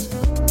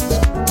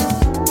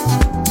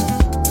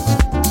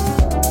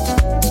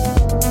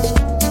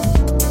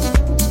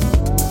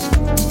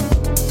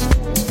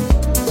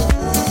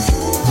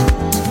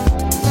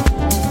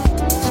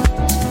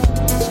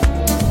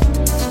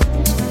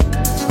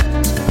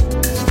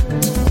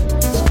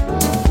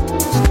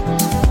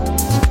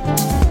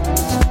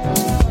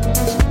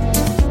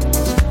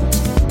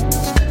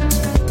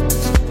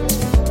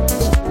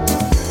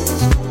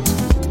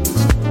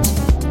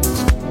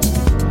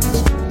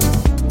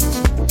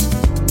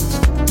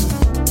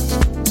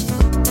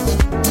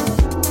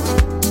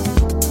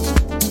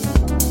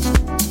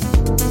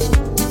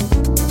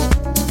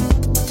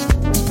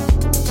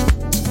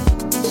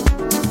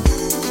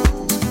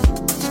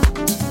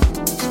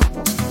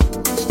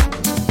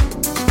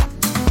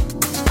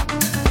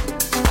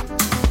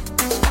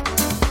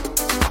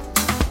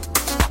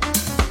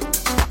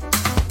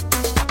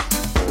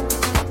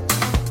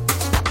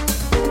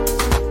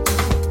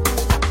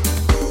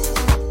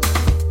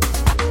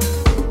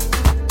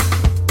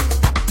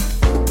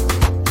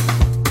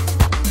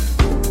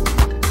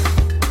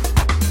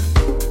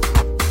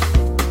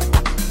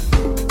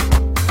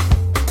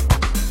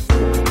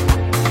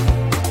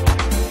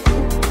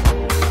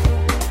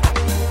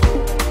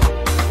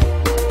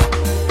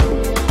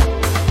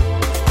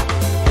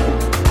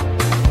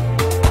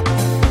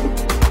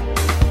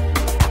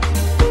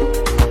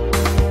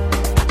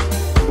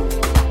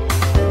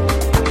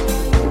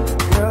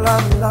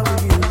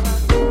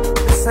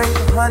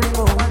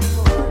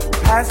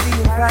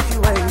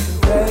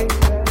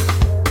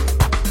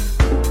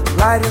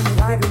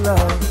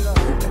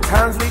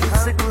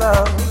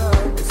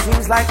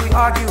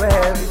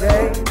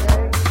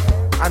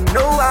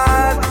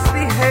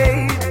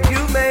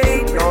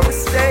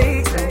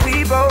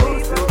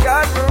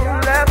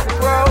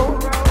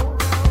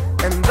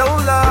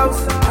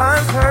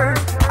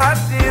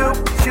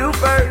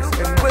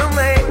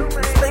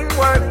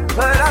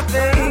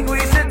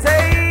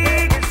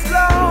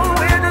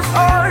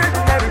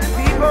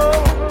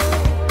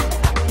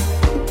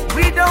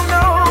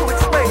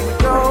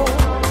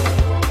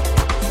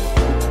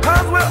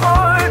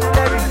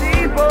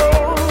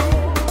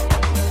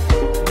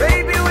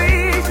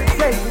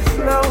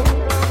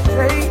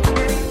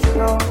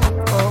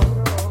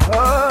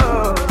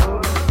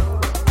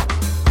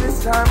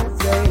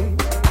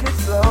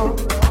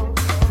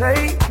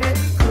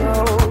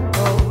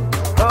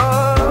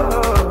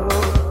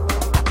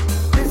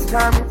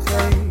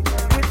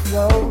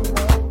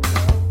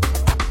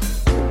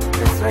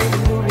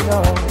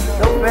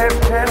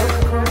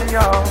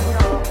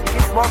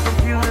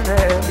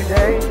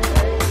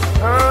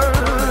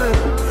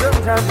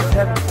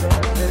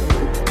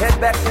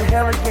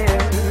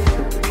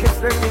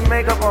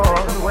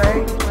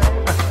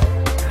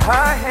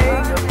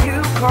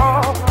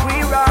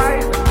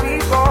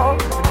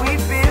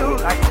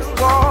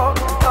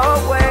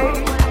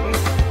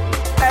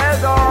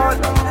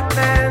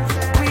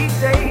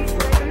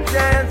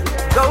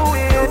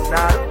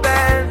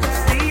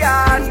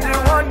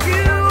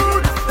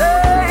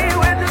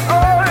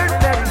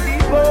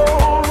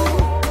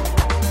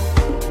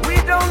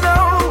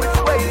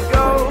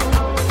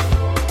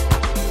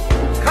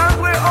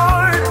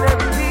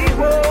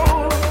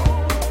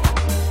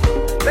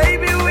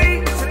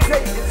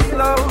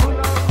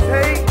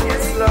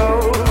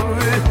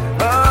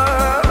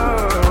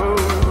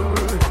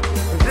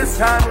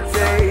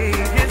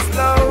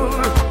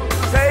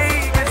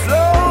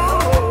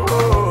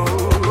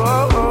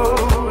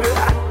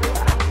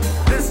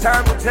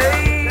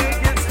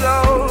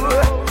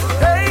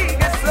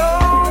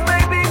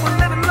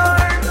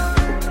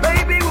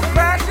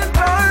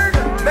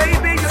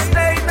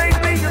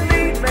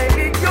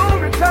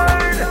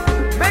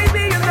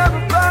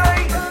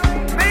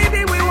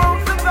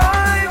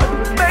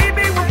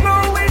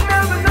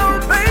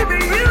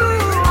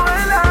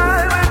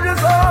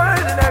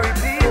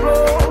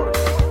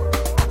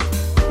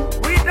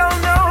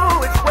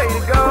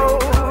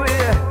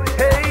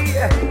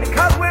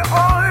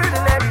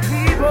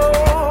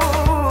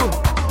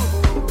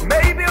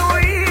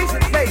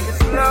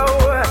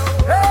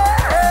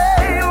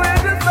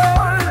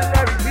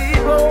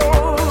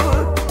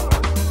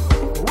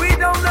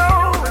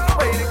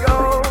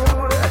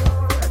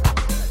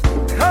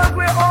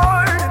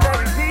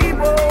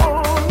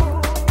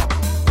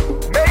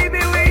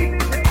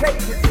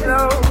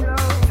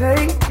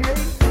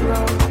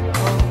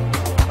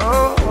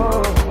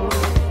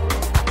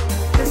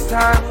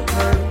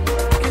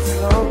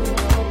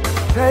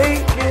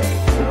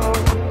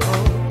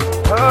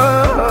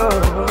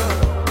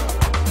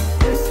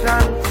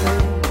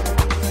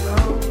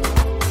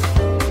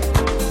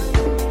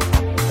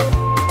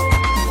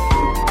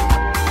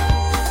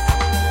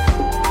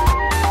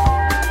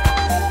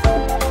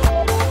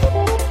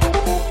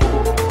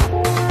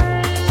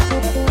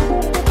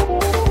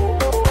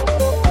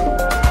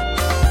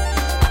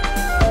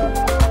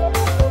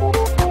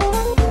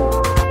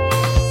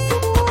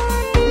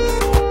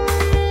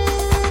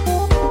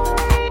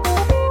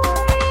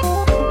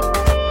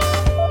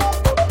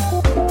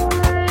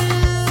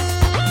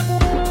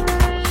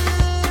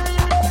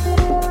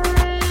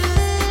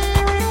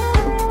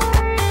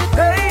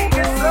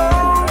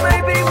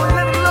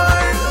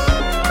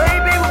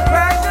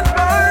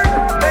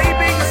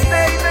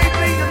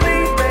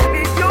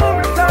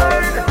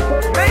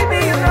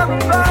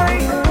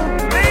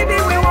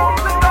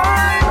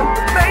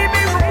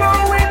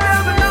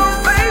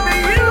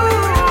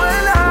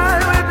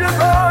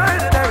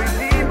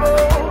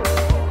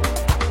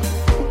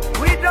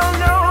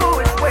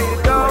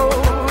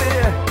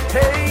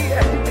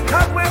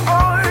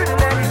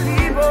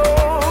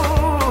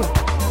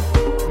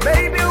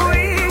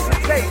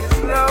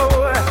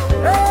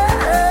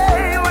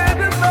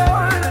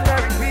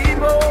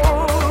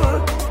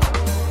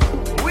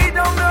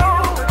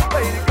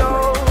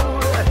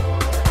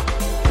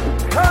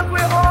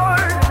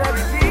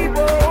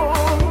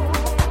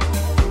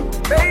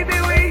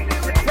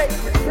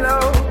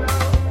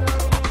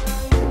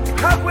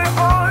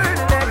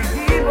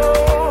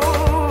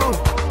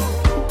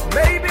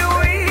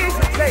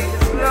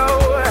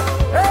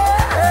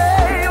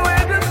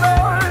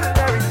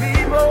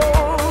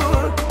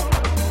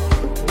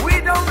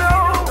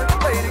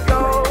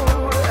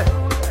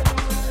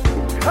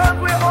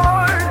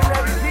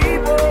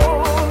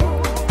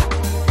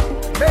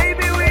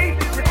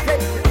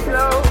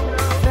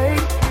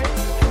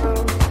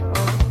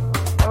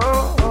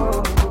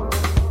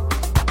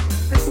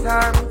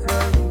 time to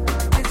tell you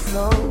it's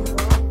slow.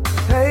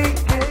 Take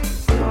it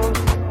slow.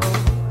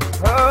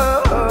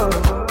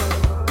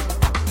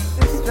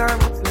 This time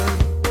to tell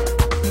you.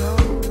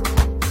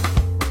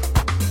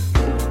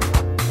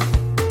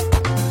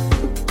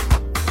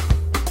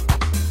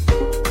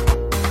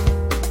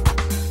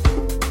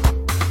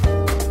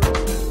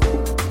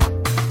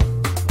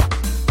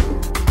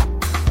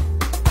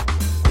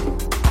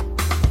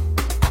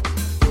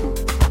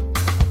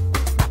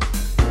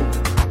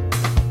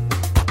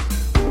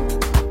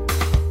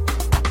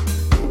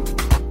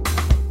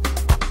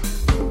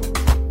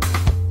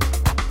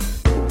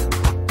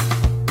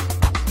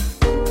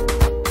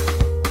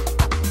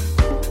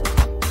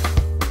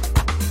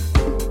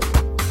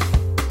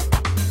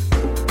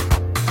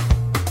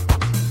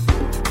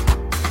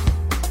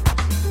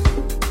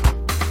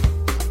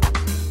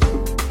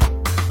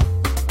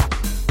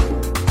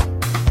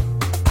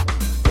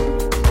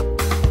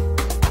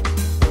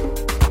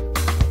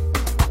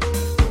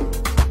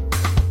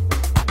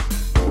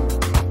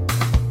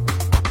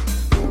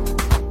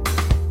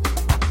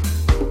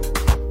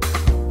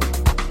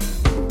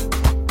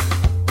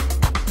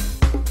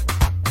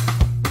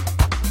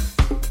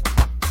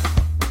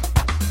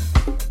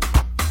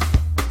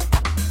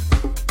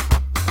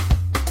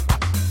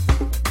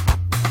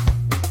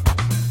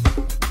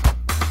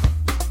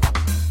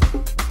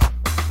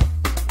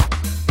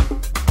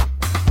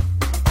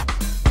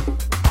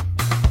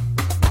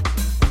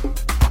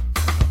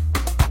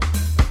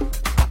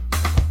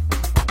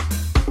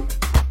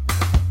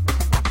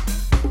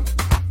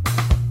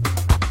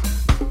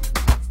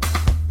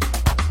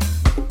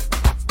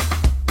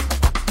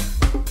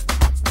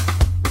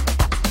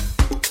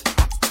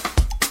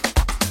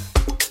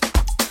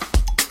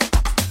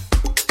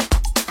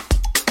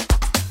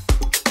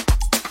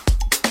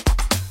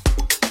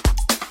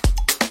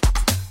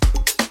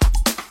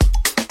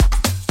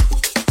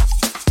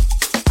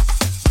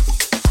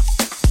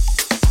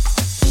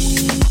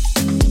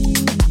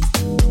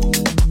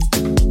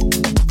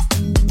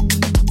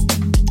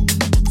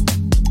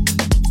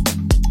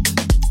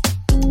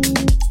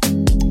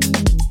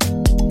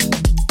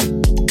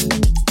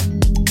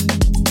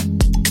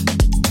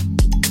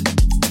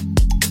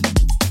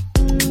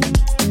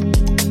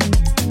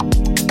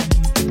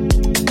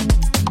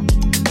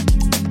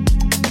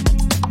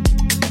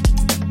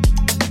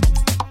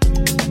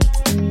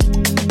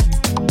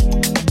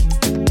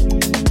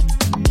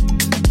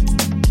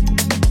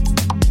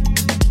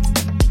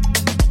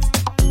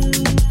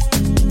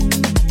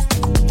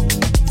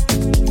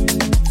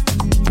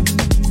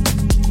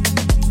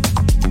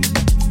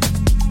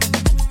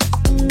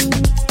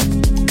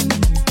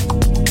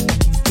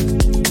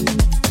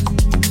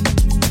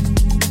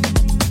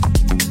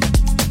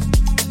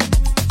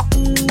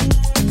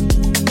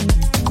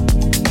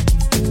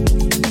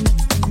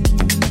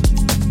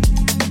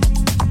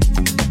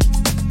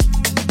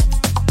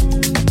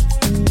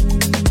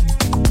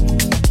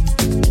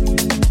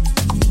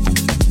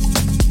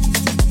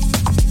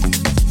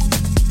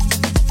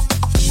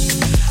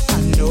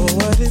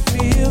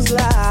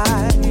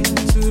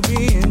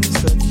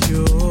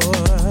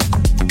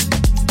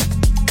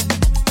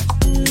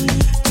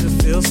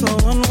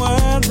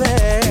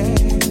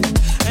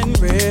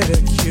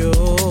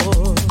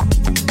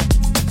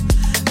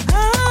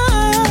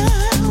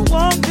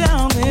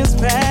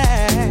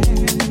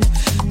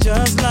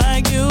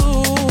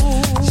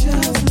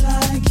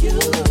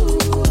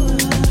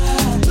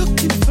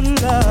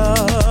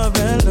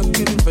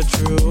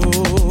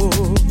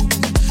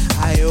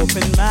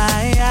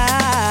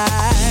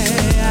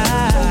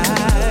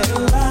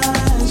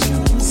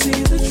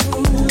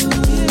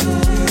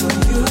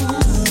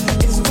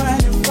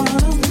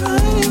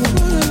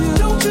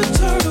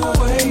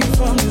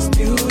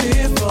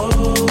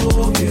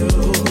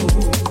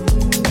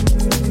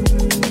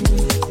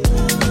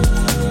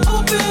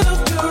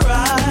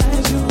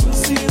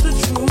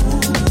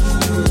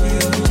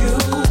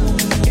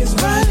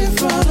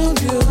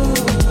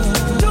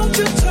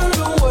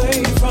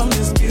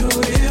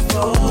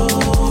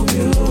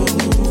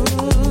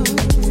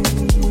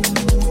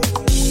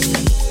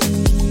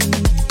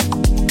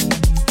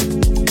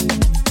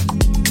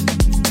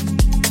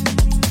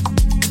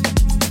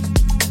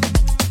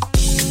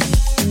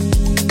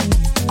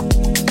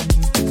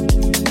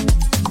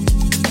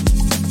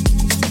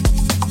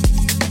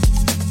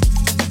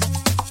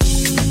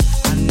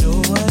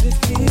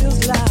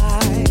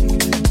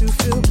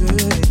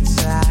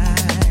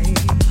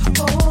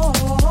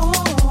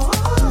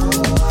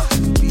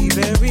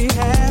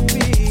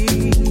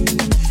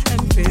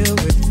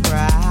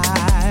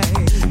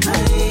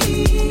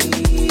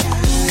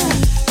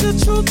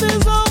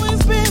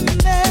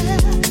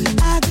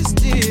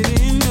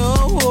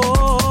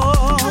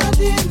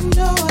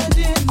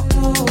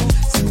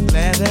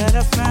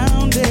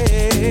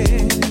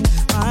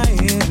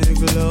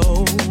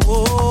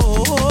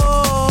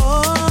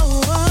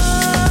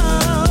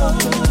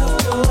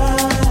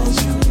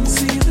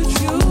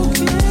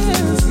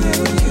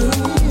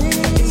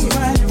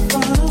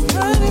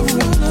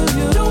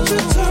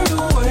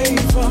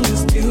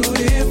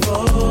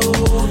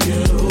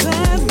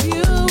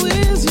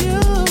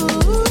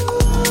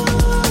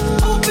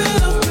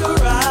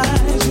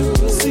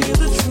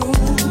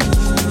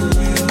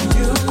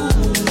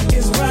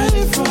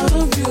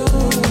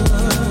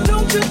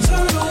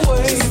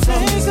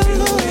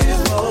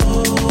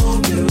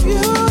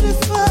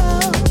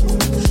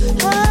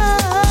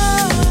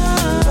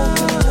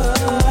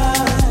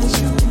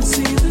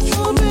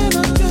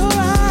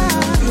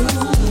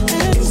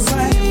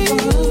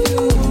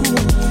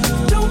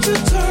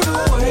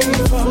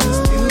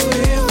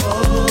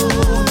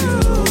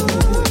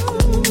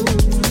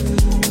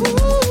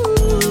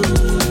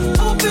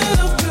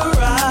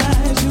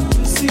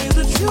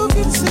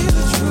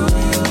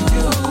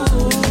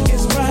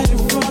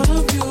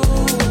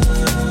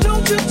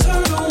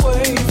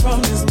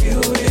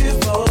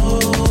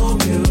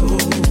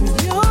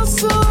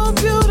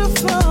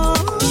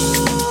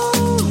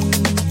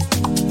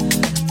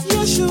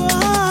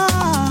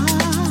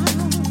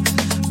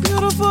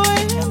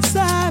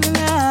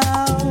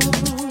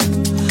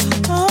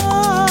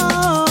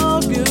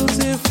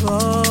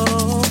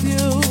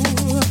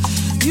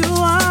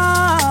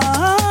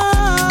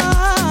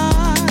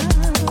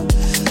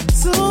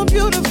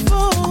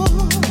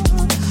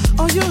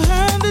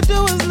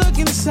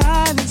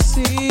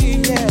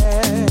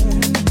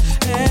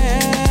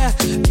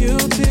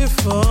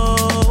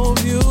 beautiful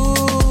view.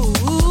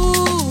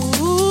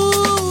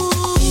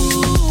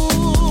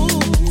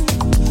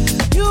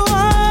 You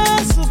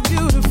are so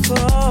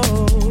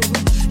beautiful.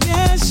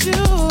 Yes,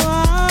 you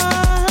are.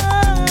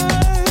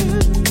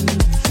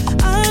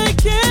 I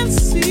can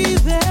see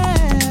that.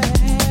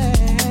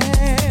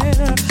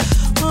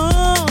 Oh,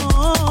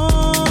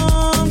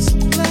 I'm so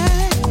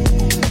glad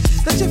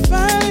that you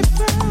finally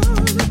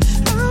found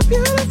how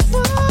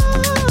beautiful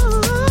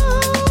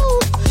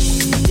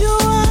you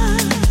are.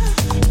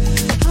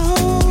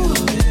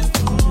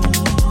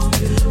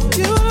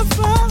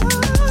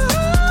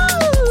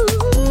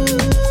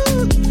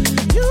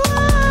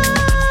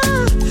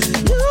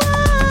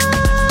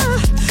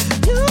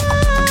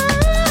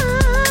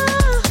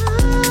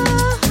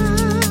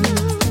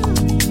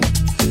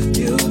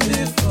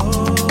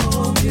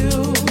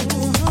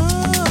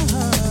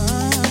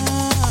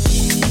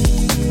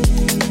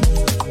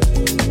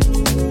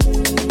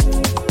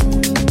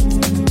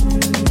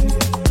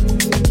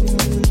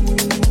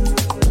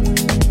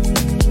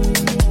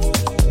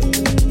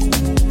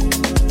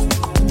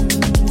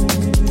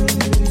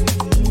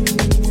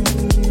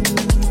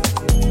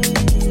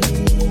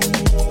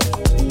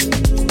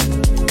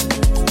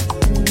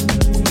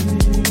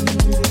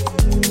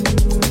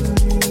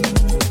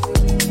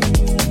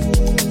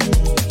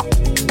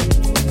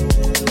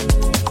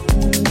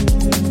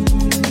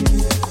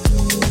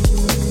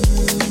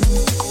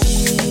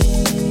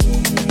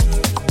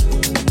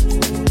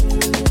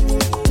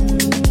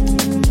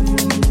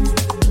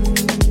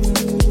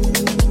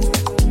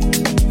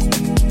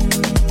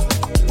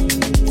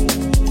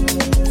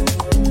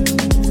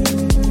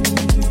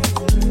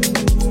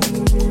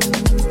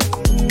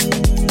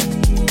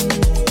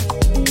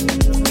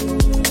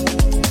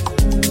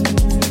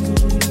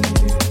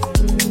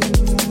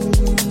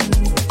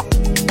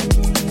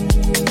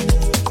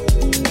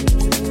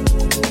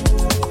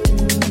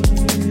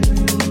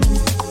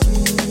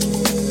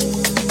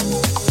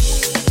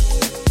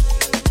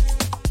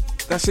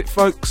 That's it,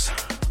 folks.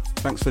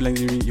 Thanks for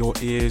lending me your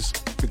ears.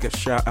 Big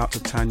shout out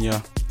to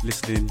Tanya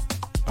listening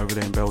over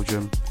there in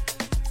Belgium.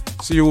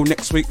 See you all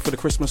next week for the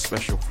Christmas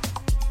special.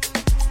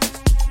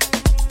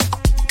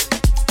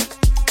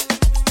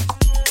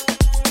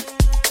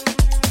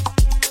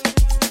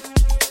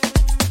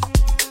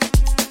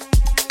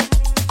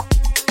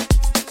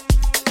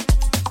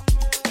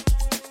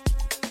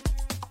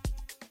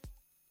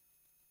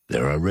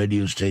 There are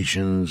radio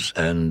stations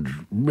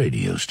and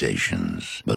radio stations, but